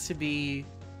it needs to be...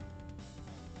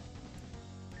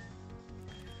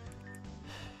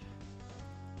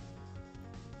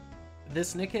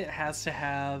 This Nicket has to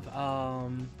have,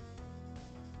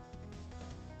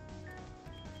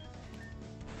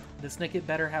 this Nicket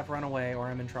better have Runaway or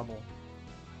I'm in trouble.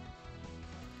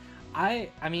 I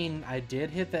mean, I did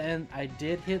hit the end. I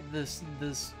did hit the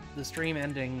stream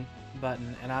ending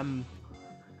button, and I'm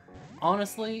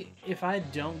honestly, if I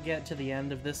don't get to the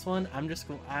end of this one,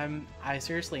 I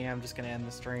seriously am just gonna end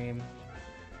the stream.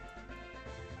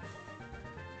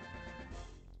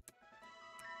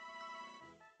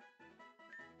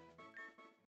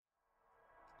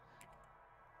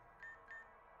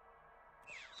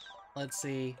 Let's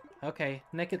see. Okay,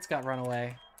 Nicket's got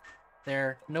Runaway.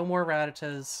 There, no more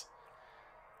Rattatas.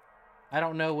 I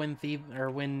don't know when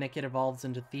when Nicket evolves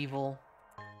into Thievul.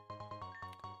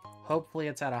 Hopefully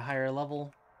it's at a higher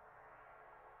level.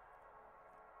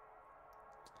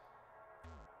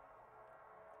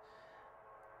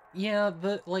 Yeah,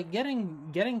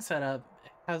 getting set up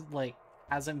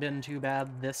hasn't been too bad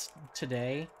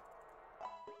today.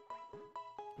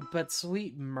 But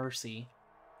sweet mercy.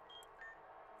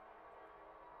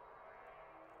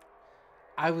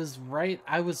 I was right,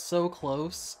 I was so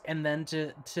close, and then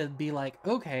to be like,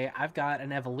 okay, I've got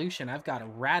an evolution, I've got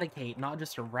Eradicate, not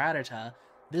just a Rattata.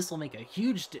 This will make a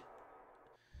huge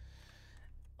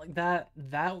like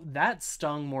that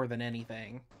stung more than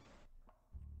anything.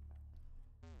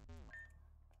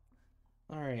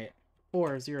 Alright,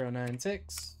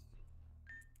 4096.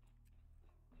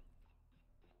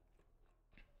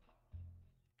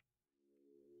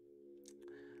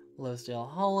 Lowsdale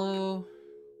Hollow.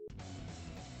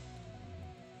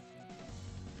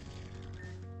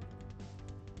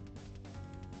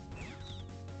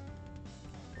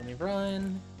 Let me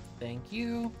run. Thank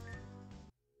you.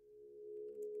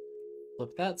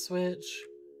 Flip that switch.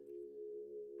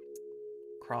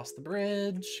 Cross the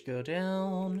bridge. Go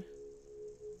down.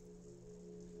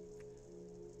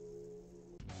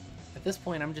 At this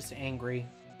point, I'm just angry.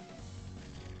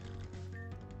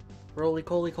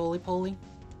 Roly-coly-coly-poly.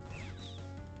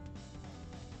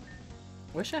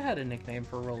 Wish I had a nickname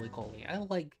for Roly-coly. I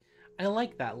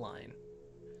like that line.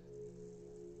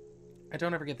 I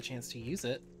don't ever get the chance to use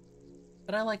it,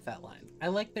 but I like that line. I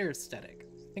like their aesthetic.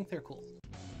 I think they're cool.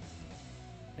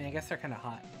 I mean, I guess they're kind of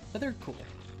hot, but they're cool.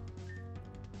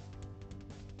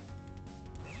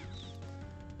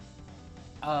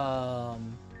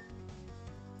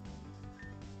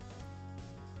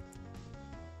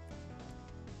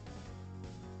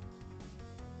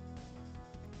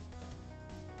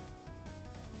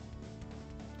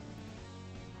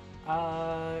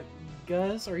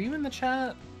 Guz, are you in the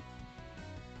chat?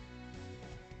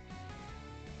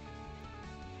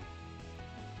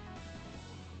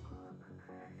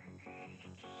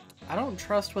 I don't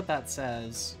trust what that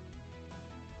says.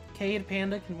 Cade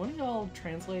Panda, can one of y'all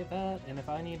translate that? And if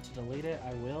I need to delete it,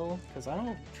 I will, because I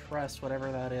don't trust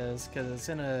whatever that is, because it's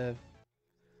in a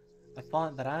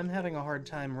font that I'm having a hard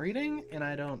time reading, and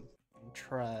I don't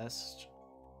trust.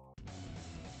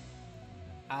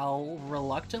 I'll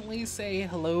reluctantly say,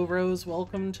 hello, Rose,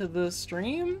 welcome to the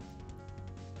stream.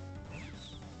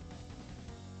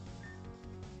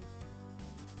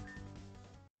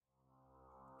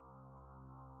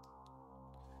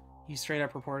 You straight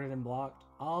up reported and blocked?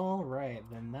 Alright,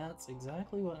 then that's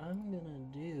exactly what I'm gonna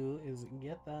do, is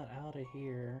get that out of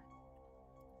here.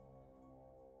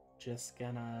 Just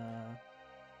gonna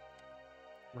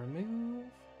remove.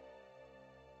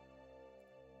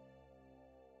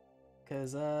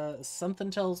 Because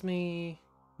something tells me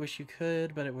wish you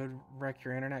could, but it would wreck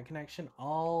your internet connection.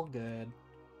 All good.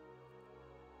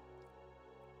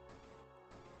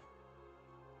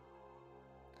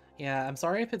 Yeah, I'm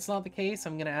sorry if it's not the case.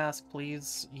 I'm gonna ask,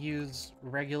 please use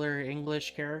regular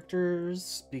English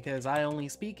characters, because I only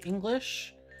speak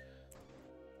English.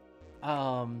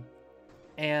 And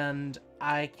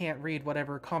I can't read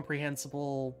whatever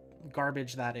comprehensible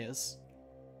garbage that is.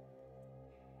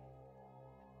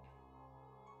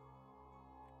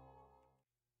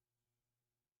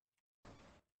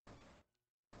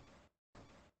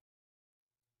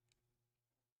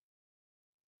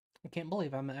 I can't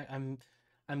believe I'm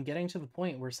I'm getting to the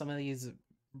point where some of these,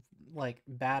 like,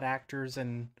 bad actors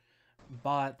and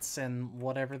bots and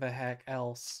whatever the heck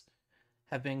else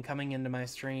have been coming into my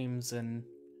streams and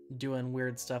doing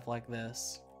weird stuff like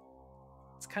this.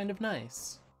 It's kind of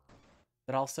nice,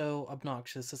 but also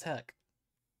obnoxious as heck.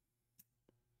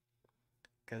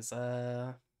 Because,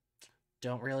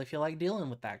 don't really feel like dealing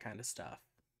with that kind of stuff.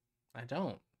 I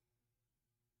don't.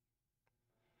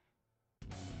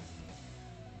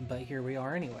 But here we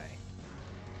are anyway.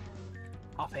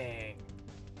 Coughing.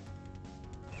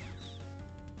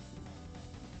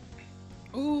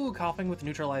 Ooh, coughing with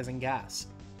neutralizing gas.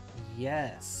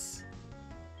 Yes.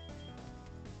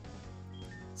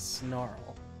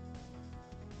 Snarl.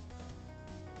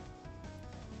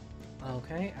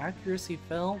 Okay, accuracy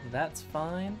fell. That's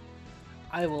fine.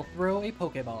 I will throw a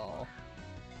Pokeball.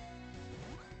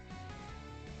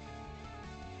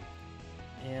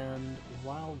 And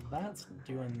while that's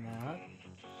doing that...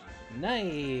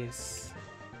 Nice!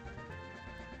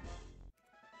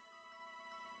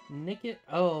 Nickit...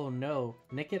 Oh, no.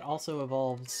 Nickit also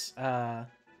evolves,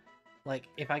 like,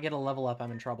 if I get a level up,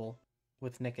 I'm in trouble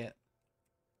with Nickit.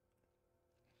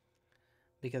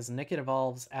 Because Nickit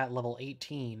evolves at level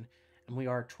 18, and we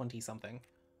are 20-something.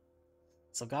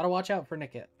 So gotta watch out for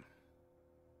Nickit.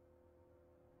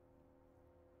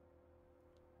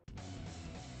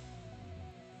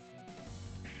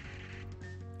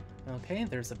 Okay,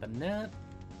 there's a Banette,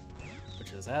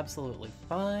 which is absolutely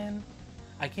fine.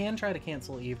 I can try to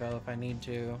cancel Evo if I need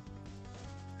to.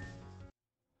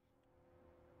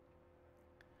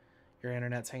 Your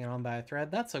internet's hanging on by a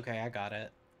thread. That's okay, I got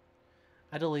it.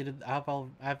 I've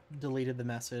deleted the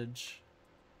message.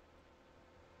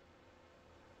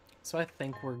 So I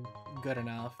think we're good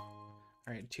enough.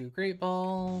 Alright, 2 Great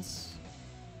Balls.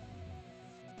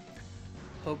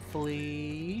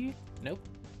 Hopefully... Nope.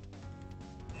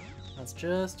 That's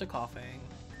just a coughing.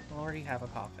 I already have a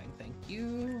coughing, thank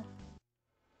you.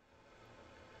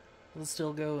 We'll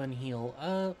still go and heal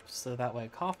up, so that way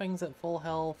coughing's at full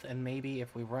health, and maybe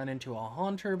if we run into a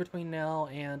Haunter between now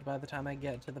and by the time I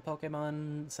get to the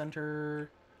Pokemon Center...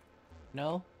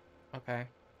 No? Okay.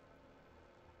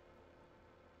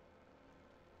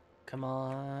 Come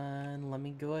on, let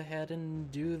me go ahead and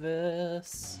do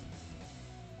this.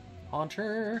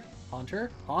 Haunter? Haunter?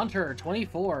 Haunter!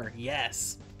 24!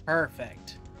 Yes!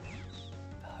 Perfect.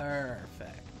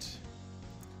 Perfect.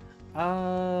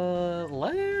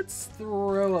 Let's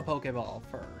throw a Pokeball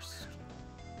first.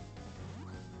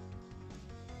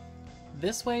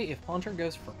 This way, if Haunter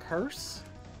goes for Curse,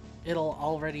 it'll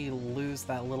already lose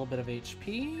that little bit of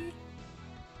HP.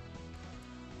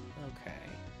 Okay.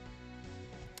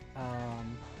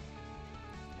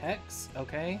 Hex,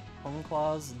 okay. Home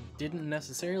Claws didn't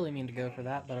necessarily mean to go for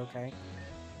that, but okay.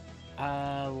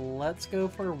 Let's go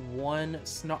for one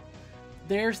Snarl.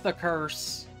 There's the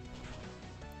Curse.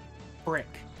 Brick.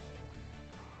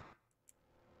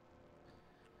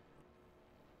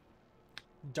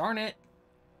 Darn it.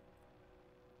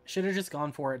 Should have just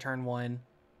gone for it turn 1.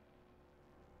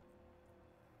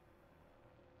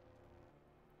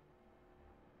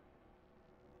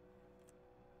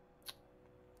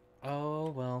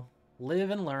 Oh, well. Live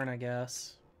and learn, I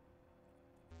guess.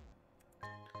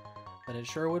 But it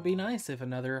sure would be nice if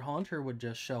another Haunter would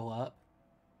just show up.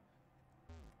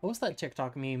 What was that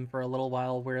TikTok meme for a little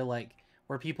while where, like,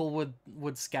 where people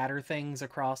would scatter things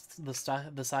across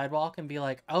the sidewalk and be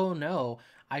like, oh no,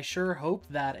 I sure hope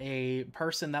that a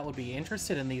person that would be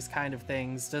interested in these kind of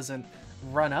things doesn't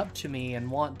run up to me and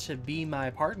want to be my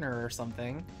partner or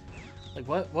something. Like,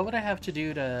 what would I have to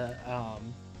do to,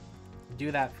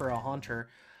 do that for a Haunter?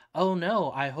 Oh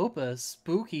no, I hope a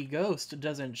spooky ghost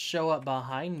doesn't show up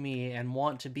behind me and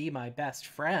want to be my best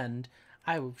friend.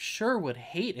 I sure would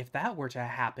hate if that were to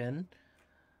happen.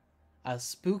 A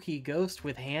spooky ghost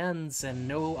with hands and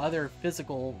no other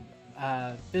physical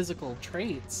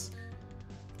traits.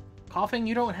 Coughing,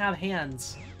 you don't have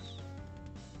hands.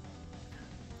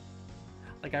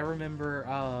 Like, I remember,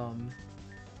 I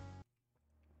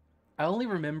only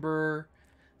remember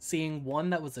seeing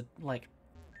one that was a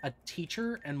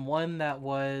teacher and one that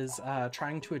was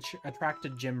trying to attract a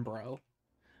gym bro.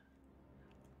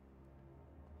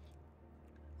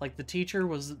 Like, the teacher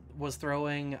was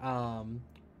throwing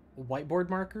whiteboard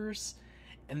markers,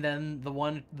 and then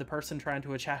the person trying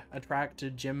to attract a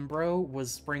gym bro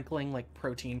was sprinkling like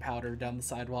protein powder down the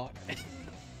sidewalk.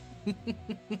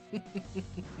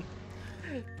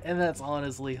 And that's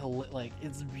honestly like,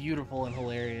 it's beautiful and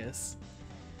hilarious.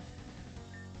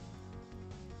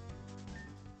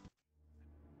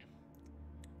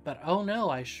 But oh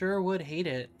no, I sure would hate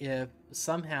it if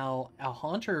somehow a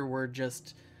Haunter were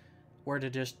just were to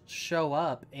just show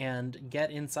up and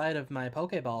get inside of my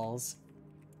Pokeballs,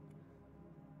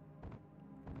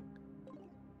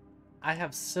 I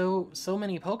have so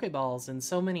many Pokeballs and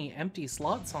so many empty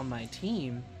slots on my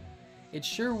team. It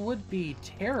sure would be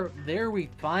terrible. There we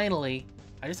finally...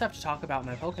 I just have to talk about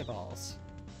my Pokeballs.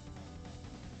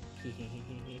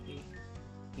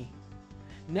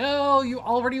 No, you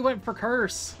already went for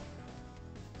Curse.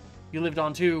 You lived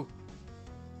on 2.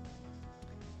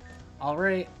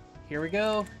 Alright, here we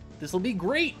go. This will be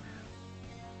great.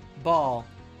 Ball.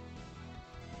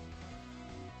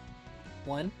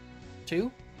 1,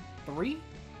 2, 3.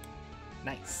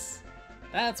 Nice.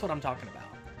 That's what I'm talking about.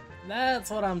 That's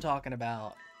what I'm talking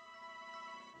about.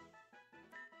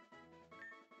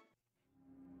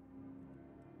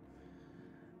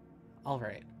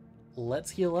 Alright.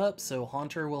 Let's heal up so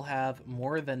Haunter will have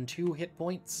more than 2 hit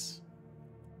points.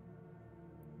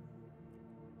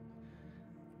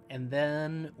 And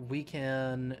then we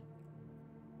can...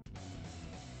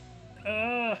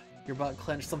 your butt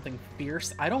clench something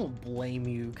fierce. I don't blame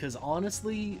you, because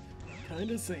honestly,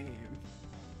 kinda same.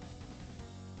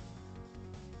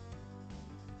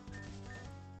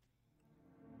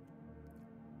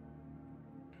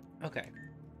 Okay.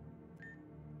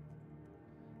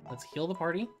 Let's heal the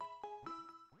party.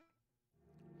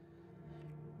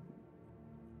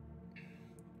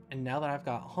 And now that I've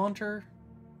got Haunter,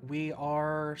 we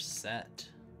are set.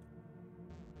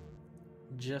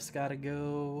 Just gotta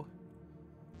go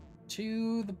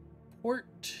to the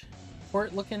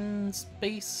port looking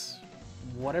space,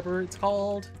 whatever it's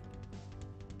called.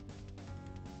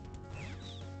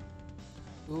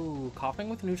 Ooh, coughing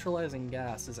with neutralizing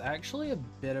gas is actually a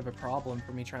bit of a problem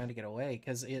for me trying to get away,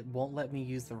 because it won't let me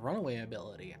use the runaway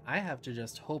ability. I have to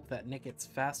just hope that Nick gets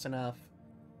fast enough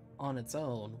on its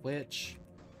own, which,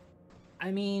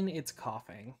 I mean, it's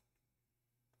coughing.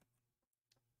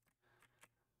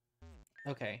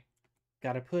 Okay,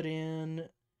 gotta put in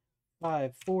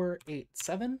 5, 4, 8,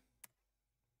 7.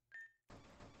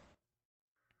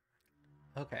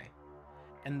 Okay.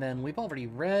 And then we've already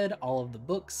read all of the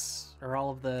books, or all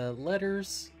of the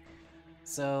letters,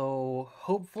 so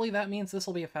hopefully that means this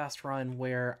will be a fast run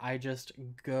where I just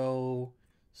go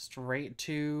straight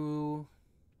to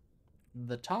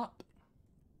the top.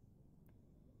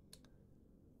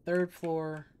 3rd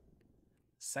floor,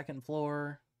 2nd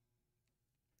floor,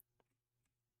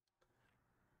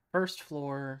 1st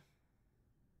floor,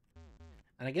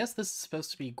 and I guess this is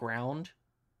supposed to be ground.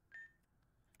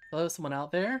 Hello, someone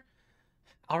out there?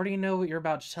 I already know what you're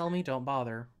about to tell me, don't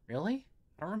bother. Really?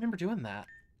 I don't remember doing that.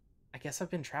 I guess I've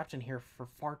been trapped in here for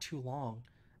far too long.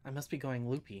 I must be going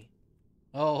loopy.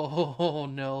 Oh,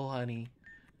 no, honey.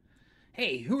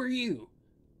 Hey, who are you?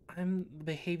 I'm the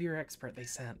behavior expert they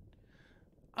sent.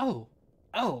 Oh,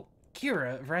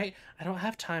 Kira, right? I don't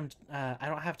have time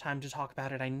to talk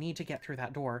about it. I need to get through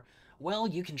that door. Well,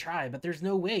 you can try, but there's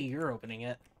no way you're opening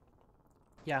it.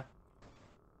 Yeah.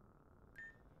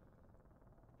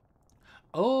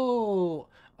 Oh,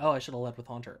 I should have led with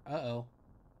Haunter. Uh-oh.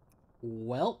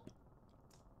 Welp.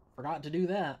 Forgot to do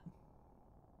that.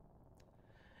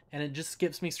 And it just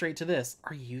skips me straight to this.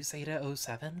 Are you Zeta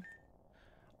 07?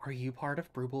 Are you part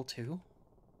of Brubel too?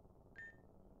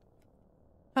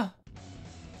 Huh.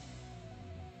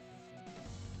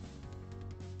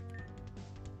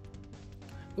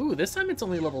 Ooh, this time it's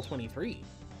only level 23.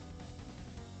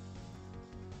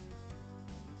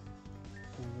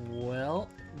 Well,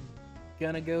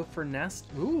 gonna go for Nest.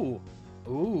 Ooh,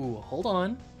 hold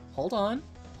on.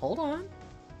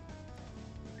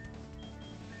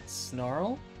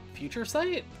 Snarl, Future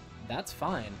Sight? That's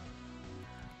fine.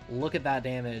 Look at that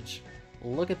damage.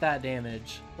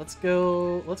 Let's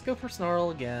go for Snarl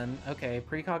again. Okay,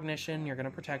 precognition, you're gonna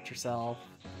protect yourself.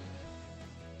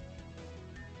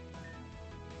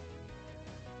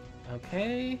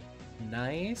 Okay,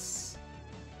 nice.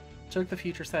 Took the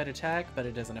Future Sight attack, but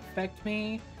it doesn't affect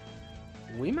me.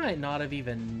 We might not have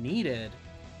even needed,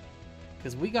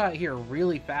 because we got here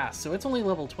really fast. So it's only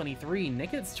level 23.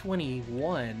 Nick gets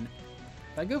 21.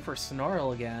 If I go for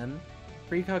Snarl again,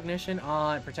 precognition,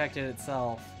 it protected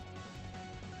itself.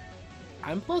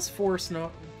 I'm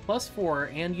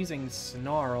 +4 and using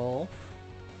Snarl.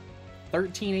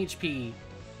 13 HP.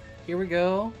 Here we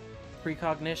go.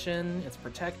 Precognition, it's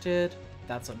protected.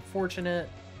 That's unfortunate.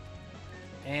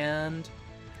 And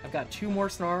I've got 2 more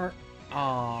Snarl.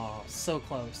 Oh, so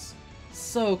close.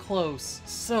 So close.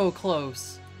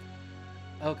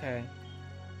 Okay.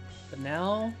 But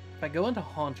now, if I go into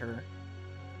Haunter...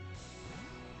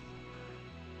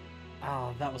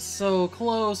 Oh, that was so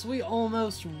close. We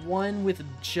almost won with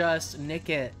just Nick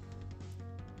It.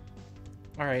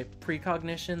 Alright,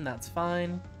 precognition, that's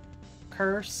fine.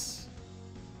 curse.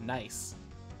 Nice.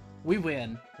 We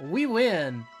win. We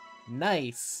win.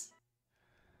 Nice.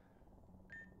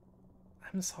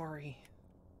 I'm sorry.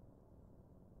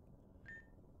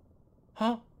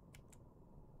 Huh?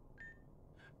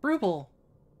 Brutal.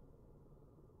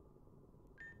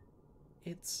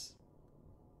 It's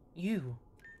you.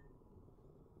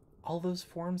 All those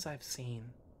forms I've seen,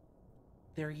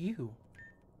 they're you.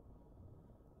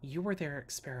 You were their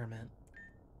experiment.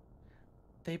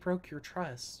 They broke your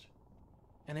trust,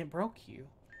 and it broke you.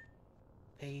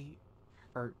 They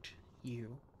hurt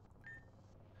you.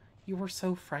 You were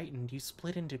so frightened you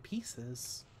split into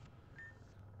pieces.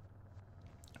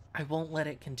 I won't let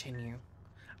it continue.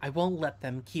 I won't let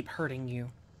them keep hurting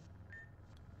you.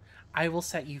 I will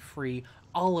set you free,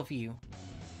 all of you.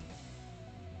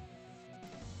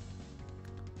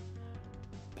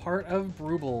 Part of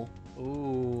Brubel.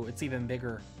 Ooh, it's even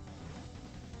bigger.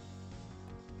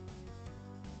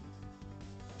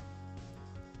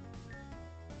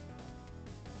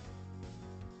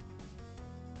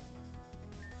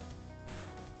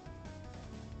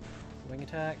 Wing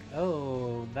attack.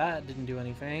 Oh, that didn't do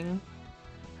anything.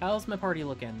 How's my party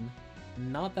looking?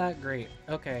 Not that great.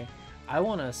 Okay, I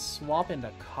want to swap into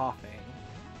coughing.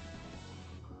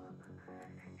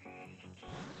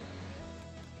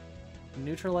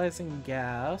 Neutralizing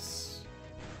gas.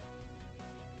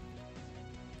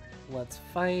 Let's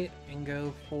fight and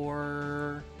go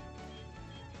for...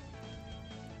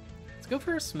 Let's go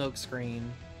for a smoke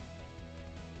screen.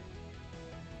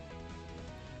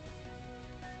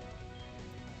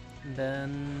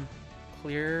 Then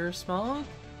clear smog.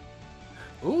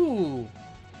 Ooh!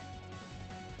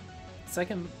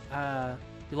 Second,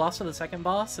 we lost to the second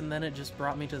boss, and then it just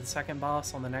brought me to the second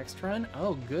boss on the next run.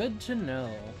 Oh, good to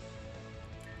know.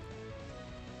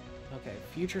 Okay,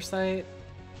 future sight.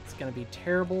 It's gonna be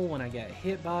terrible when I get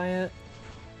hit by it.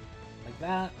 Like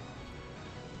that.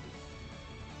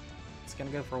 It's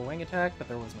gonna go for a wing attack, but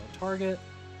there was no target.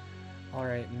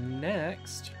 Alright,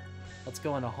 next, let's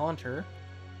go into Haunter.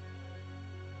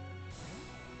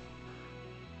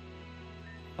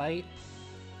 Fight.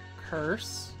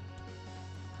 Curse.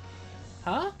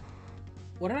 Huh?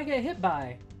 What did I get hit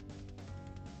by?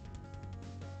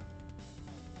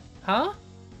 Huh?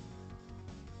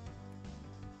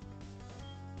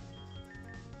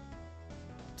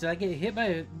 Did I get hit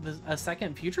by a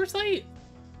second future sight?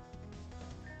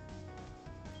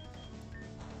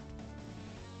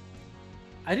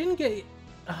 I didn't get...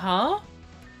 Huh?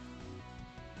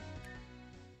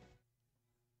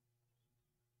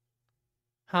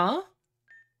 Huh?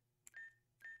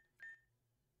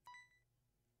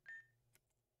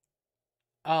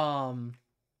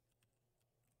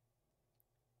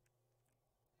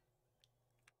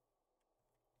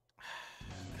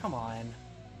 Come on.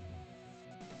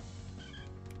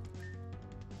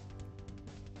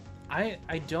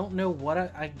 I don't know what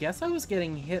I guess I was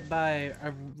getting hit by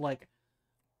like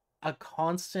a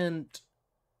constant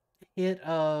hit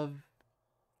of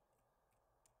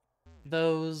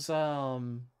those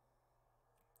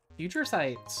future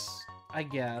sights, I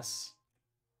guess.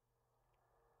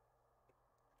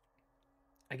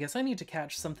 I guess I need to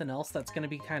catch something else that's gonna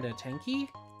be kind of tanky.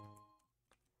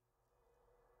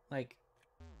 Like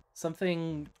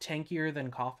something tankier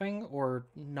than coughing or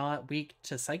not weak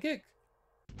to psychic.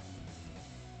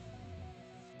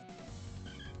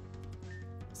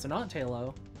 So not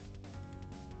Talo.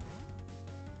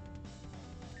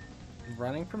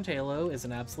 Running from Talo is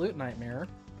an absolute nightmare.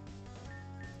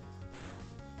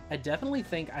 I definitely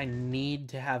think I need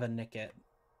to have a Nickit.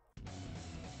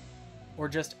 Or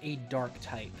just a dark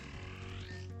type.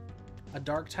 A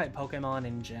dark type Pokemon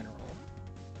in general.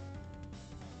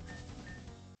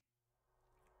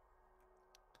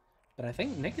 But I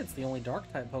think Nickit's the only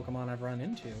dark type Pokemon I've run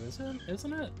into,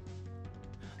 isn't it?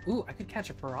 Ooh, I could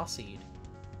catch a Paraseed.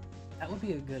 That would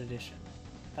be a good addition.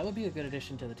 That would be a good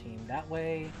addition to the team. That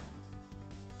way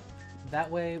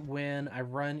when I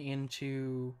run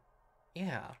into...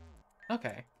 Yeah.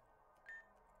 Okay.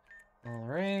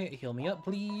 Alright, heal me up,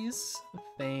 please.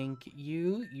 Thank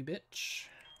you, you bitch.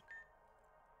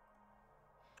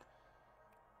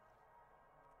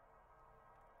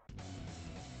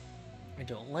 I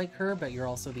don't like her, but you're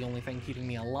also the only thing keeping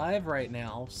me alive right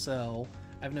now, so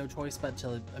I have no choice but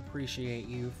to appreciate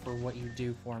you for what you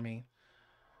do for me.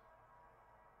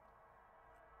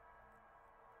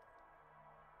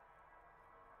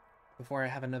 Before I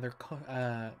have another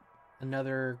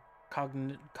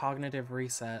cognitive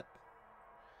reset.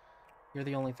 You're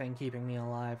the only thing keeping me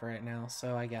alive right now,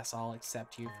 so I guess I'll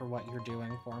accept you for what you're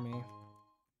doing for me.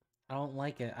 I don't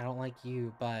like it. I don't like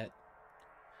you, but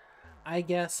I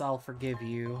guess I'll forgive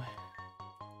you.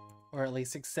 Or at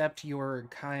least accept your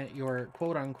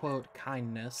quote-unquote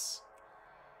kindness.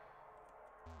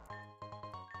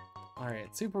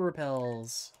 Alright, super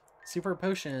repels, super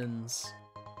potions,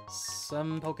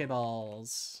 some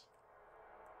Pokeballs.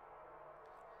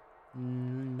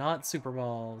 Not super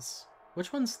balls.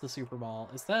 Which one's the super ball?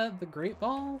 Is that the great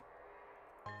ball?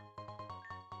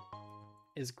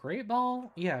 Is great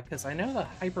ball? Yeah, because I know the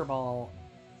hyper ball,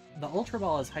 the ultra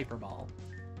ball is hyper ball.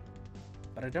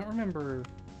 But I don't remember.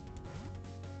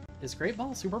 Is great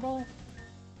ball super ball?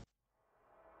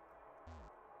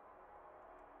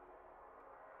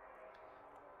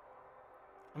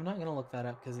 I'm not gonna look that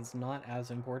up because it's not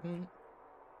as important.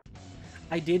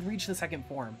 I did reach the second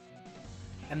form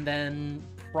and then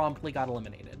promptly got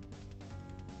eliminated.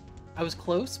 I was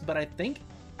close, but I think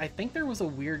there was a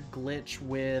weird glitch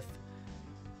with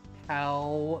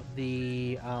how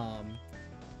the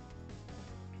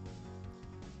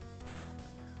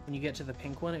when you get to the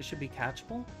pink one, it should be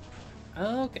catchable.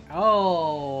 Okay.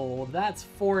 Oh, that's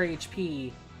 4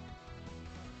 HP.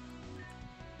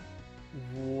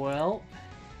 Well,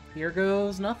 here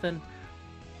goes nothing.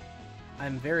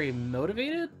 I'm very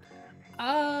motivated.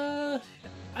 I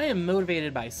am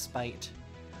motivated by spite.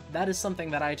 That is something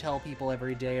that I tell people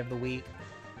every day of the week.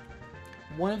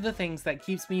 One of the things that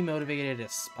keeps me motivated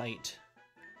is spite.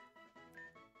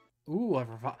 Ooh,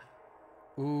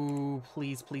 ooh,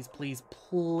 please, please, please,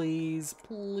 please,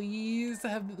 please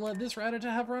let this Rattata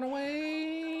have run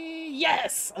away.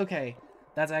 Yes! Okay,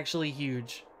 that's actually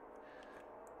huge.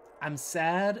 I'm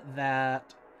sad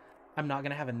that I'm not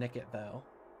gonna have a Nickit though.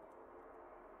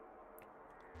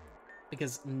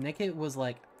 Because Nickit was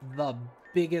like the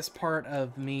biggest part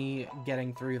of me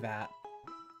getting through that.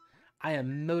 I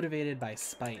am motivated by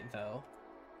spite though.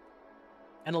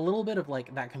 And a little bit of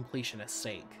like that completionist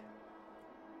sake.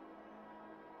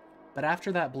 But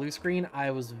after that blue screen,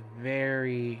 I was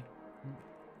very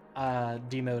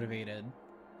demotivated.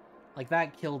 Like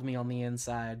that killed me on the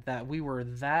inside, that we were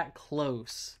that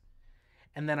close.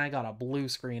 And then I got a blue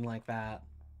screen like that.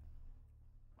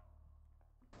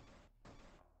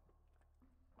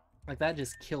 Like that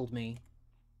just killed me.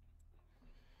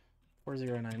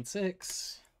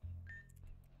 4096.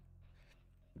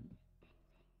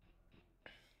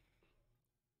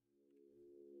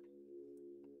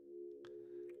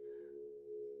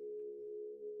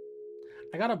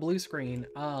 I got a blue screen.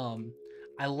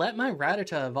 I let my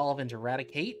Rattata evolve into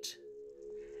Raticate,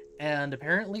 and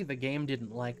apparently the game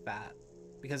didn't like that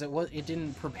because it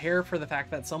didn't prepare for the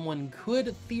fact that someone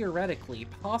could theoretically,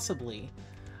 possibly,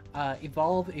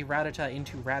 evolve a Rattata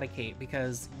into Raticate,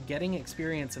 because getting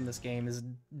experience in this game is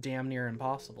damn near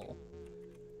impossible.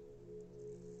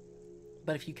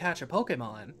 But if you catch a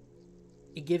Pokemon,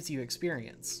 it gives you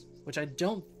experience, which I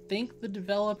don't think the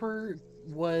developer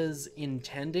was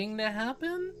intending to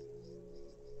happen.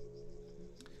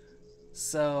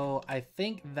 So I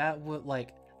think that would,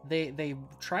 like, they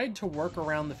tried to work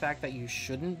around the fact that you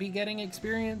shouldn't be getting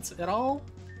experience at all.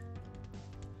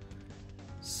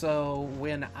 So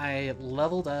when I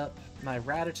leveled up my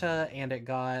Rattata and it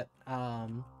got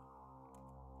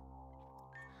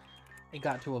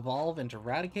to evolve into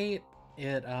Raticate,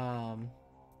 it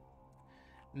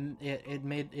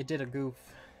did a goof.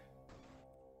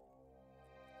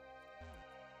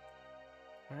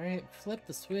 Alright, flip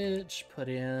the switch, put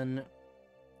in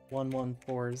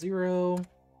 1140.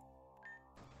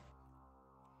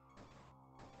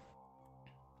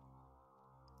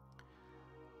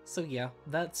 So yeah,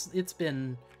 it's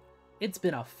been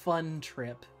a fun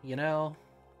trip, you know?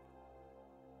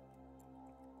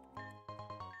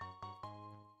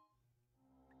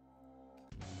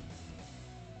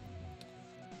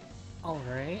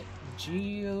 Alright,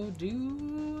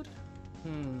 Geodude?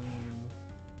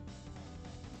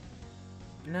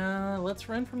 Nah, let's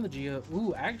run from the Geo.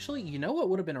 Ooh, actually, you know what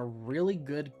would have been a really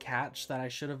good catch that I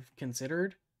should have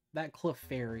considered? That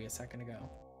Clefairy a second ago.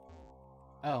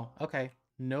 Oh, okay.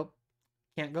 Nope.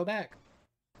 Can't go back.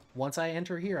 Once I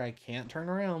enter here, I can't turn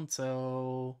around,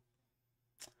 so...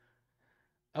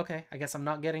 Okay, I guess I'm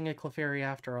not getting a Clefairy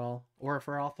after all. Or a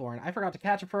Ferrothorn. I forgot to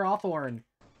catch a Ferrothorn!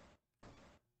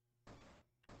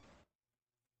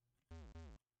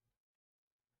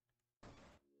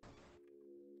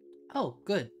 Oh,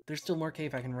 good. There's still more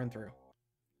cave I can run through.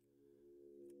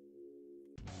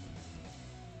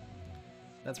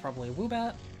 That's probably a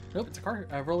Woobat. Nope, it's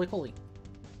a Roly-Poly.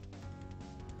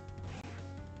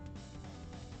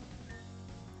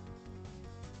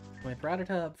 With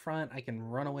Rattata up front, I can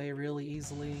run away really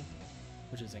easily,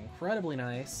 which is incredibly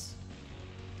nice.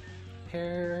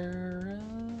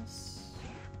 Paris...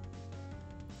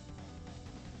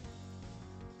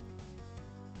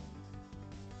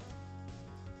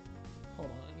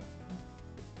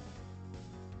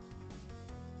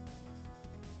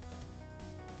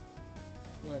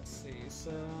 Let's see,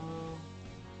 so...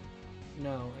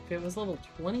 No, if it was level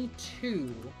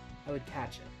 22, I would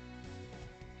catch it.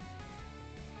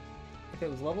 If it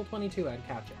was level 22, I'd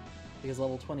catch it. Because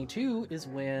level 22 is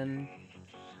when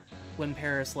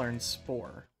Paris learns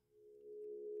Spore.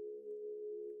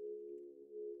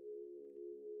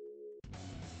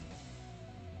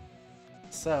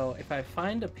 So, if I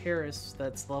find a Paris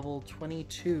that's level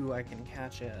 22, I can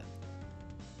catch it.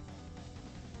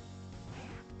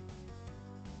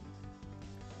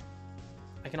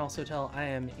 I can also tell I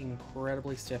am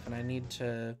incredibly stiff and I need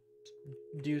to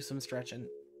do some stretching.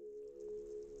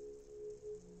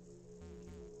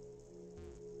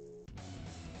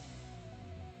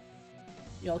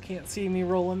 Y'all can't see me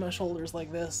rolling my shoulders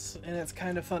like this, and it's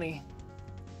kind of funny.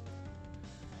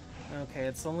 Okay,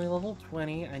 it's only level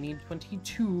 20. I need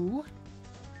 22.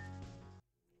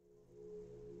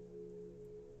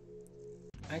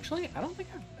 Actually, I don't think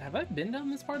have I been down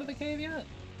this part of the cave yet?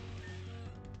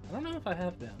 I don't know if I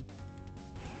have been.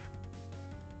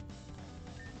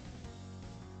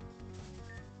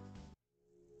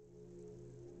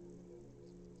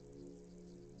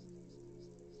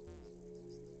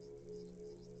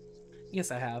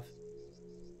 Yes, I have.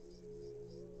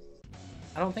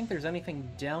 I don't think there's anything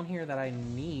down here that I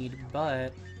need,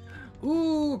 but...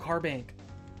 Ooh, Carbank.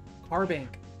 Carbank.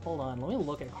 Hold on, let me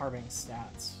look at Carbank's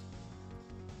stats.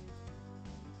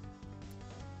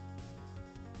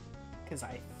 Because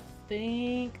I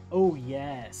think... Oh,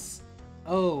 yes.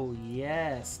 Oh,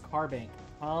 yes. Carbank.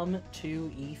 Come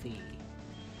to Ethi.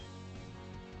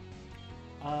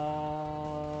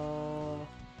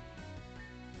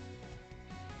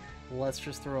 Let's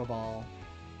just throw a ball.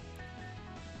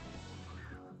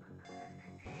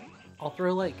 I'll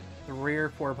throw like 3 or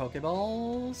 4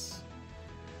 Pokeballs.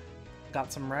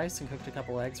 Got some rice and cooked a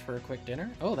couple eggs for a quick dinner.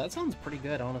 Oh, that sounds pretty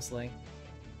good, honestly.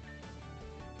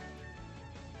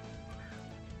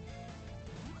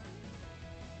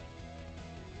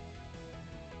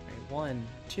 Right, 1,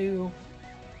 2.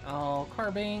 Oh,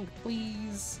 Carbank,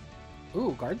 please.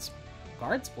 Ooh, guard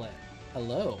split.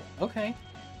 Hello. Okay.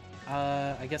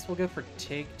 I guess we'll go for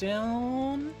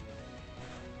takedown.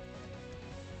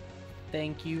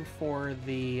 Thank you for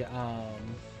the,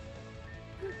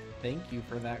 thank you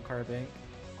for that, Carbank.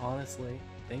 Honestly,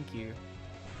 thank you.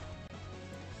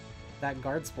 That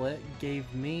guard split gave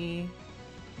me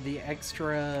the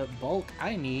extra bulk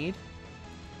I need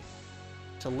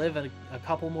to live a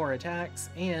couple more attacks,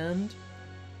 and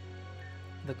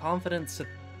the confidence to...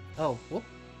 Oh, whoop.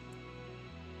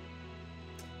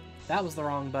 That was the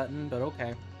wrong button, but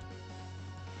okay.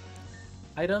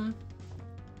 Item.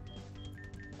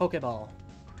 Pokeball.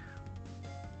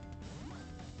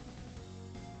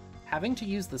 Having to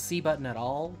use the C button at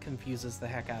all confuses the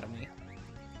heck out of me.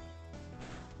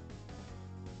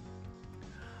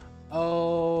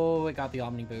 Oh, it got the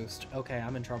Omni boost. Okay,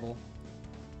 I'm in trouble.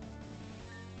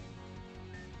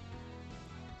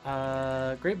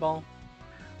 Great Ball.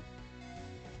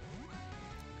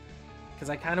 Because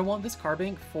I kind of want this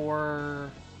Carbank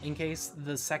for... in case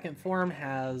the second form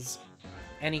has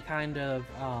any kind of,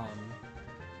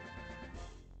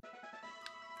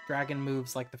 dragon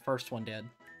moves like the first one did.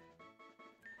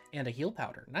 And a heal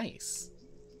powder. Nice.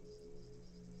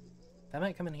 That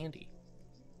might come in handy.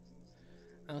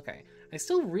 Okay. I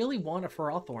still really want a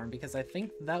Ferrothorn because I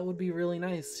think that would be really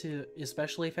nice to,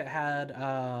 especially if it had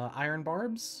Iron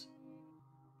Barbs.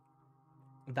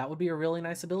 That would be a really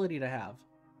nice ability to have.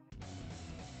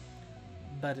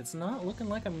 But it's not looking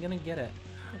like I'm gonna get it.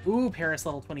 Ooh, Paris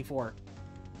level 24.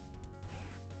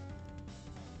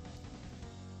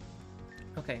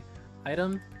 Okay,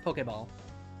 item, Pokeball.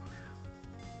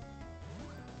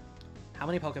 How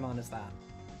many Pokemon is that?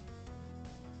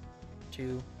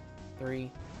 2,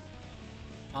 3.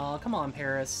 Oh, come on,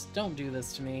 Paris. Don't do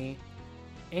this to me.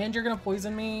 And you're gonna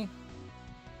poison me?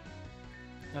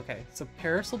 Okay, so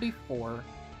Paris will be 4.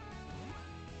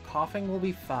 Coughing will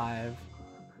be 5.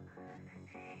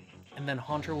 And then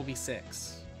Haunter will be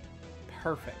 6.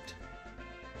 Perfect.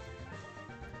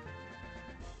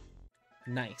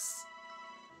 Nice.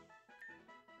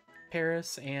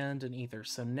 Paris and an Ether.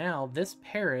 So now this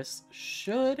Paris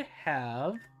should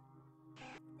have...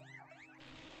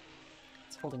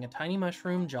 It's holding a Tiny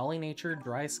Mushroom, Jolly Nature,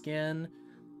 Dry Skin,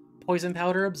 Poison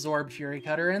Powder, Absorb, Fury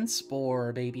Cutter, and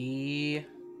Spore, baby.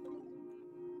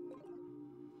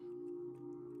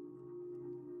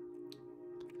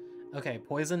 Okay,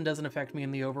 poison doesn't affect me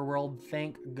in the overworld,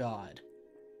 thank God.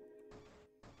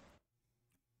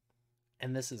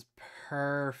 And this is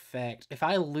perfect. If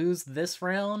I lose this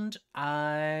round,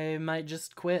 I might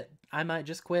just quit. I might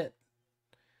just quit.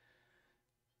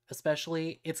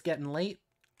 Especially, it's getting late.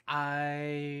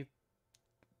 I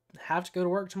have to go to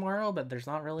work tomorrow, but there's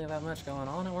not really that much going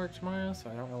on at work tomorrow, so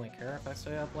I don't really care if I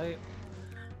stay up late.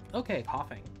 Okay,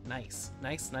 coughing. Nice.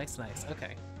 Nice, nice, nice.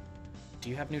 Okay. Do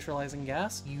you have neutralizing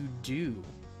gas? You do.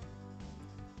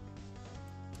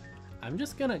 I'm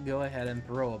just gonna go ahead and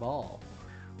throw a ball.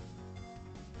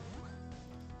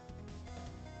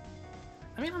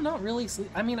 I mean, I'm not really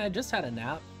I mean, I just had a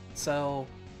nap, so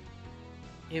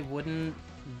it wouldn't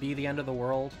be the end of the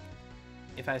world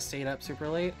if I stayed up super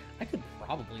late. I could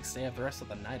probably stay up the rest of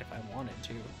the night if I wanted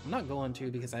to. I'm not going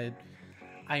to because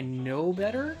I know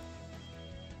better.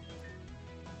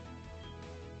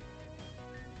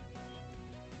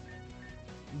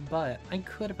 But I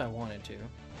could if I wanted to.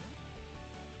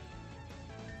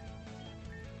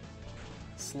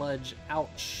 Sludge,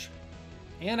 ouch.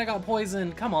 And I got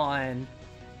poisoned, come on.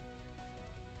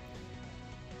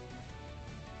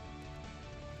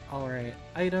 Alright,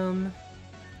 item.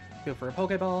 Go for a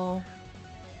Pokeball.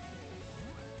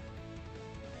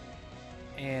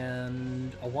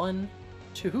 And a 1,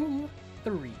 2,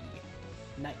 3.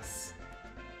 Nice.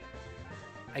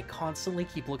 I constantly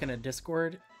keep looking at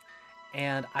Discord,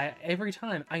 and every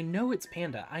time I know it's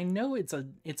Panda. I know it's a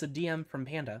DM from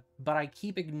Panda, but I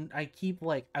keep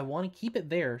like, I want to keep it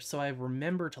there so I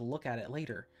remember to look at it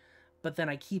later. But then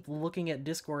I keep looking at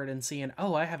Discord and seeing,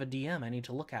 oh, I have a DM, I need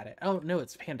to look at it. Oh, no,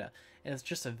 it's Panda. And it's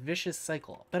just a vicious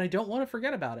cycle. But I don't want to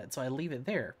forget about it, so I leave it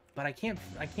there. But I can't,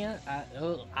 I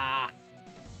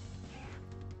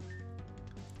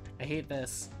hate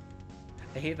this.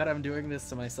 I hate that I'm doing this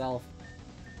to myself.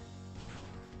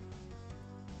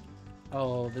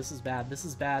 Oh, this is bad, this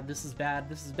is bad, this is bad,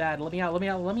 this is bad. Let me out, let me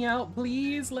out, let me out,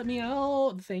 please, let me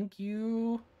out. Thank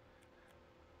you.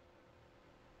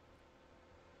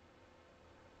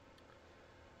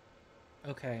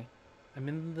 Okay, I'm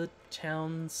in the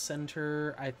town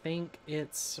center. I think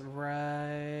it's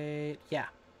right... yeah,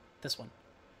 this one.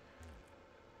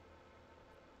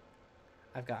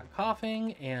 I've got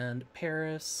coughing and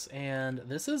Paris, and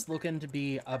this is looking to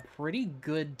be a pretty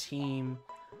good team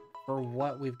for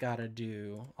what we've got to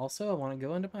do. Also, I want to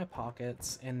go into my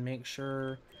pockets and make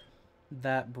sure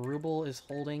that Brubel is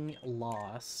holding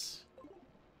loss.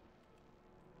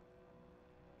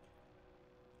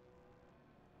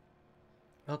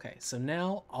 Okay, so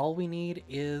now all we need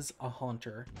is a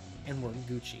Haunter, and we're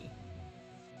Gucci.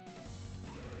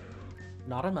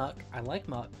 Not a Muck. I like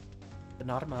Muck, but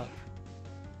not a Muck.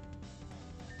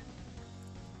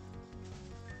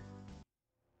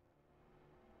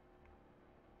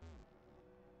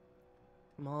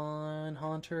 Come on,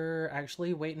 Haunter.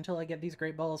 Actually, wait until I get these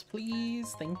great balls,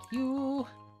 please. Thank you.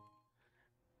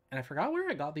 And I forgot where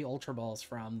I got the Ultra Balls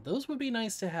from. Those would be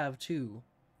nice to have, too.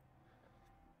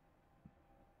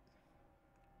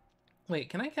 Wait,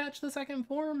 can I catch the second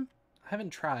form? I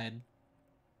haven't tried.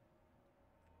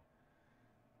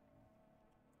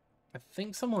 I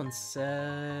think someone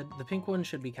said the pink one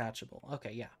should be catchable.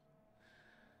 Okay, yeah.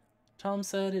 Tom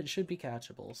said it should be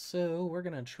catchable, so we're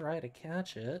gonna try to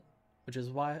catch it, which is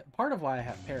why part of why I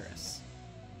have Paris.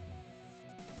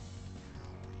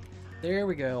 There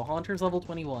we go. Haunter's level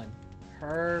 21.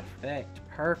 Perfect.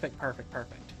 Perfect, perfect,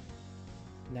 perfect.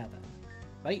 Now then.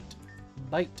 Bite.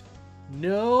 Bite.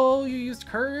 No, you used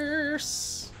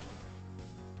curse.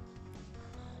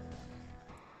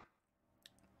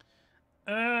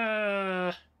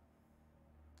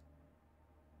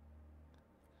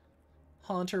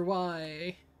 Haunter,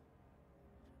 why?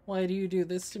 Why do you do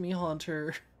this to me,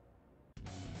 Haunter?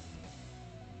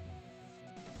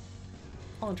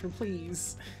 Haunter,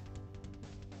 please.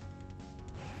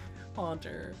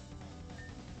 Haunter.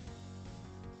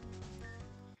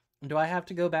 Do I have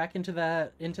to go back into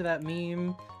that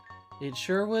meme? It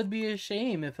sure would be a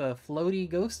shame if a floaty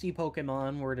ghosty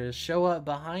Pokemon were to show up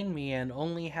behind me and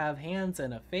only have hands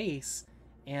and a face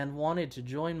and wanted to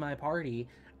join my party.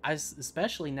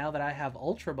 Especially now that I have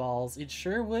Ultra Balls, it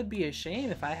sure would be a shame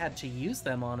if I had to use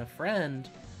them on a friend.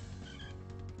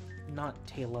 Not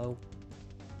Tailo.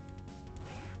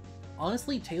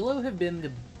 Honestly, Tailo have been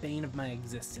the bane of my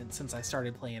existence since I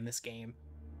started playing this game.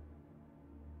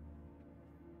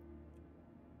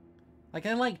 Like,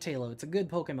 I like Tailo, it's a good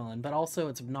Pokemon, but also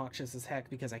it's obnoxious as heck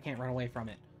because I can't run away from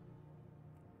it.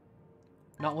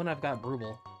 Not when I've got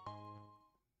Brubel.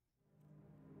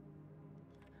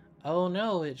 Oh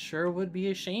no, it sure would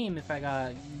be a shame if I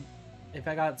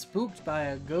got spooked by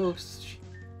a ghost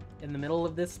in the middle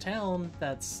of this town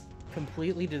that's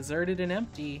completely deserted and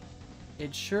empty.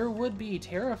 It sure would be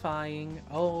terrifying.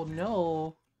 Oh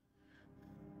no.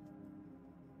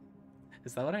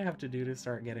 Is that what I have to do to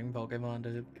start getting Pokemon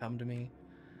to come to me?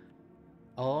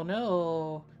 Oh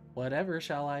no! Whatever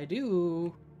shall I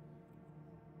do?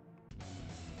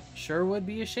 Sure would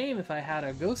be a shame if I had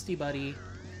a ghosty buddy.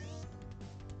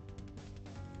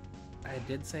 I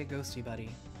did say ghosty buddy.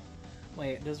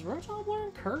 Wait, does Rotom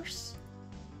learn curse?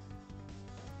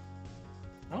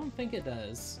 I don't think it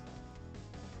does.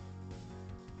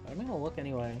 I'm gonna look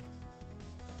anyway.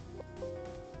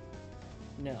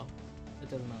 No, it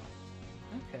does not.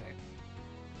 Okay.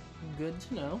 Good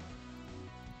to know.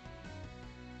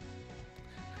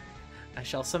 I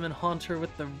shall summon Haunter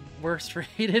with the worst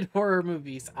rated horror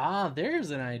movies. Ah,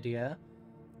 there's an idea.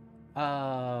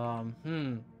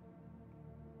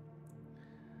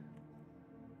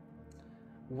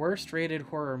 Worst rated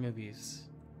horror movies.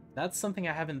 That's something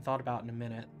I haven't thought about in a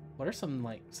minute. What are some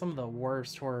of the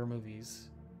worst horror movies?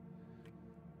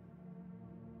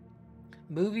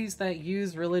 Movies that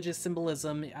use religious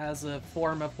symbolism as a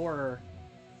form of horror.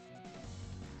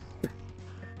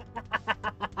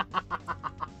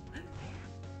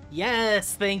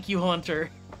 Yes, thank you,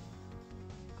 Haunter.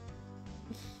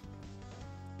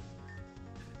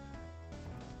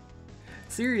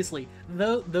 Seriously,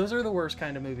 those are the worst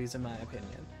kind of movies in my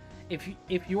opinion.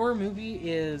 If your movie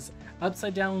is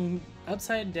upside down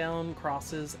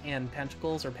crosses and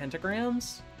pentacles or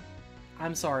pentagrams,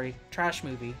 I'm sorry, trash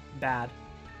movie, bad.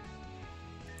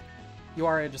 You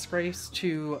are a disgrace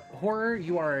to horror,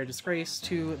 you are a disgrace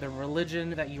to the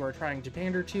religion that you are trying to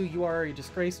pander to, you are a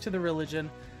disgrace to the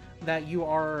religion that you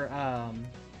are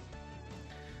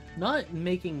not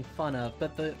making fun of,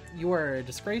 but you are a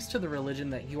disgrace to the religion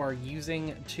that you are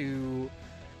using to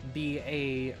be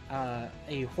a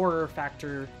horror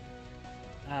factor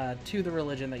to the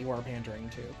religion that you are pandering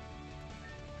to.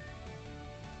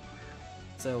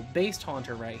 So, based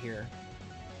Haunter right here.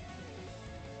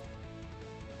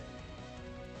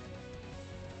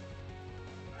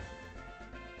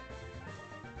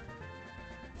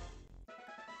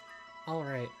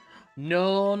 Alright.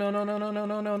 No, no, no, no, no, no,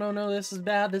 no, no, no, no, this is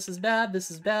bad, this is bad, this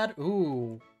is bad.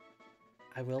 Ooh.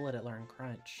 I will let it learn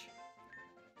Crunch.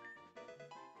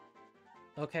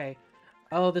 Okay.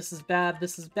 Oh, this is bad,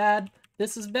 this is bad,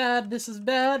 this is bad, this is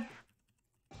bad.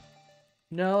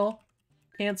 No.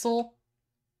 Cancel.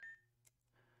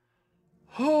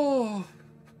 Oh.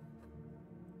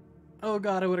 Oh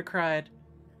god, I would have cried.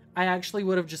 I actually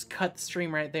would have just cut the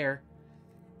stream right there.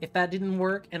 If that didn't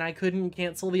work and I couldn't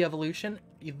cancel the evolution,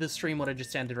 the stream would have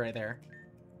just ended right there.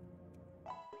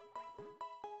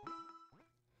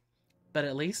 But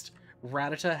at least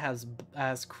Rattata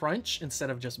has Crunch instead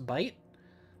of just Bite.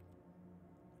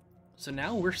 So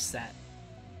now we're set.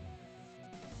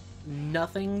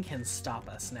 Nothing can stop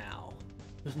us now.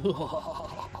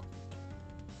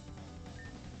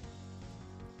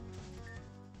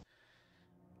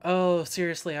 Oh,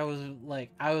 seriously, another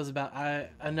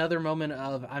moment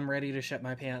of I'm ready to shit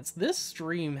my pants. This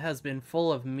stream has been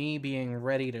full of me being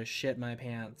ready to shit my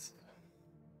pants.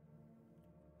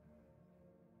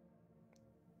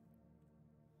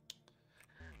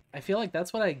 I feel like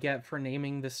that's what I get for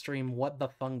naming this stream What the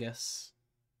Fungus.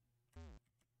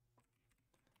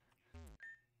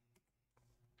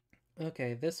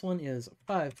 Okay, this one is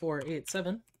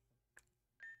 5487.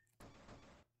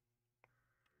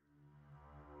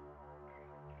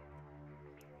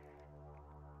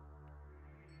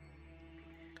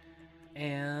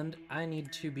 And I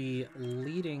need to be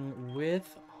leading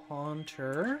with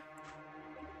Haunter.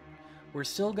 We're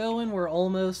still going, we're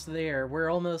almost there. We're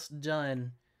almost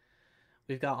done.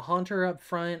 We've got Haunter up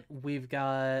front. We've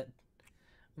got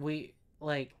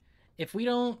if we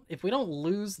don't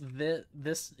lose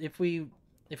if we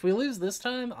lose this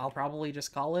time, I'll probably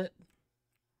just call it.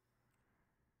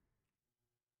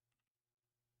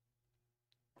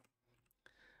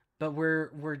 But we're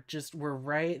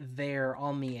right there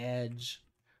on the edge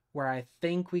where I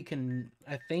think we can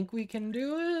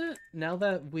do it now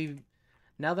that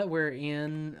we're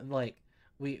in, like,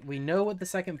 we know what the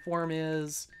second form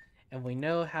is and we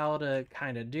know how to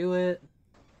kind of do it.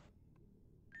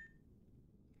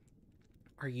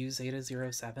 Are you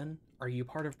Zeta07? Are you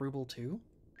part of Ruble too?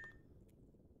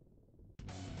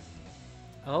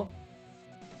 Oh.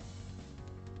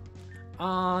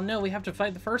 No, we have to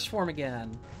fight the first form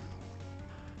again.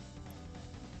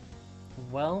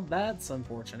 Well, that's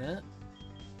unfortunate.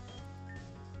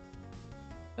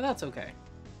 But that's okay.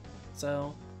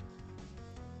 So,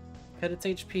 cut its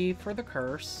HP for the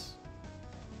curse.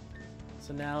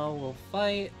 So now we'll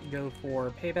fight, go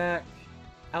for payback,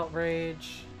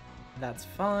 outrage. That's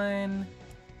fine.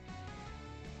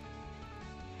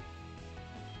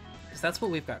 Because that's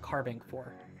what we've got Carbank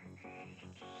for.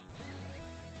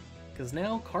 Because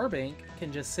now Carbank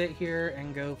can just sit here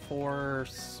and go for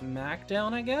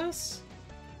Smackdown, I guess?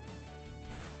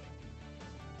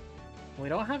 We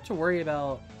don't have to worry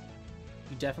about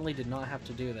You definitely did not have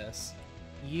to do this.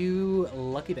 You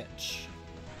lucky bitch.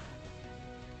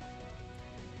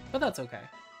 But that's okay.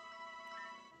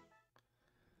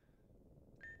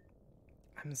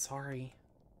 I'm sorry.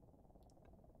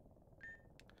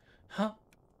 Huh?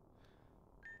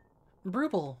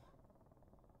 Brutal.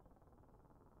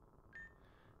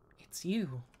 It's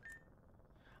you.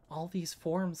 All these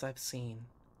forms I've seen,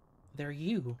 they're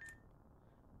you.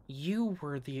 You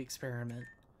were the experiment.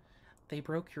 They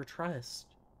broke your trust.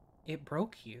 It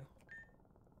broke you.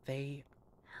 They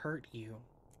hurt you.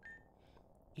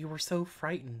 You were so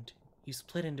frightened, you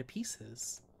split into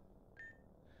pieces.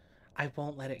 I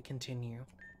won't let it continue.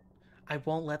 I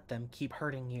won't let them keep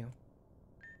hurting you.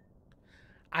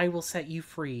 I will set you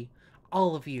free,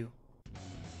 all of you.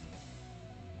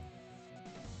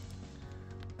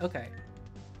 Okay.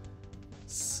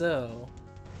 So,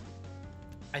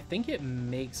 I think it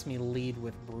makes me lead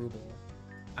with Brutal.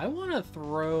 I want to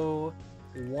throw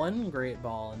one Great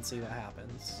Ball and see what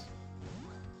happens.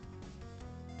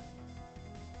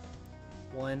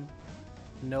 One.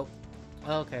 Nope.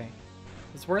 Okay.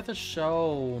 It's worth a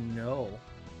show. No.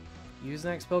 Use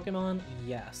next Pokemon?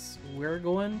 Yes. We're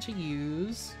going to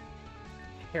use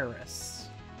Paris.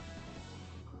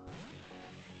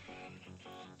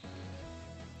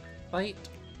 Fight.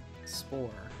 Spore.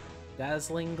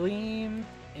 Dazzling Gleam.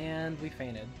 And we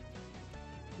fainted.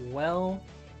 Well,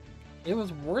 it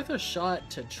was worth a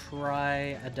shot to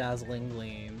try a Dazzling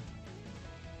Gleam.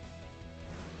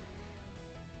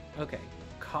 Okay.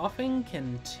 Coughing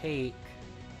can take...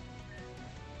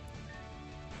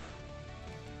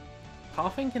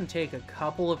 Coughing can take a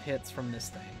couple of hits from this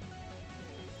thing.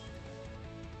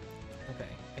 Okay,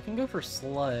 I can go for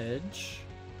Sludge.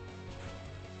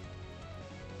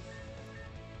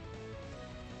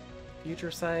 Future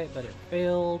Sight, but it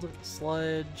failed.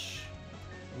 Sludge.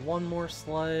 One more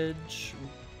Sludge.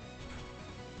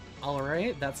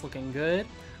 Alright, that's looking good.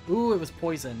 Ooh, it was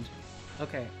poisoned.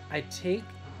 Okay, I take...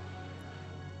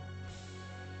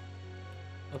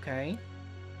 Okay.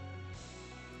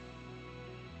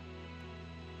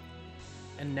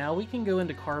 And now we can go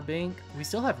into Carbink. We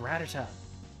still have Rattata.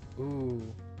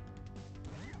 Ooh.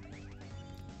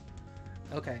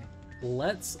 Okay,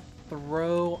 let's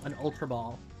throw an Ultra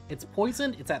Ball. It's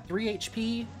poisoned, it's at 3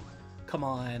 HP. Come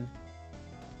on.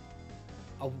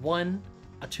 A 1,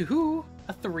 a 2,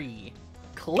 a 3.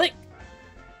 Click!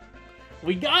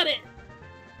 We got it!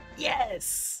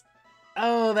 Yes!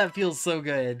 Oh, that feels so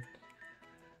good.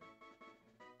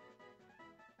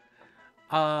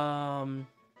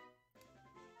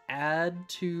 Add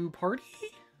to party?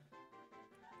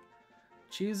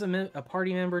 Choose a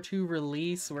party member to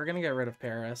release. We're gonna get rid of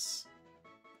Paris.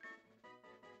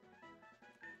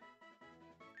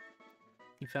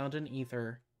 You found an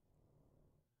ether.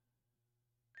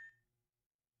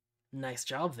 Nice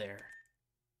job there.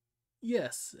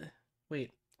 Yes.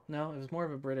 Wait, no, it was more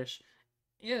of a British.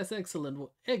 Yes, excellent,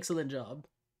 excellent job.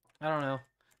 I don't know.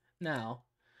 Now,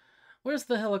 where's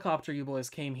the helicopter you boys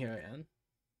came here in?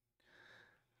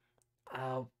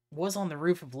 Was on the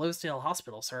roof of Lowsdale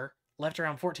Hospital, sir. Left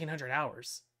around 1400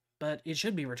 hours. But it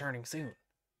should be returning soon.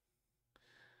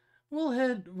 We'll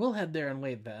head there and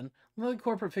wait then. Let the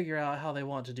corporate figure out how they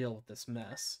want to deal with this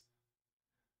mess.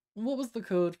 What was the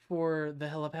code for the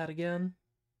helipad again?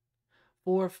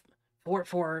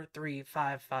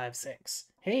 443556.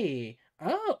 Hey!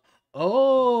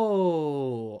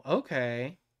 Oh!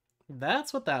 Okay.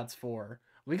 That's what that's for.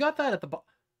 We got that at the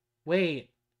Wait.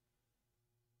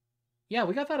 Yeah,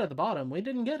 we got that at the bottom. We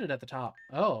didn't get it at the top.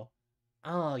 Oh.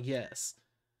 Ah, yes.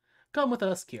 Come with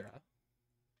us, Kira.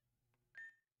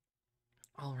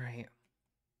 Alright.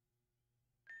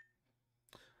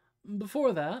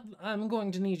 Before that, I'm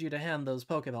going to need you to hand those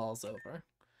Pokeballs over.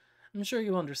 I'm sure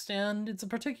you understand, it's a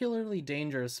particularly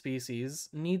dangerous species,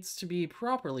 needs to be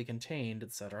properly contained,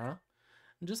 etc.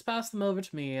 Just pass them over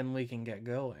to me and we can get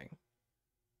going.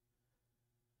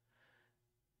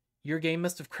 Your game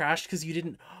must have crashed because you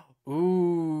didn't...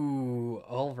 Ooh,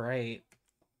 alright.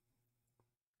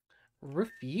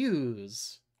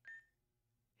 Refuse.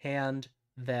 Hand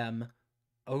them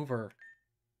over.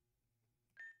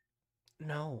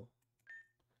 No.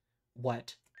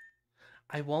 What?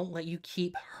 I won't let you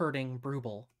keep hurting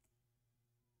Brubel.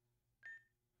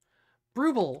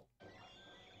 Brubel!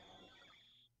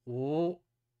 Whoa.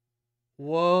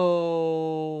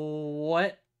 Whoa.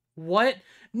 What? What?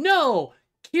 No!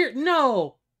 Here,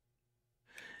 no!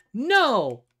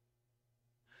 No!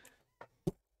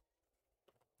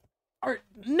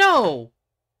 No!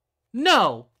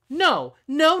 No! No!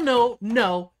 No, no,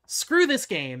 no! Screw this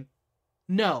game.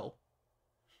 No.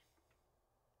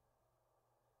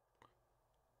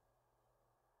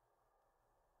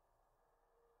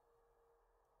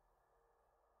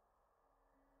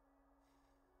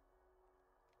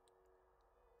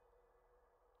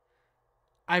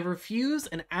 I refuse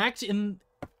and act in...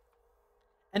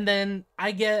 And then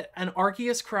I get an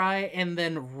Arceus cry and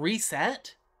then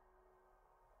reset?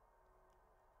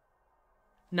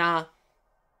 Nah.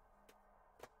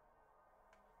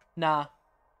 Nah.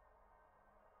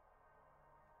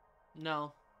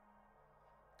 No.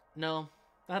 No.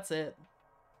 That's it.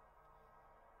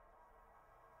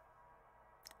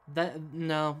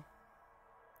 No.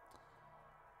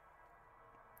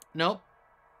 Nope.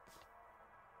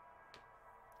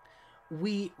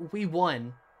 We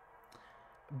won.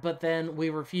 But then we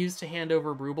refused to hand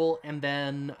over Ruble, and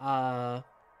then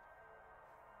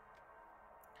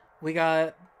we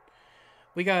got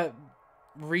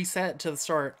reset to the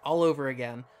start all over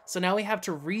again. So now we have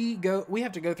to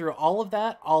go through all of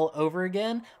that all over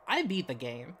again. I beat the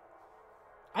game.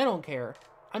 I don't care.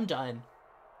 I'm done.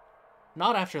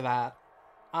 Not after that.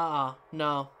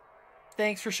 No.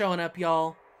 Thanks for showing up,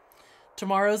 y'all.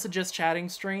 Tomorrow's a just chatting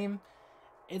stream.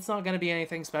 It's not going to be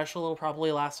anything special. It'll probably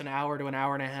last an hour to an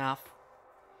hour and a half.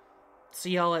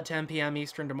 See y'all at 10 p.m.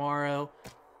 Eastern tomorrow.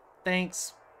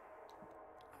 Thanks.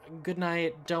 Good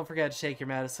night. Don't forget to take your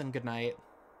medicine. Good night.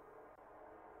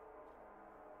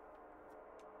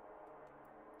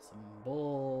 Some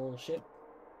bullshit.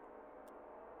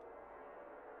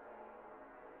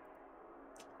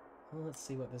 Well, let's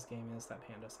see what this game is that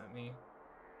Panda sent me.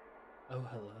 Oh,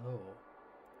 hello.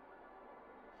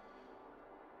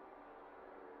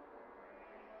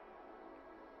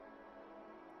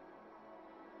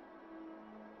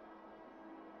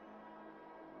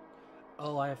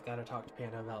 Oh, I've got to talk to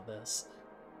Panda about this.